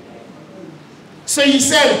 So he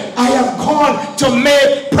said, I have gone to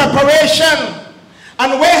make preparation.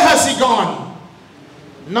 And where has he gone?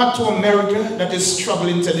 Not to America that is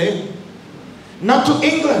struggling today. Not to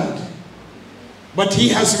England. But he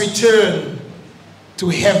has returned to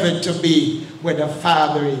heaven to be where the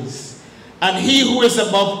Father is. And he who is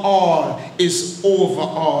above all is over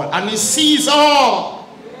all. And he sees all.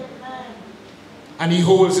 And he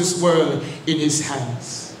holds this world in his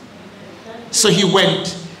hands. So he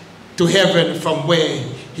went to heaven from where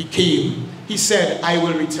he came. He said, I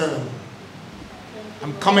will return.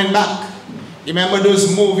 I'm coming back. You remember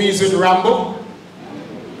those movies with Rambo?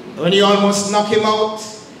 When he almost knocked him out,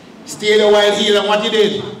 stayed a while here, and what he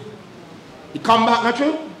did? He come back, not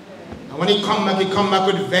true? And when he come back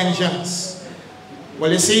with vengeance.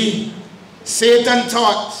 Well, you see, Satan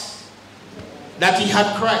thought that he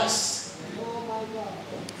had Christ.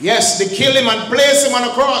 Yes, they killed him and placed him on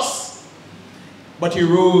a cross. But he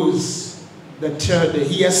rose the third day.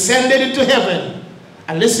 He ascended into heaven.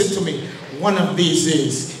 And listen to me, one of these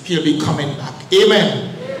days, he'll be coming back. Amen.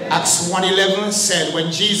 Acts 1:11 said,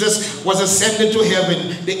 when Jesus was ascended to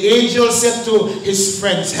heaven, the angel said to his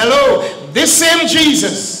friends, hello, this same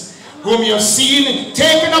Jesus whom you have seen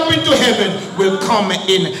taken up into heaven will come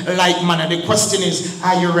in like manner. The question is,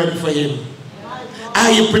 are you ready for him?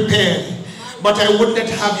 Are you prepared? But I would not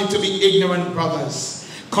have you to be ignorant, brothers,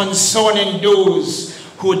 concerning those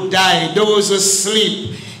who die, those who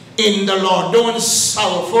sleep in the Lord. Don't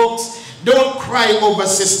sorrow, folks. Don't cry over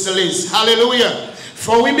Sister Liz. Hallelujah.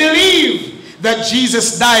 For we believe that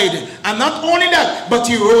Jesus died, and not only that, but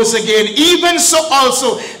he rose again. Even so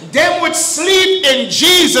also, them which sleep in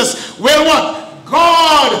Jesus will what?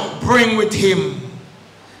 God bring with him.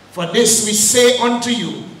 For this we say unto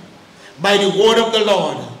you, by the word of the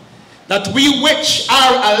Lord, that we which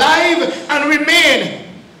are alive and remain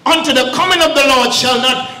unto the coming of the Lord shall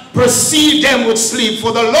not precede them which sleep.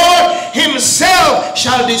 For the Lord himself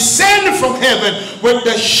shall descend from heaven with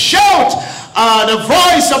the shout, the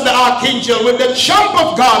voice of the archangel, with the trump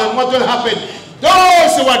of God. And what will happen?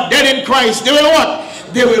 Those who are dead in Christ, they will what?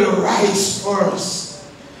 They will rise first.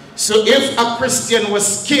 So if a Christian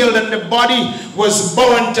was killed and the body was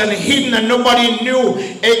burnt and hidden and nobody knew,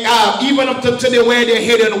 even up to today where they're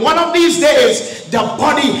hidden, one of these days the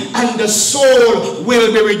body and the soul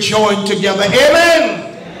will be rejoined together. Amen.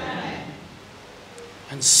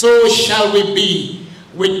 And so shall we be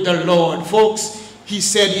with the Lord. Folks, he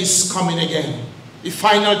said he's coming again. The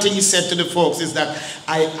final thing he said to the folks is that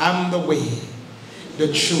I am the way,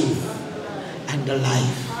 the truth, and the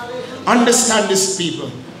life. Understand this,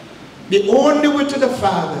 people. The only way to the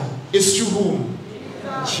Father is through whom?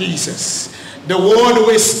 Jesus. The word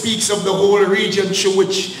way speaks of the whole region through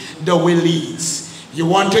which the way leads. You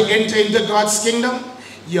want to enter into God's kingdom?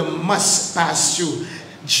 You must pass through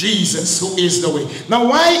Jesus, who is the way. Now,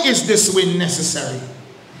 why is this way necessary?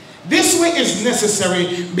 This way is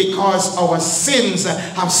necessary because our sins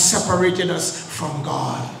have separated us from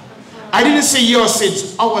God. I didn't say your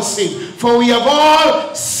sins, our sins. For we have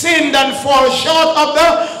all sinned and fall short of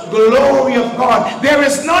the glory of God. There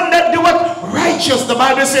is none that doeth righteous. The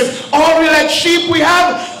Bible says, all we like sheep we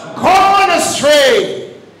have gone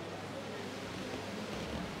astray.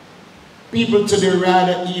 People today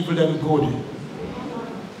rather evil than good.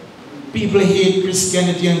 People hate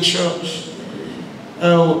Christianity and church.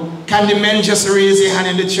 Can the men just raise their hand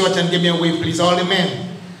in the church and give me a wave, please? All the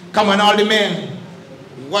men. Come on, all the men.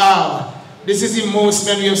 Wow. This is the most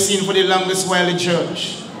men we have seen for the longest while in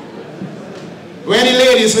church. Where are the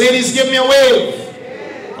ladies? Ladies, give me a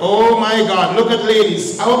wave. Oh my God. Look at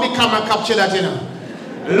ladies. I hope the camera capture that, you know.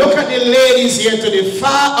 Look at the ladies here to the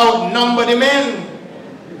far outnumber the men.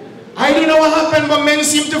 I don't know what happened, but men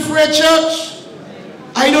seem to fear church.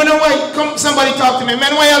 I don't know why. Come, somebody talk to me.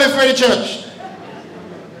 Men, why are you afraid of church?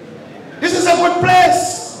 This is a good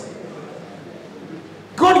place.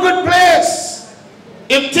 Good place.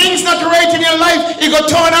 If things not right in your life, it go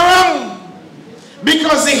turn around.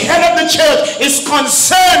 Because the head of the church is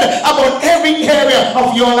concerned about every area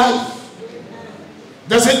of your life.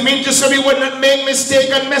 Does it mean to say we would not make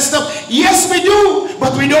mistakes and messed up? Yes, we do.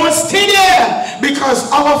 But we don't stay there.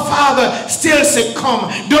 Because our Father still said,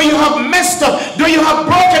 come. Though you have messed up, though you have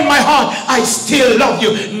broken my heart, I still love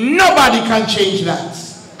you. Nobody can change that.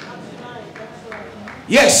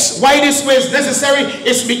 Yes, why this way is necessary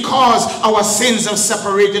is because our sins have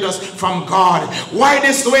separated us from God. Why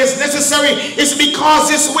this way is necessary is because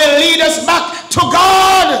this will lead us back to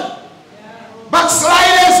God.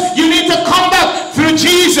 Backsliders, you need to come back through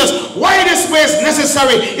Jesus. Why this way is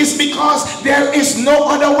necessary is because there is no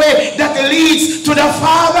other way that leads to the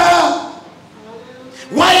Father.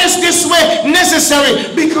 Why is this way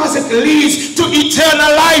necessary? Because it leads to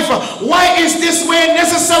eternal life. Why is this way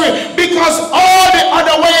necessary? Because all the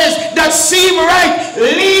other ways that seem right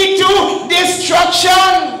lead to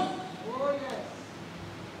destruction.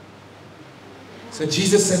 So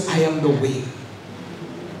Jesus said, I am the way.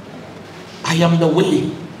 I am the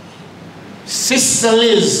way. Sister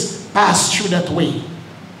Liz passed through that way.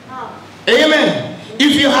 Amen.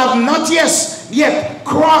 If you have not yet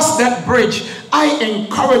crossed that bridge, I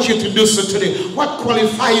encourage you to do so today. What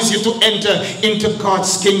qualifies you to enter into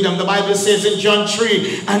God's kingdom? The Bible says in John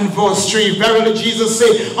 3 and verse 3, verily Jesus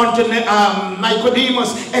said unto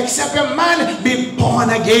Nicodemus, except a man be born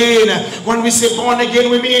again. When we say born again,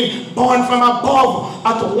 we mean born from above.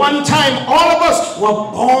 At one time, all of us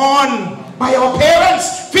were born by our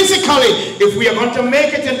parents physically. If we are going to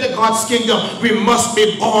make it into God's kingdom, we must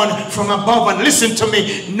be born from above. And listen to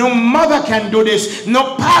me, no mother can do this,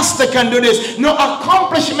 no pastor can do this, no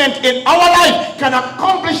accomplishment in our life can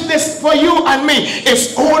accomplish this for you and me.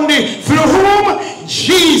 It's only through whom?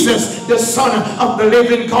 Jesus, the Son of the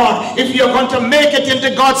living God. If you're going to make it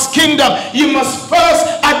into God's kingdom, you must first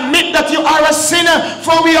admit that you are a sinner,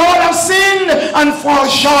 for we all have sinned and fall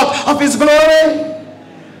short of his glory.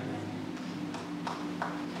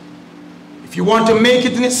 If you want to make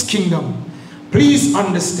it in his kingdom, please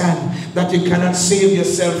understand that you cannot save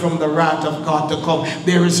yourself from the wrath of God to come.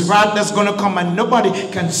 There is wrath that's going to come and nobody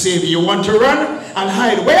can save you. You want to run and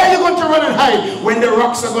hide. Where are you going to run and hide when the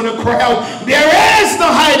rocks are going to cry out? There is no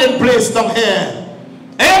hiding place down here.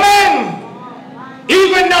 Amen.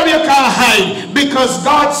 Even now you can't hide, because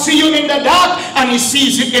God sees you in the dark and he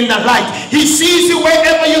sees you in the light. He sees you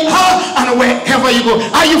wherever you are and wherever you go.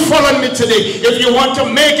 Are you following me today? If you want to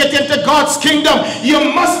make it into God's kingdom, you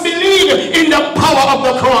must believe in the power of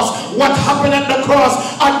the cross. What happened at the cross?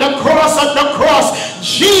 At the cross,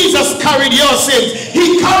 Jesus carried your sins.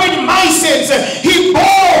 He carried my sins. He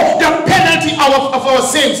bore the penalty of our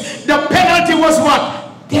sins. The penalty was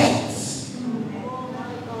what? Death.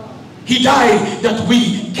 He died that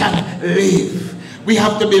we can live. We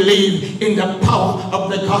have to believe in the power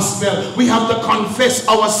of the gospel. We have to confess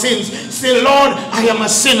our sins. Say, Lord, I am a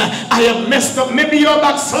sinner. I have messed up. Maybe you're a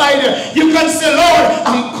backslider. You can say, Lord,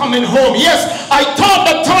 I'm coming home. Yes, I thought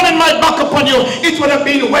that turning my back upon you, it would have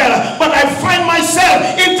been well. But I find myself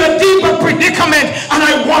into a deeper predicament and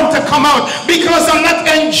I want to come out because I'm not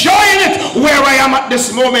enjoying it where I am at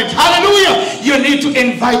this moment. Hallelujah. You need to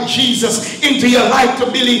invite Jesus into your life to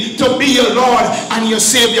be your Lord and your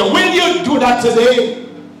Savior. Will you do that today?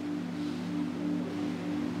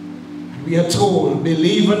 We are told,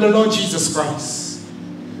 believe in the Lord Jesus Christ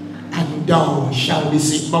and thou shalt be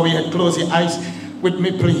saved. But we had close your eyes with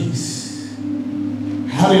me, please.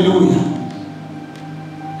 Hallelujah.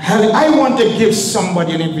 I want to give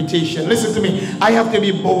somebody an invitation. Listen to me. I have to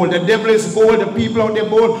be bold. The devil is bold. The people out there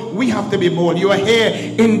bold. We have to be bold. You are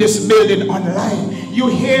here in this building online. You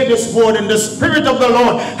hear this word and the Spirit of the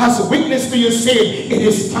Lord has witnessed to you saying, it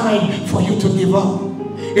is time for you to give up.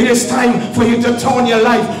 It is time for you to turn your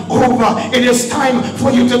life over. It is time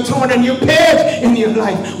for you to turn a new page in your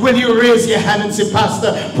life. Will you raise your hand and say,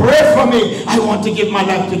 Pastor, pray for me. I want to give my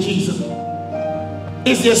life to Jesus.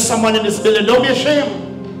 Is there someone in this building? Don't be ashamed.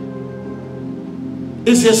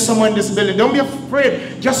 Is there someone in this building? Don't be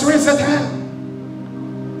afraid. Just raise that hand.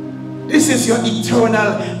 This is your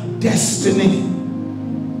eternal destiny.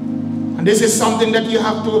 And this is something that you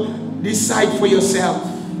have to decide for yourself.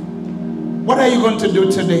 What are you going to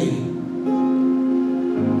do today?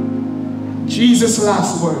 Jesus'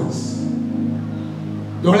 last words.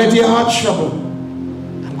 Don't let your heart trouble.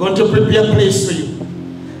 I'm going to prepare a place for you.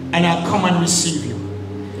 And I'll come and receive you.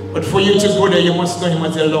 But for you to go there, you must know him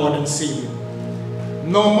as your Lord and Savior.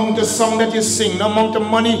 No amount of song that you sing, no amount of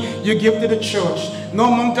money you give to the church, no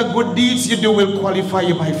amount of good deeds you do will qualify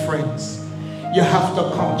you, my friends. You have to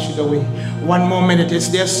come through the way. One more minute. Is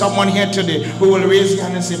there someone here today who will raise your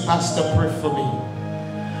hand and say, Pastor, pray for me?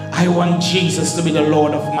 I want Jesus to be the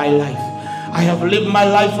Lord of my life. I have lived my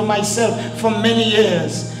life for myself for many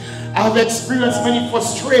years. I have experienced many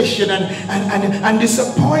frustration and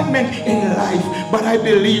disappointment in life, but I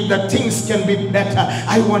believe that things can be better.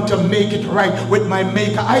 I want to make it right with my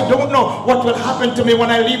Maker. I don't know what will happen to me when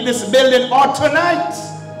I leave this building or tonight.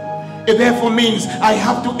 It therefore means I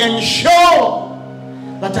have to ensure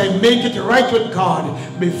that I make it right with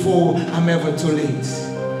God before I'm ever too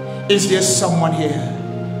late. Is there someone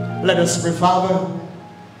here? Let us pray. Father,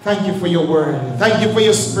 thank you for your word. Thank you for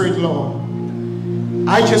your Spirit, Lord.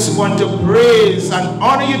 I just want to praise and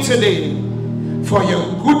honor you today for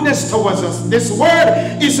your goodness towards us. This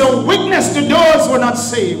word is a witness to those who are not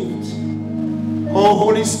saved. Oh,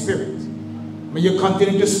 Holy Spirit, may you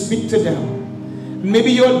continue to speak to them.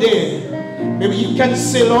 Maybe you're there. Maybe you can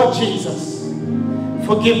say, Lord Jesus,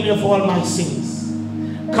 forgive me of all my sins.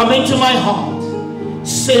 Come into my heart.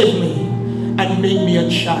 Save me and make me a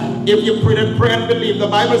child. If you pray that prayer and believe, the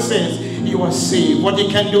Bible says, you are saved. What you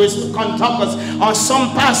can do is to contact us or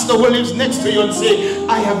some pastor who lives next to you and say,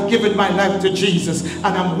 I have given my life to Jesus and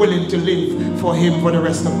I'm willing to live for him for the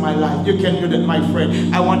rest of my life. You can do that, my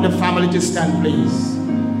friend. I want the family to stand, please.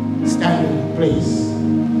 Stand, please.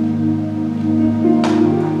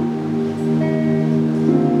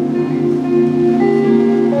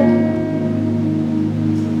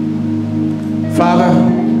 Father,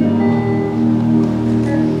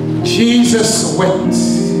 Jesus wept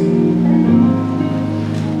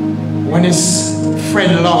when his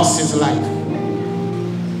friend lost his life.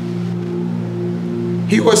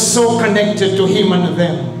 He was so connected to him and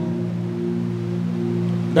them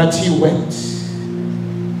that he wept.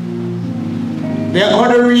 There are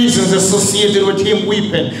other reasons associated with him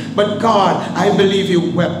weeping, but God, I believe he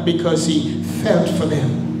wept because he felt for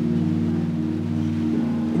them.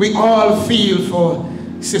 We all feel for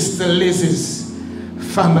Sister Liz's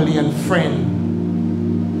family and friend.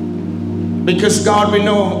 Because God, we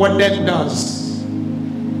know what that does.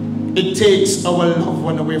 It takes our loved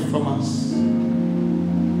one away from us.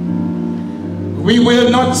 We will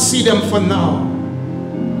not see them for now.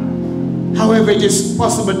 However, it is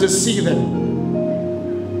possible to see them.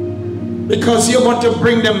 Because you're going to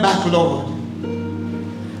bring them back, Lord.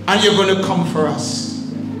 And you're going to come for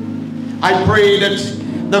us. I pray that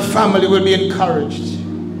the family will be encouraged.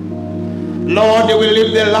 Lord, they will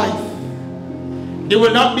live their life. They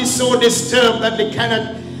will not be so disturbed that they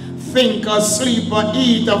cannot think or sleep or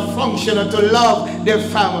eat or function or to love their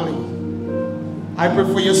family. I pray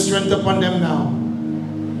for your strength upon them now.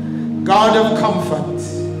 God of comfort,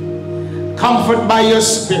 comfort by your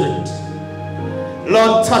spirit.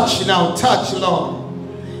 Lord, touch now, touch, Lord.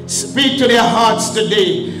 Speak to their hearts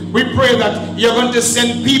today. We pray that you're going to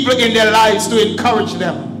send people in their lives to encourage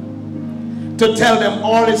them, to tell them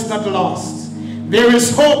all is not lost. There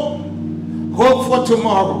is hope, hope for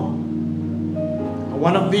tomorrow.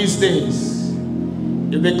 One of these days,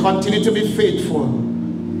 if they continue to be faithful,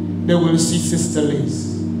 they will see Sister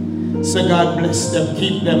Liz. So God bless them,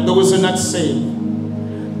 keep them. Those who are not saved,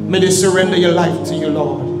 may they surrender your life to you,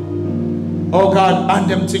 Lord. Oh God, band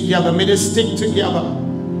them together. May they stick together.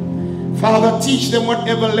 Father, teach them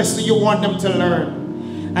whatever lesson you want them to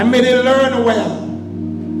learn. And may they learn well.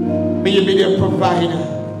 May you be their provider.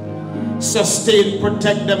 Sustain,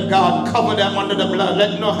 protect them, God. Cover them under the blood.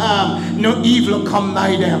 Let no harm, no evil come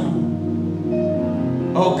nigh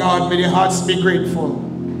them. Oh God, may their hearts be grateful.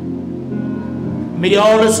 May they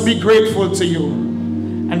always be grateful to you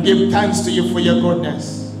and give thanks to you for your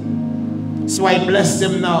goodness. So I bless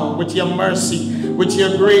them now with your mercy, with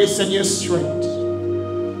your grace and your strength.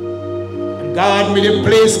 And God, may they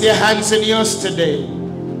place their hands in yours today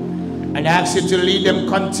and ask you to lead them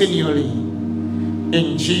continually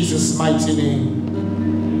in Jesus' mighty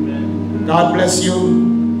name. God bless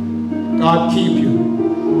you. God keep you.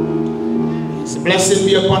 His blessing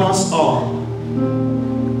be upon us all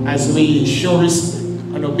as we show respect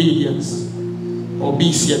and obedience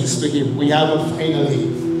to him. We have a final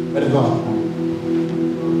hymn. Let God.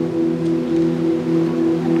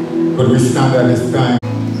 Could we stand at this time?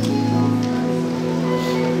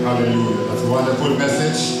 Hallelujah. That's a wonderful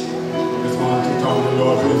message. Just want to thank the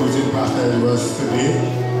Lord for using Pastor Edwards today.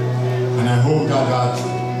 And I hope that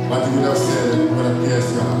what you would have said would have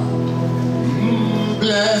pierced your heart.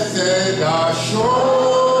 Blessed assurance,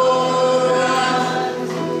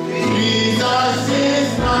 Jesus is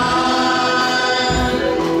mine.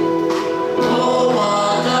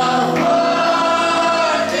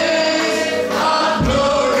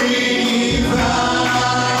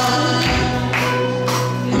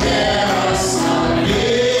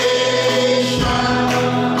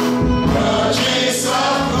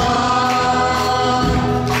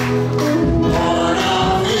 Born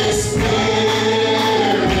of His Spirit.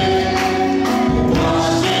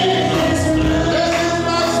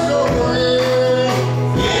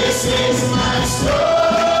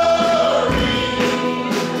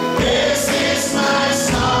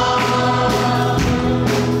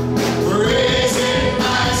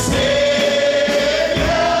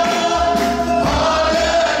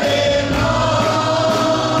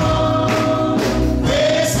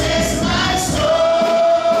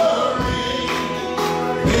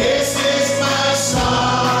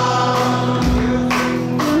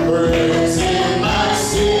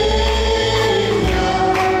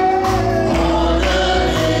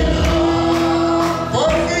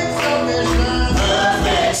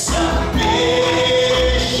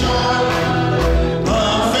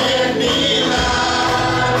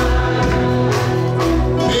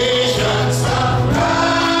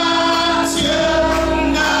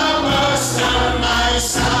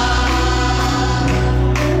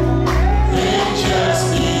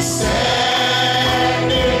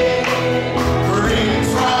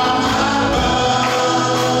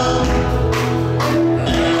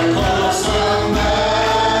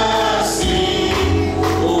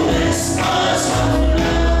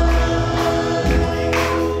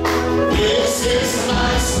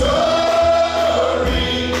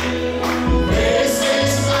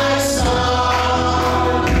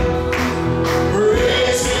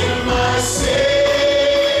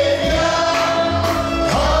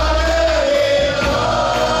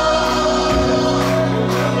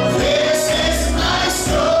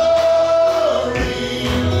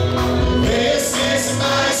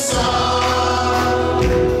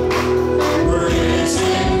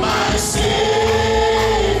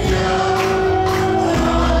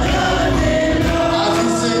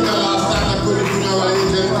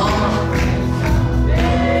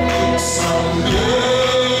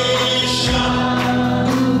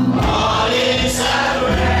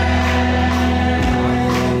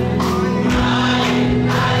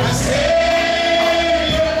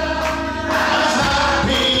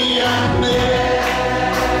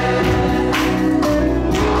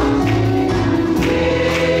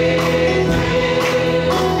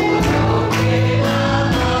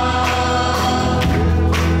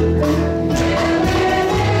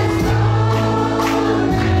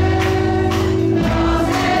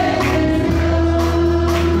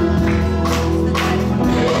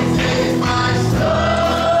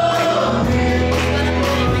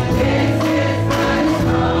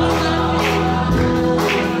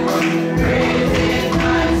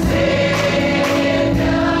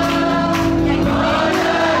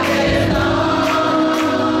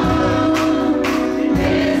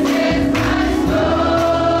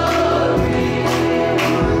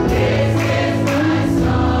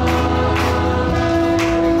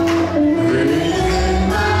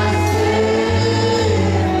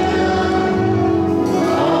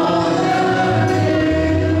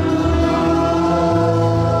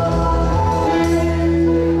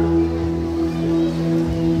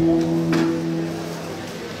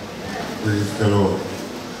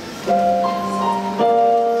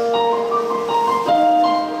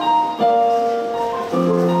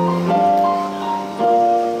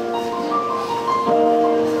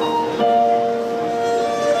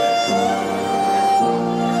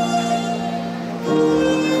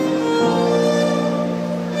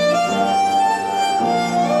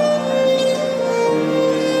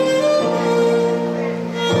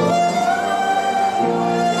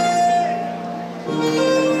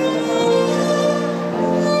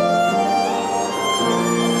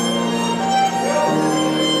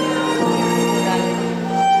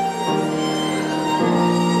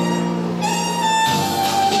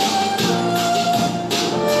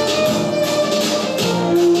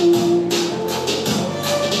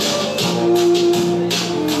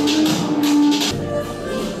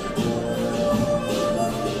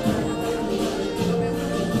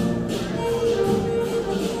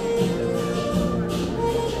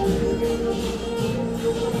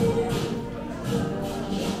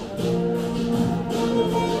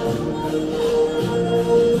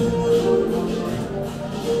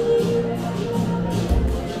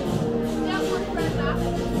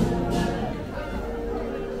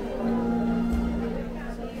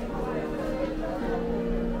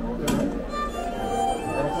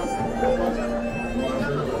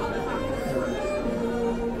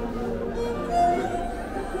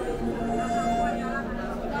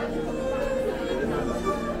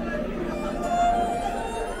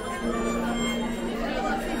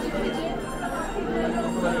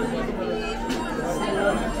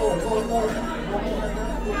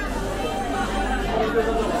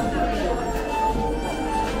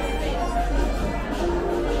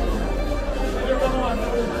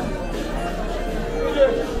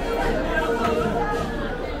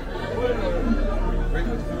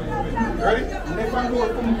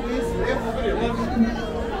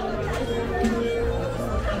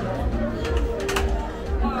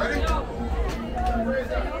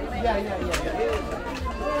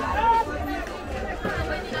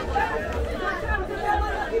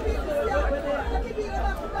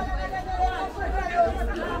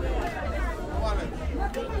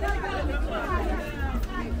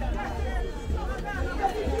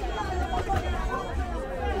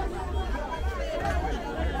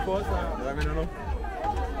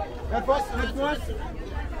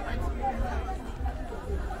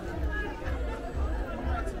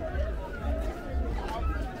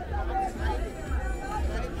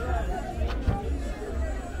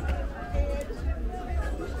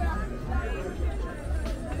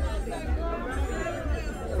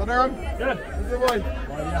 Durham? Yeah. Good boy.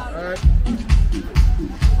 All right.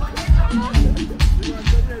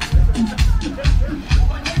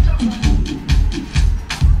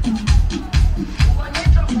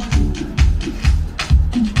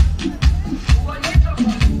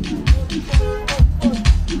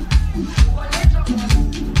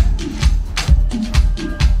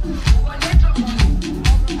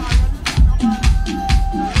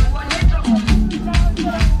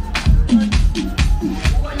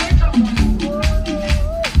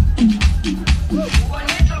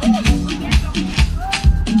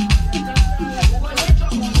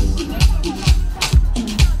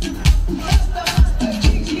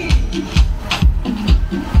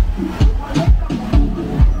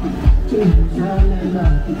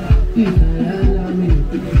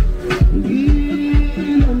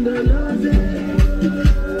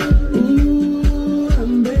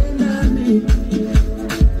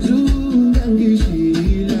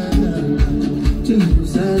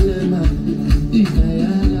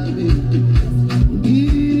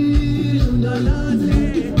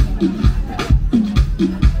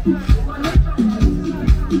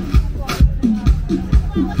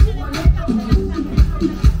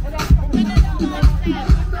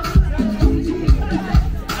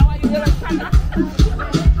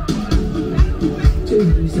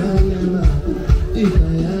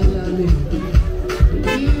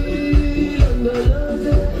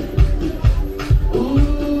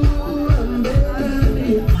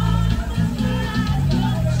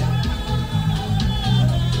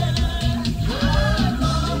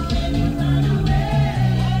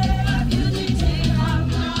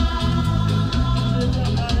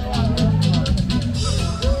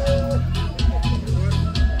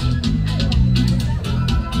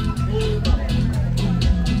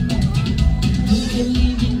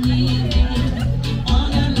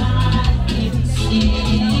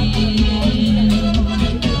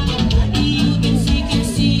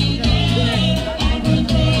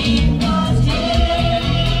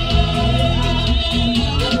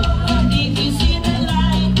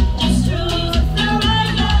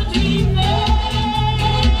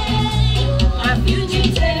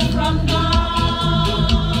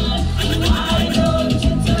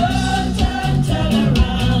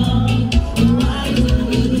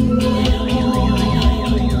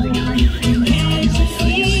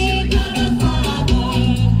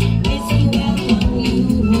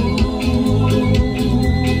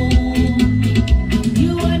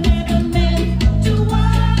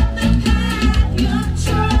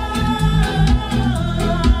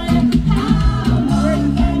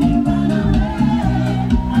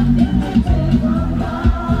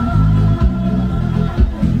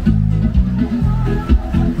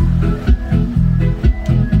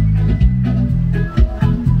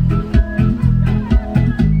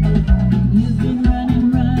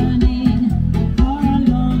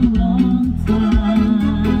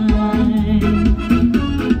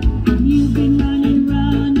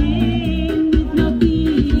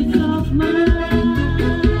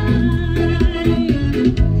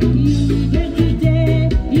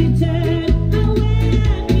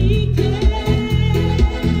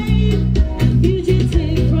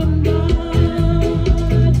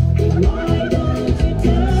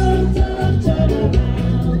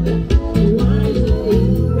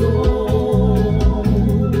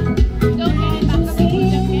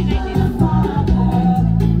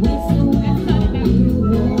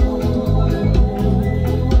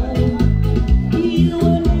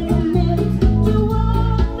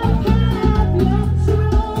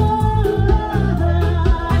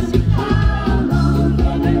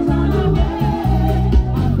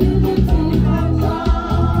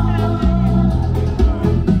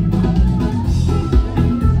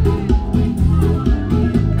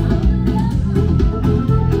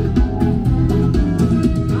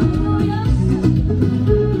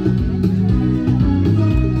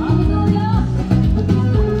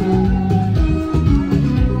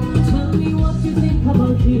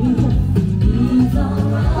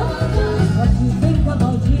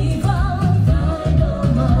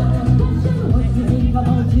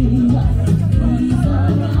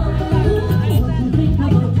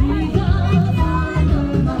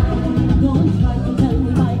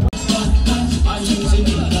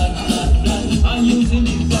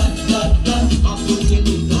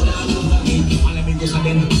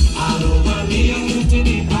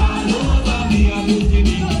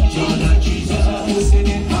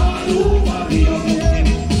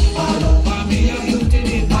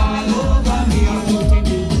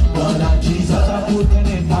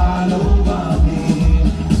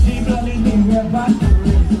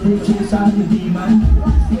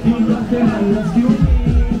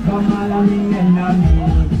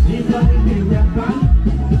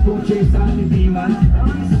 chase all the demons.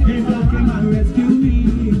 Jesus came and rescue me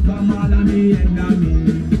from all of me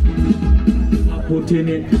enemies. I'm putting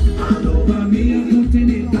it all over me, I'm putting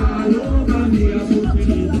it all over me, I'm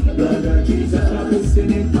putting it. Blood of Jesus, I'm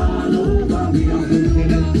putting it all over me, I'm putting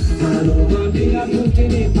it all over me, I'm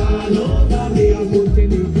putting it all over me, I'm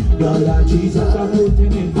putting it. Blood of Jesus, I'm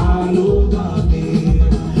putting it all over me.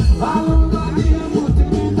 All over me, I'm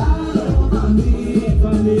putting it all over me.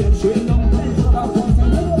 From the extreme down to the top, I'm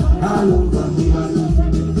putting it all over me, I'm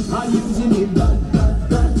putting it. I'm using it, blood, blood,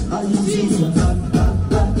 blood. I'm using it, blood, blood,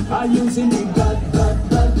 blood. I'm using it, blood, blood,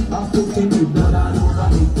 blood. I'm putting it, blood all over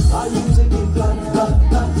me. I'm using it, blood, blood,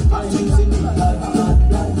 blood. I'm using it, blood, blood,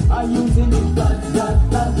 blood. I'm using it, blood, blood,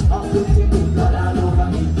 blood. I'm putting it, blood all over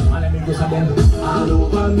me. And let me go to them. All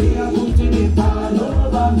over me, I'm putting it all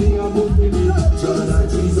over me, I'm putting it. Blood of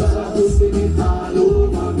Jesus, I'm putting it all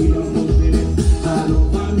over me, I'm putting it. All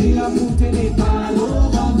over me, I'm putting it all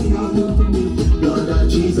over me, I'm putting it. Blood of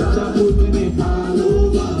Jesus, I'm putting it all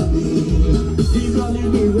over me. The blood is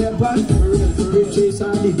the weapon, we chase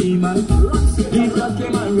all the demons. The blood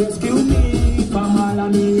came and rescue me from all of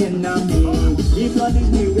me enemies. The blood is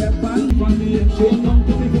the weapon, from the exchange down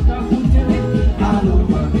to the top, putting it all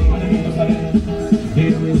over me.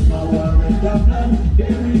 There is power in the blood,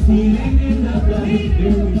 there is healing in the blood,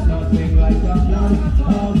 there is nothing like the blood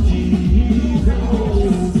of Jesus.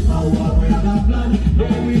 Power in the blood,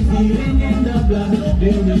 there is healing in the blood,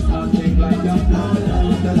 there is nothing like the blood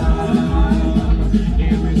of the Lamb.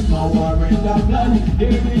 There is power in the blood,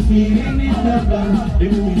 there is healing in the blood, there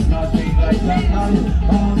is nothing like the blood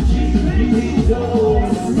of Jesus.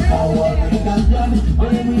 Power in the blood,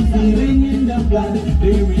 there is healing in the blood,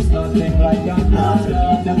 there is nothing like the blood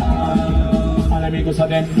of the Lamb. All amigos of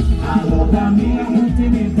them. All over me, I'm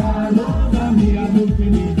putting it all over me, I'm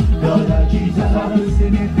putting it. Blood of Jesus, I'm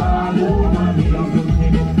putting it all over me, I'm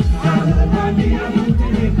putting it. All over me, I'm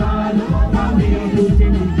putting it all over me, I'm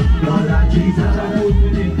putting it. Blood of Jesus, I'm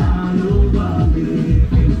putting it all over me.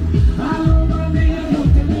 All over me, I'm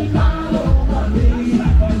putting it all over me.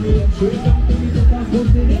 I'm straight up to the top, I'm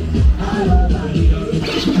putting it all over me.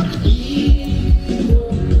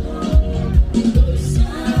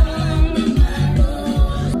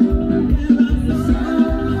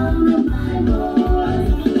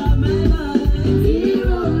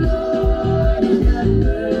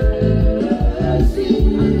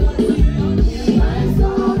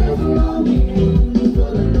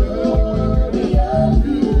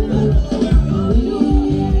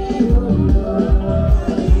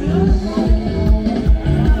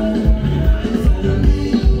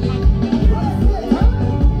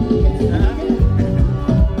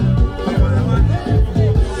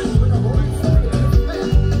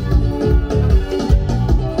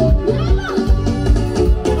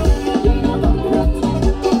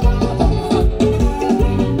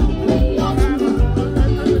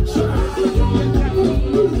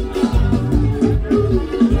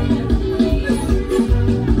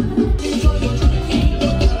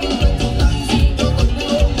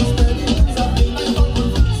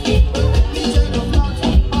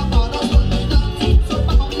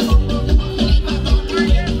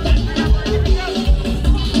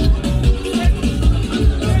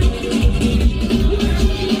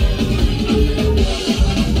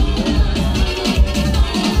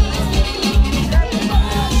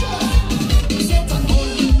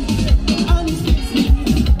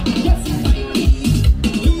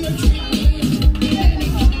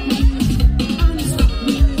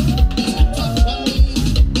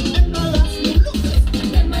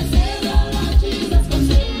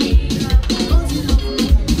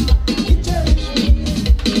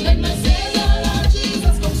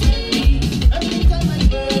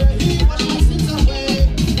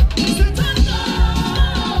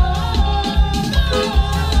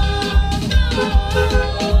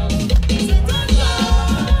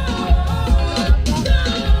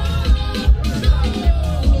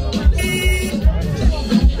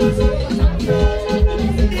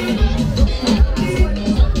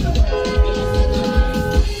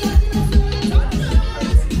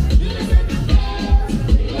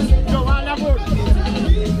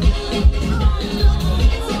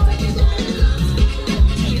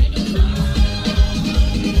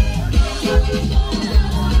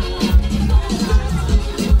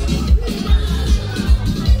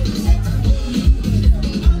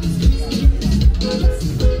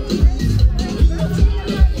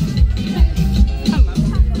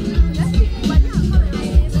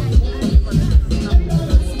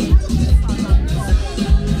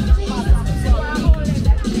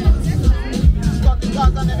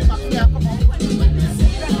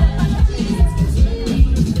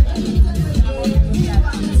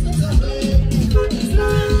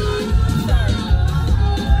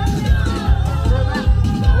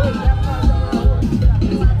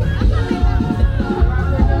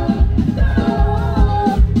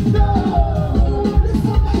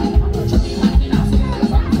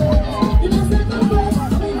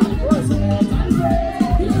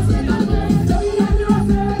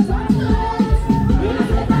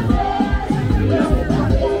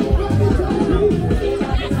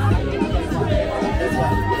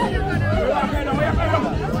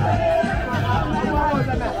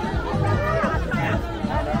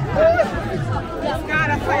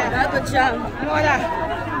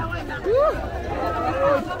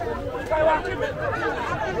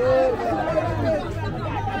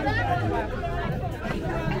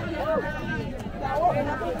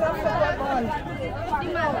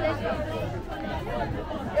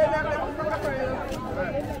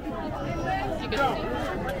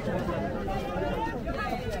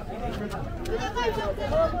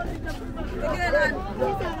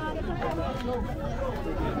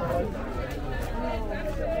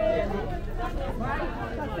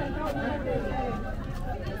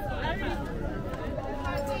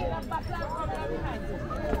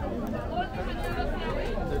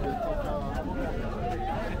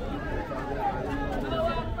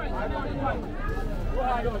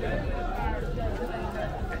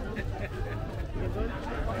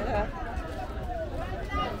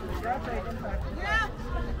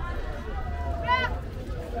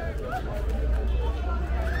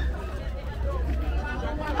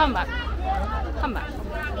 Come back. Come back.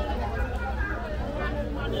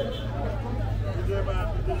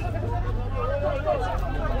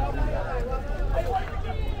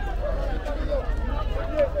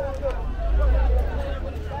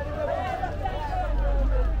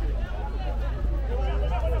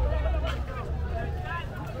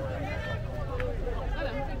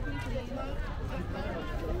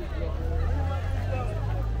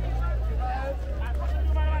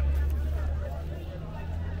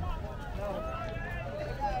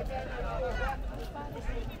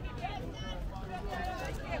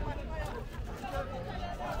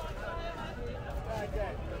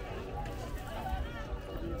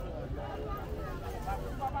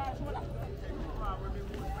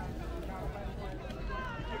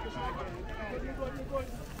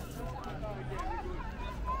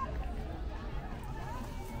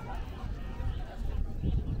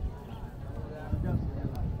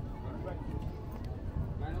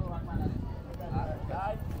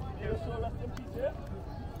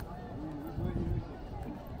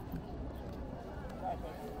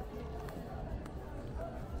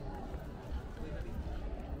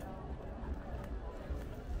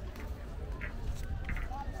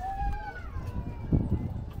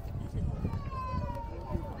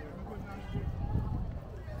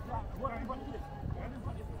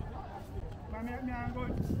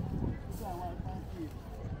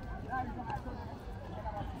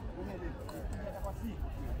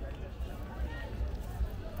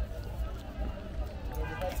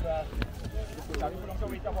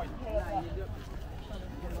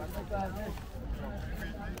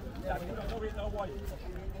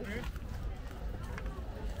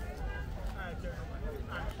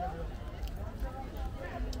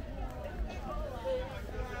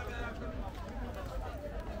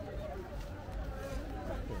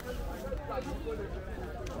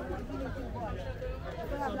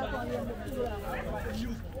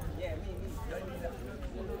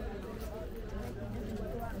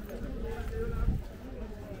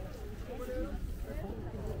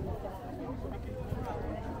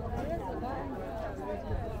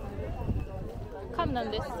 Come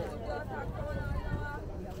down this.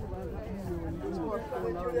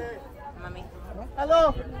 Mommy.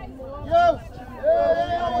 Hello. Yo.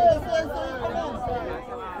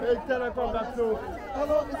 Hey, tell her come back too.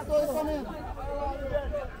 Hello, it's going to come in.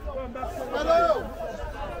 Hello.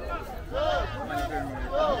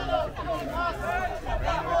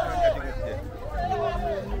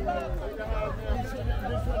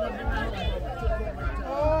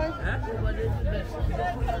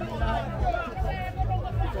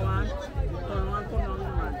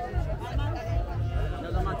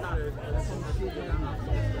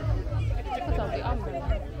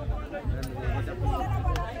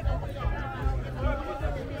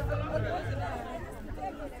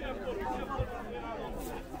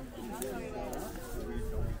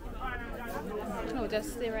 No,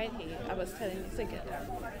 just stay right here. I was telling you to get there.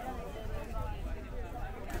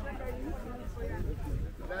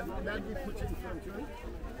 That we put in front of you.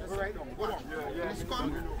 Go right on, go down. Just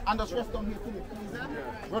come and just rest down here for me, please.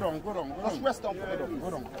 Go down. Just rest down for me, go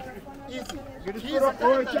down. Easy.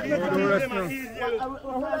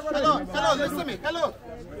 Hello, listen to me. Hello.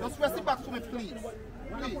 Just rest it back for me, please.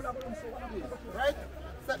 Please. Right?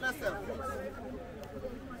 Set yourself.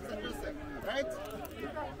 Right?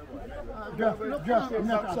 Just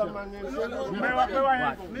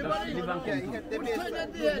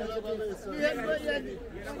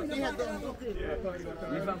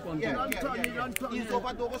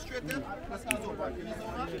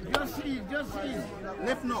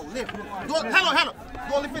Lift now, lift. Hello.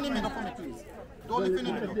 Don't lift any minute for me, please. Don't lift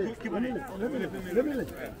any minute.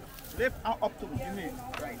 Lift up to me.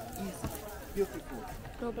 Right, easy. Beautiful.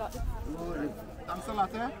 Go black. Good. Thanks a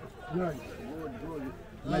lot, eh? Good. Good.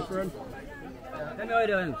 My friend. Tell me how you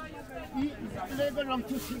doing. They go down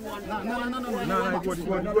to see one. No,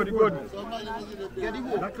 good. Get the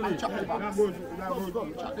wood and chop the back. Go,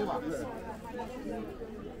 chop the back.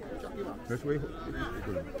 This way.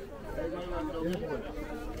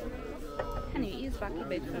 Can you ease back a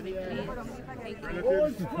bit for me, please? Thank you. Oh,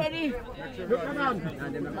 it's ready. Look at man.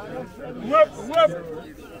 Whip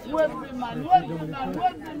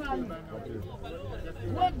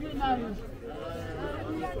the man.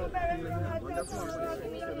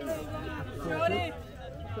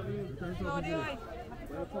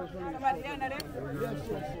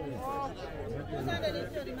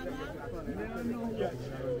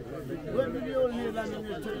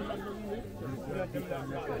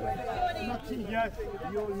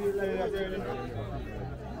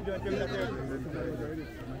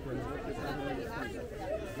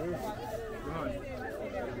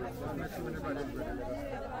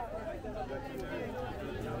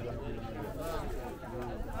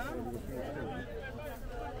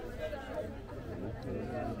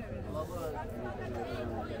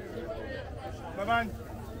 Bye-bye.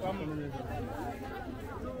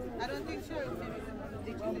 I don't think so.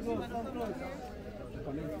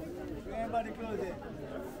 Everybody close it.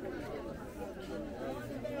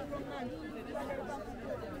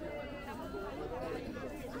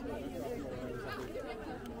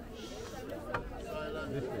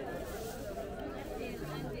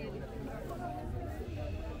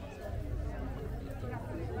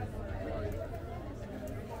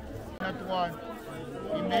 That one,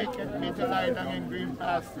 he maketh me to lie down in green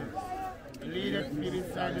pastures. He leadeth me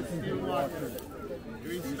beside the still waters. He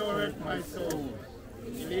restoreth my soul.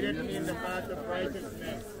 He leadeth me in the path of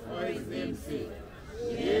righteousness for his name's sake.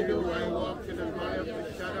 Yea, though I walk through the valley of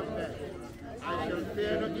the shadow of death, I shall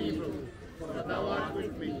fear no evil, for thou art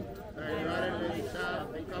with me. Thy rod and thy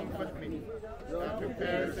staff, they comfort me. Thou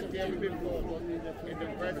preparest a table before me in the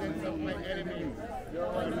presence of my enemies.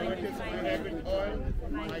 Thou anointest my head with oil,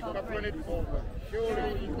 my cup runneth over.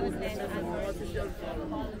 Surely goodness and mercy shall follow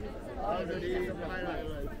me all the days of my life,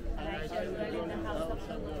 and I shall dwell in the house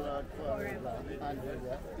of the Lord forever and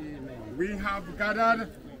ever. Amen. We have gathered.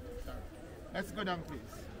 Let's go down,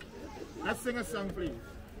 please. Let's sing a song, please.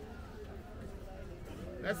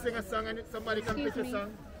 Let's sing a song, and somebody can pitch a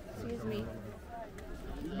song. Excuse me.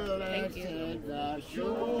 Blessed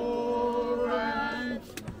assurance,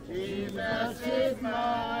 Jesus is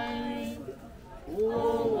mine.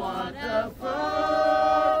 Oh, what a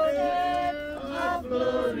fountain of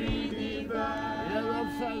glory divine. Hail of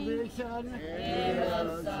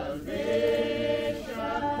salvation,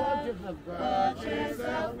 purchase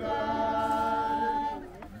of God,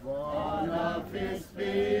 born of His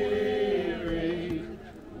Spirit,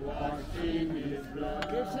 washed in His blood.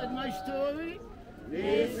 This is my story.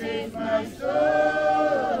 This is my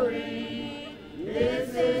story.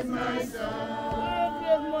 This is my song.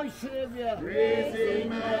 Praise my Savior. Praising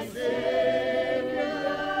my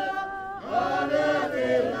Savior all the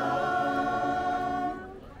day long.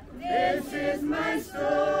 This is my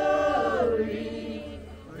story.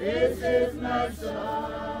 This is my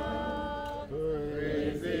song.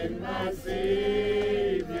 Praising my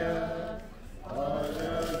Savior all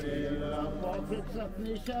the day long. Perfect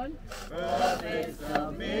submission. Perfect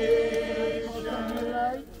submission.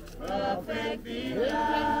 Perfect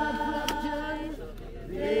delight.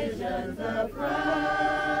 Visions of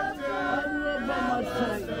rapture.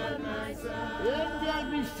 Angels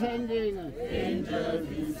descending. Angels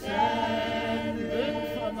descending.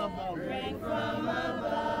 From above.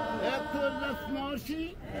 Echoes of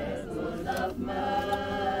mercy. Echoes of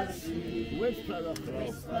mercy. Whisper of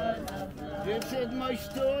love. This is my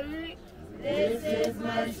story. This is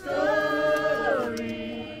my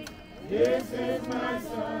story. This is my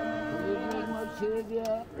song.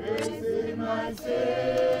 Savior, praising my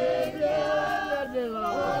Savior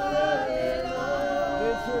all the day long.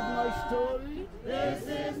 This is my story. This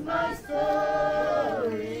is my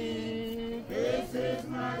story. This is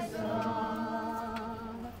my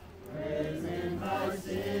song. Praising my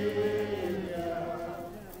Savior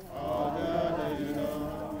all the day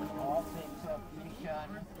long. Perfect submission.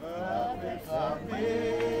 All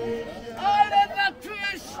in the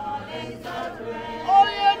Christ. All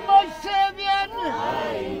in my Savior.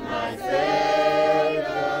 My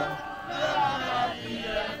Savior,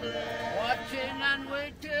 watching and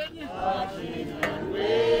waiting,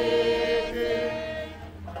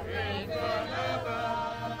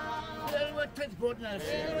 filled with His goodness,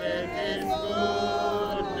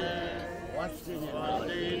 washed in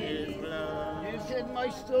His blood. This is my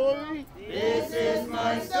story. This is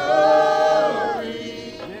my story.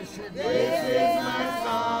 This is my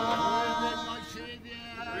song.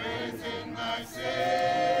 Praising my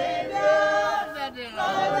Savior.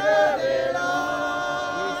 All the day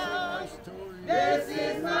long. This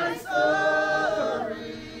is my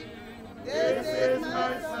story. This is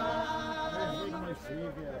my song.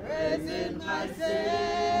 Praising my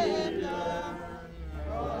Savior.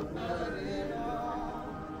 All the day long.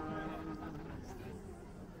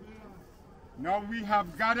 Now we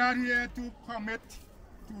have gathered here to commit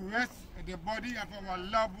to rest the body of our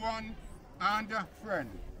loved one and a friend.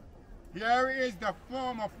 Here is the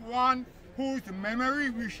form of one whose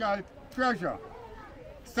memory we shall treasure.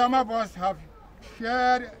 Some of us have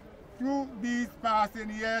shared through these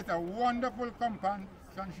passing years a wonderful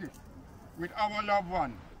companionship with our loved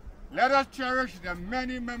one. Let us cherish the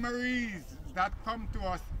many memories that come to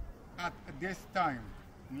us at this time.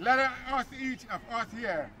 Let us, each of us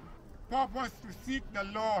here, purpose to seek the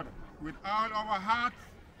Lord with all our hearts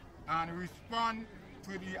and respond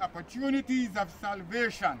to the opportunities of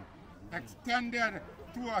salvation extended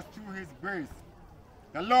to us through His grace.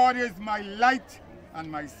 The Lord is my light and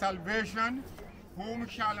my salvation. Whom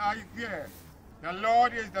shall I fear? The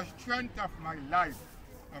Lord is the strength of my life.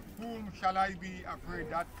 Of whom shall I be afraid?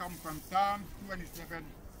 That comes from Psalm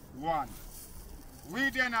 27:1. We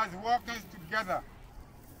then, as workers together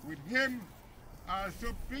with Him,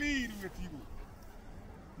 also plead with you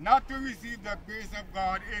not to receive the grace of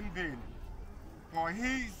God in vain. For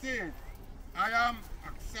He says, I am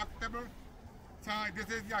acceptable time. This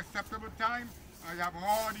is the acceptable time. I have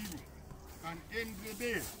heard you. And in the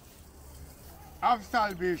day of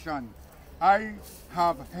salvation, I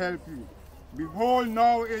have helped you. Behold,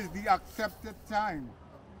 now is the accepted time.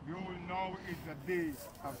 Behold, now is the day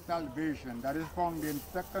of salvation. That is found in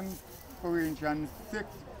 2 Corinthians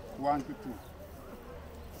 6:1-2.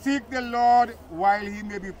 Seek the Lord while He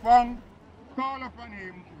may be found. Call upon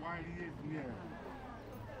Him while He is near.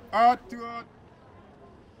 Earth to earth,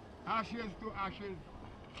 ashes to ashes,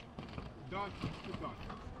 dust to dust.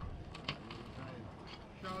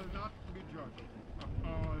 Shall not be judged of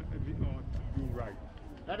all the earth do right.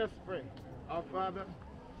 Let us pray. Our Father,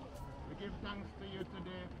 we give thanks to you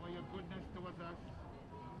today for your goodness towards us.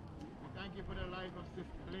 We thank you for the life of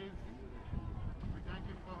Sister Liz. We thank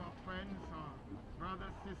you for her friends, her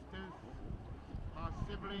brothers, sisters, her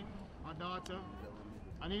sibling, her daughter,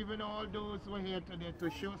 and even all those who are here today to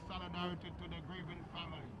show solidarity to the grieving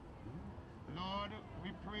family. Lord,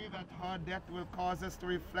 we pray that her death will cause us to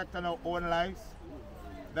reflect on our own lives,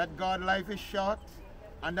 that God, life is short,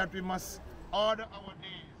 and that we must order our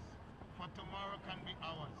days, for tomorrow can be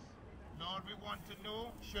ours. Lord, we want to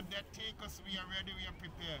know, should that take us, we are ready, we are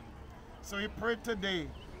prepared. So we pray today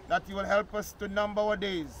that you will help us to number our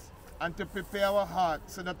days and to prepare our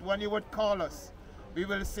hearts, so that when you would call us, we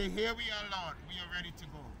will say, here we are, Lord, we are ready to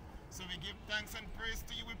go. So we give thanks and praise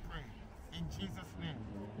to you, we pray. In Jesus' name,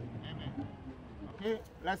 amen. Okay,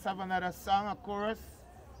 let's have another song, a chorus,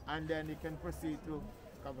 and then you can proceed to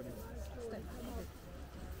cover this.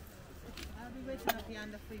 I'll be waiting up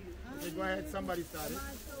yonder for you. Okay, go ahead, somebody start it.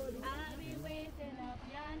 I'll be waiting up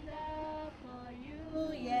yonder for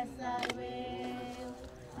you, yes I will.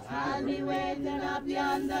 I'll be waiting up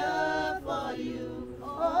yonder for you.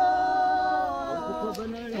 Oh,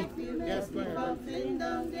 if you make me something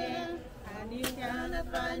down there, and you cannot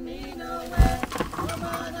find me nowhere, come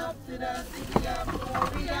on up to the city of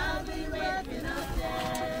glory. I'll be waiting up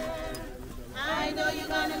there. I know you're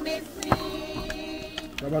gonna miss me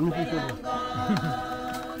when I'm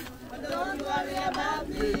gone, but don't worry about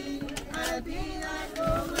me. I'll be like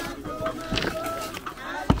home and home and home.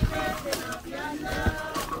 I'll be waiting up yonder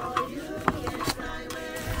for you, yes I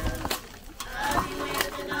will. I'll be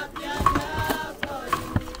waiting up yonder for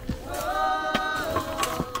you. Oh,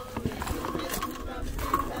 if you miss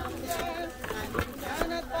me from sitting down there, and you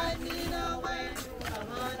cannot find me nowhere,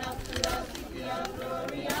 come on up to the city of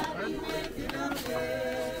glory. I'll be waiting up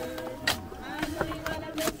there. I know you're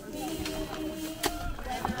gonna miss me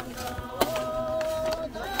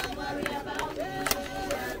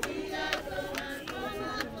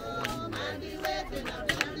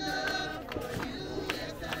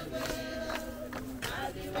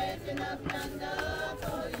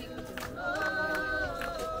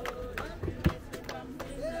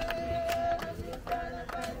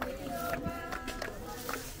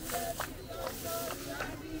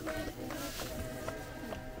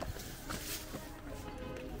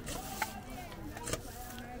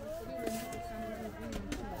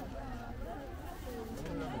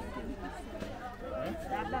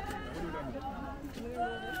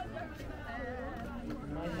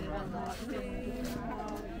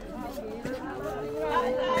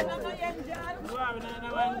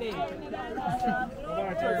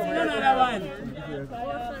another one.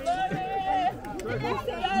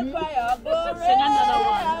 Sing another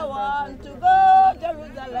one. I want to go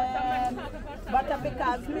Jerusalem, but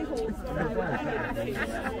because me host.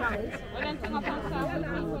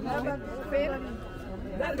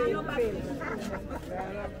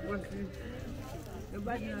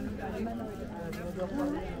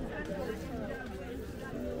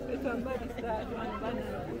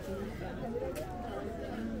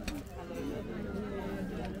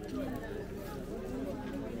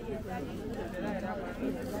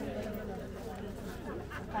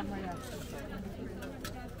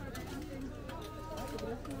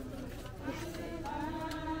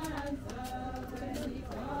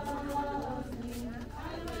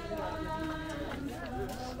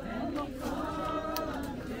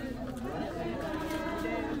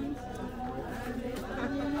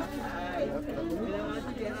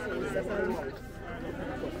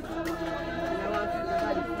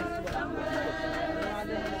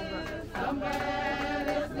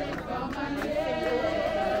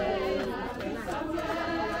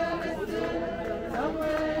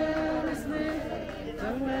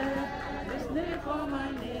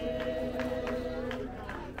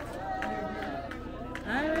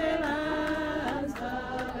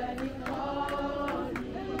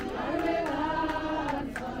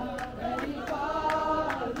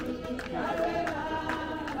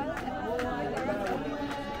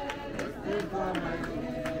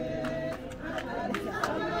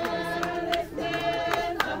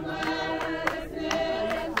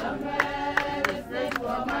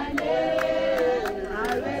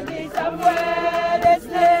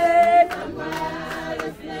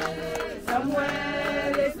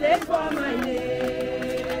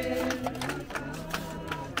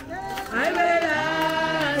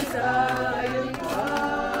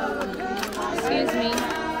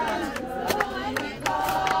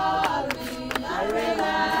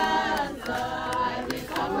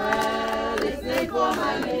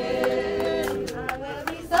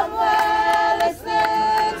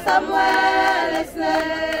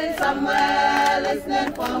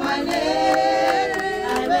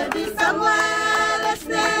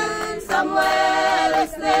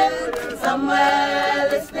 Somewhere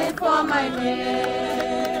listening for my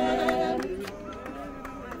name.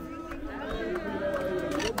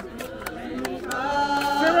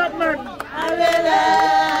 I will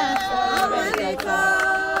answer when they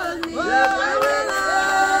call me. I will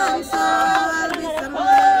answer. I'll be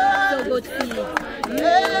somewhere. So good feet.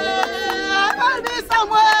 I will be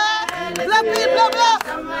somewhere. Let me blah.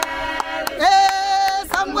 Hey,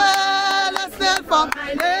 somewhere listening for my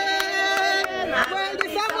name.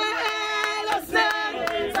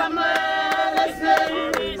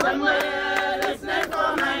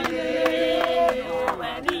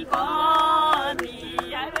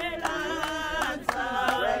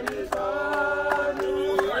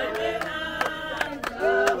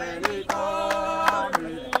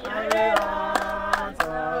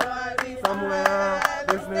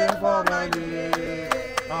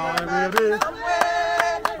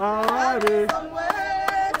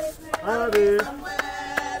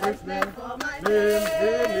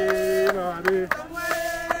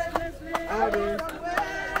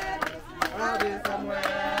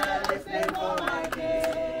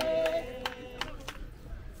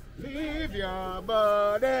 Leave your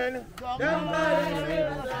burden down by the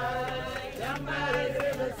riverside, down by the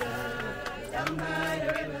riverside, down by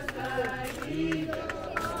the riverside. Leave your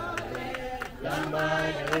burden down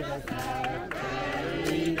by the riverside.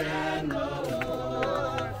 Carry them no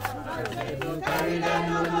more. I say, don't carry them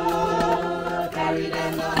no more. Carry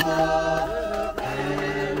them no more.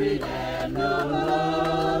 Carry them no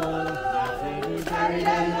more. I say, don't carry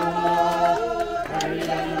them no more. Carry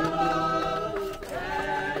them no more.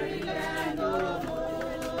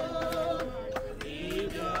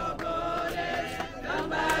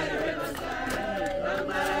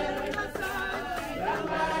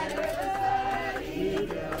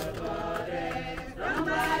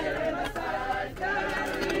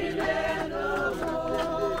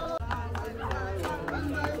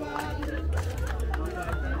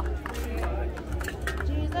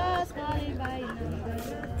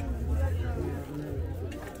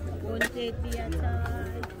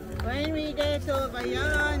 When we get over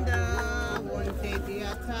yonder, won't it be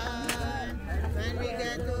a time? When we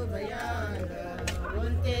get over yonder,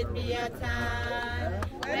 won't it be a time?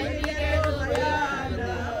 When we get over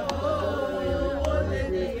yonder, oh, won't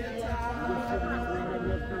it be a time?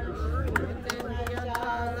 Won't it be a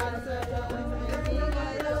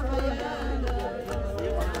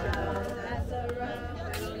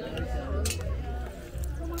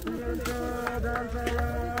time?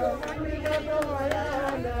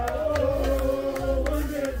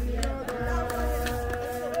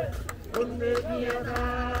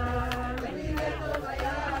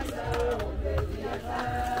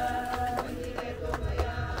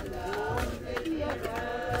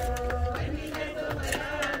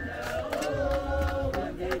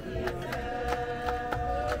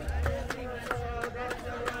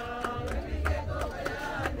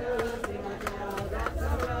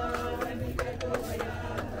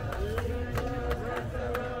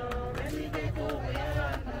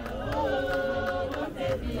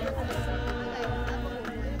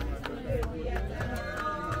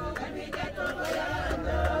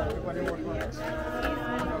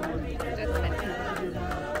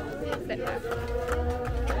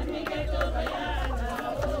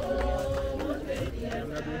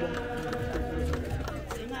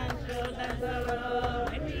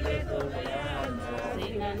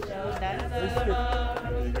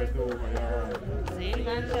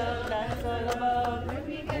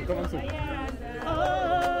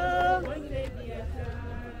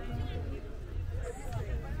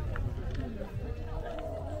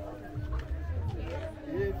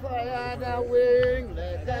 If I had a wing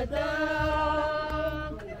like a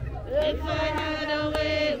dove, if I had a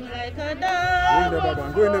wing like a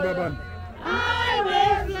dove, Go in the baban. I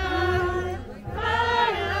will fly,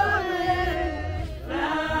 fly away,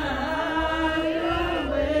 fly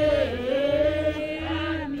away,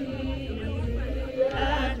 and be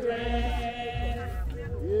at rest.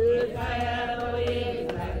 If I had a wing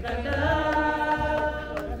like a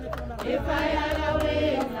dove, if I had a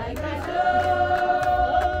wing like a dove,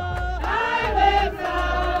 I will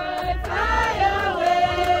fly, fly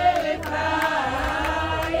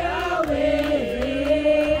away,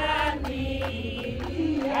 and be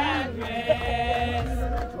at rest.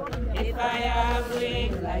 If I have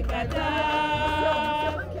wings like a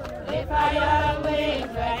dove, if I have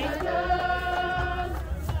wings like a dove,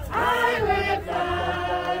 I will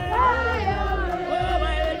fly,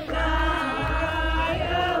 fly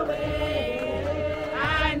away,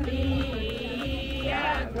 and be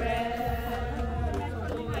at rest.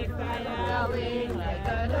 Oh, if I had a wing like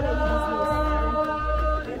a dove,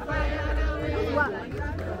 if I had a wing like a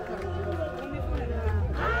dove,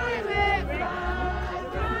 I will fly,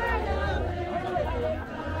 fly away,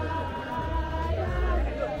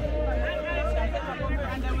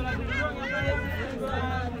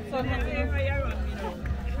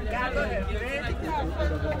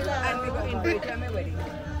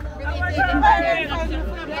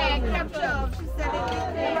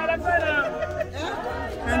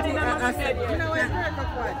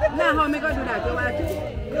 Now how am I going to do that? You want to?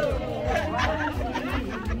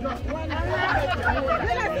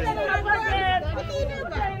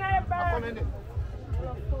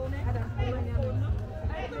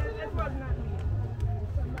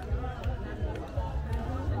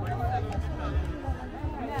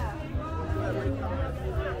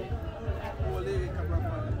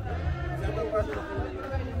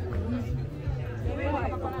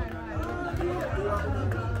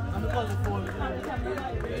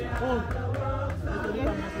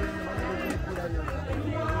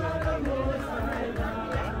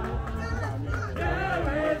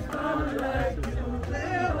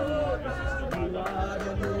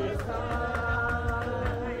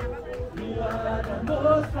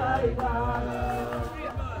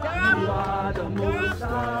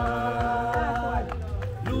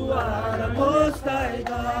 You are the most high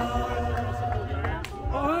God.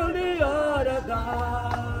 All the other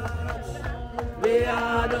gods, they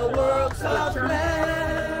are the works of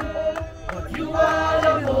man. But you are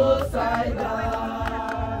the most high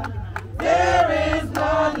God. There is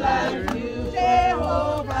none like you,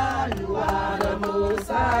 Jehovah. You are the most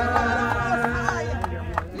high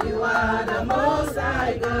God. You are the most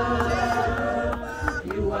high God.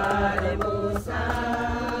 You are the most high.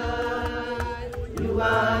 You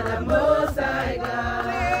are the most high God.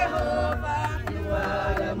 You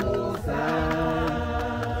are the most high.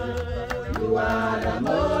 You are the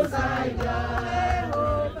most high God.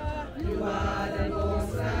 You are the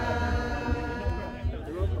most high.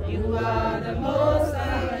 You are the most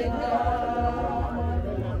high God.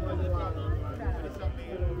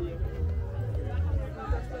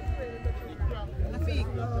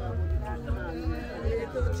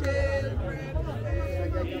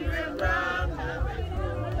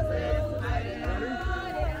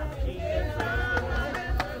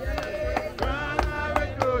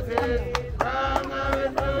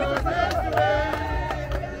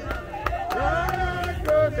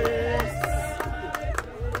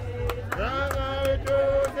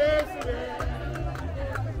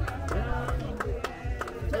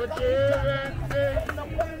 children sing.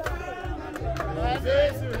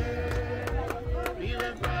 This way, we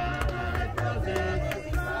will find possess.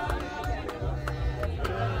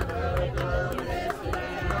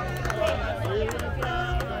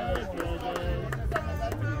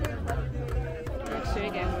 Make sure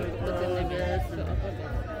you get people put in the bills to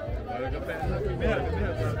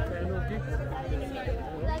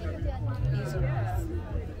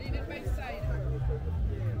Leave it by side.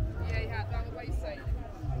 Yeah, you have to go by side.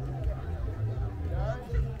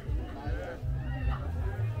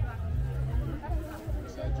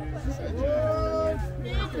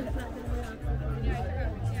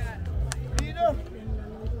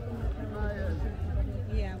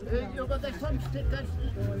 You got the some stickers.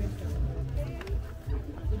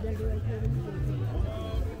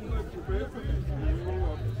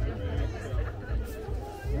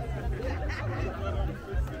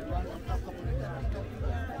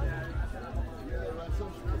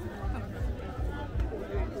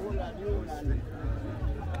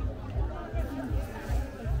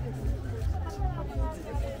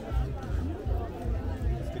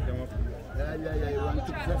 Yeah, you want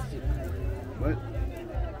to test it. But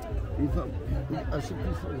if I should be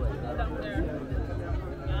so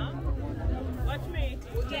Watch me.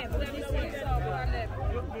 Okay, let me see.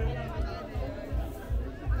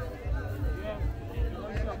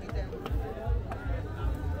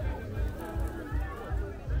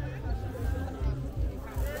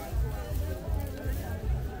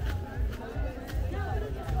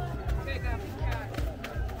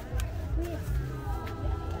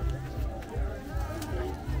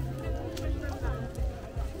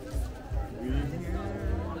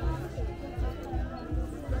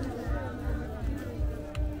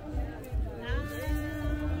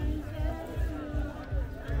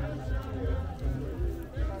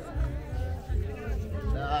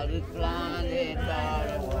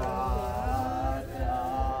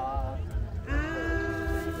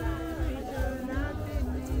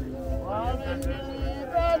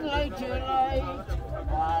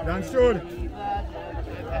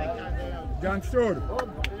 John Stood,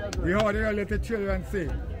 we heard the little children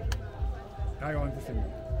sing. I want to sing.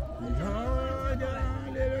 We heard the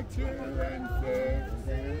little children sing.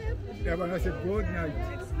 They're going to say good night.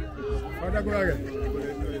 How do I go again?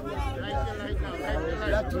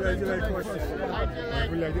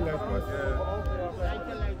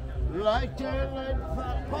 Light your light,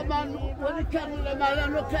 come on, with the candle, the man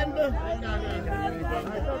on the candle.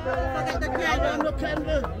 Forget the candle. On the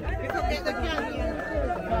candle. Forget the candle.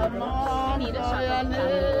 Come on,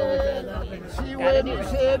 she will me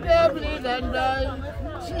save their bleed and die.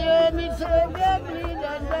 She will me save their bleed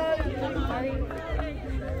and die.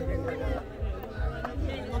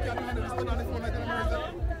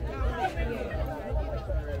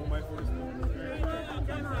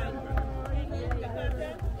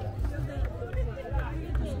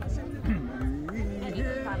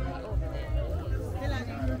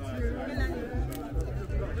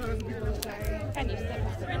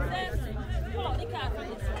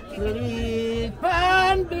 Sleep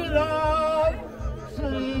and be loved,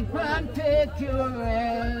 sleep and take your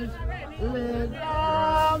rest, lay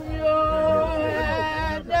down your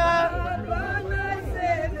head.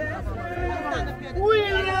 We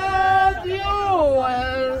love you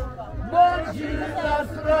well, but Jesus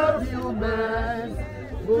loves you best.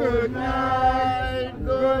 Good night,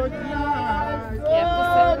 good night,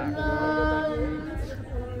 good night.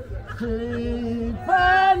 Sleep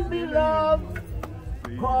and be loved.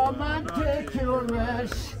 Come and take your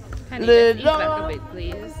rest. Can you just ease back a bit,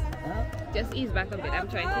 please? Huh? Just ease back a bit. I'm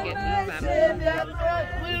trying to get these back.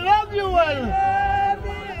 We love you well.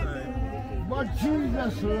 But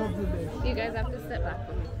Jesus loves you best. You guys have to step back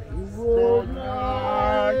for me. Good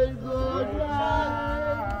night, good night.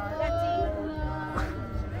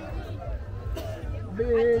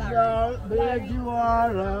 Beg you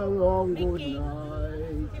all a long good night.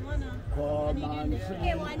 Come and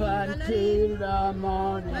sleep until the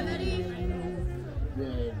morning.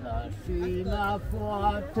 There's a stream of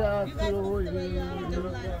water flowing.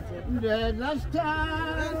 There's a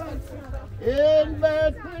star in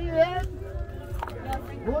Bethlehem.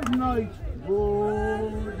 Good night, good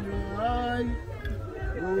night,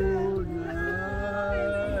 good night,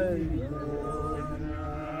 good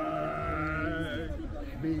night.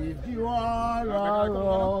 Bid you all a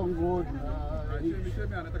long good night.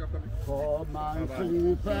 Come and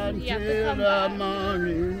sleep until the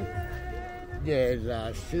morning. There's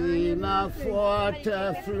a stream of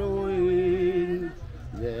water flowing.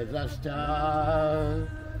 There's a star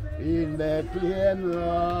in Bethlehem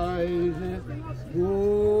rising.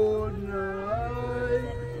 Good night,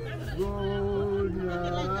 good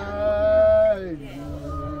night.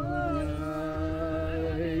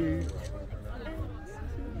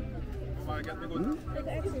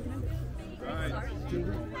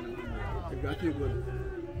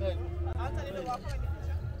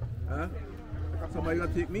 Huh? Somebody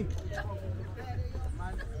gonna take me? You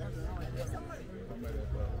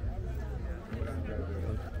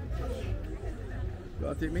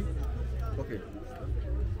gonna take me? Okay.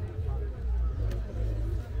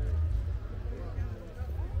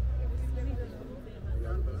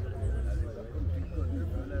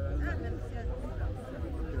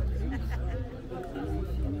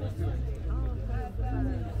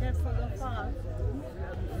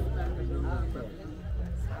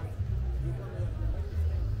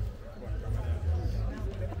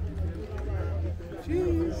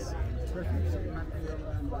 Cheese. Could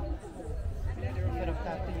have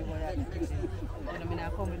talked to you about that. I mean, I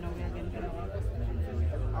come with no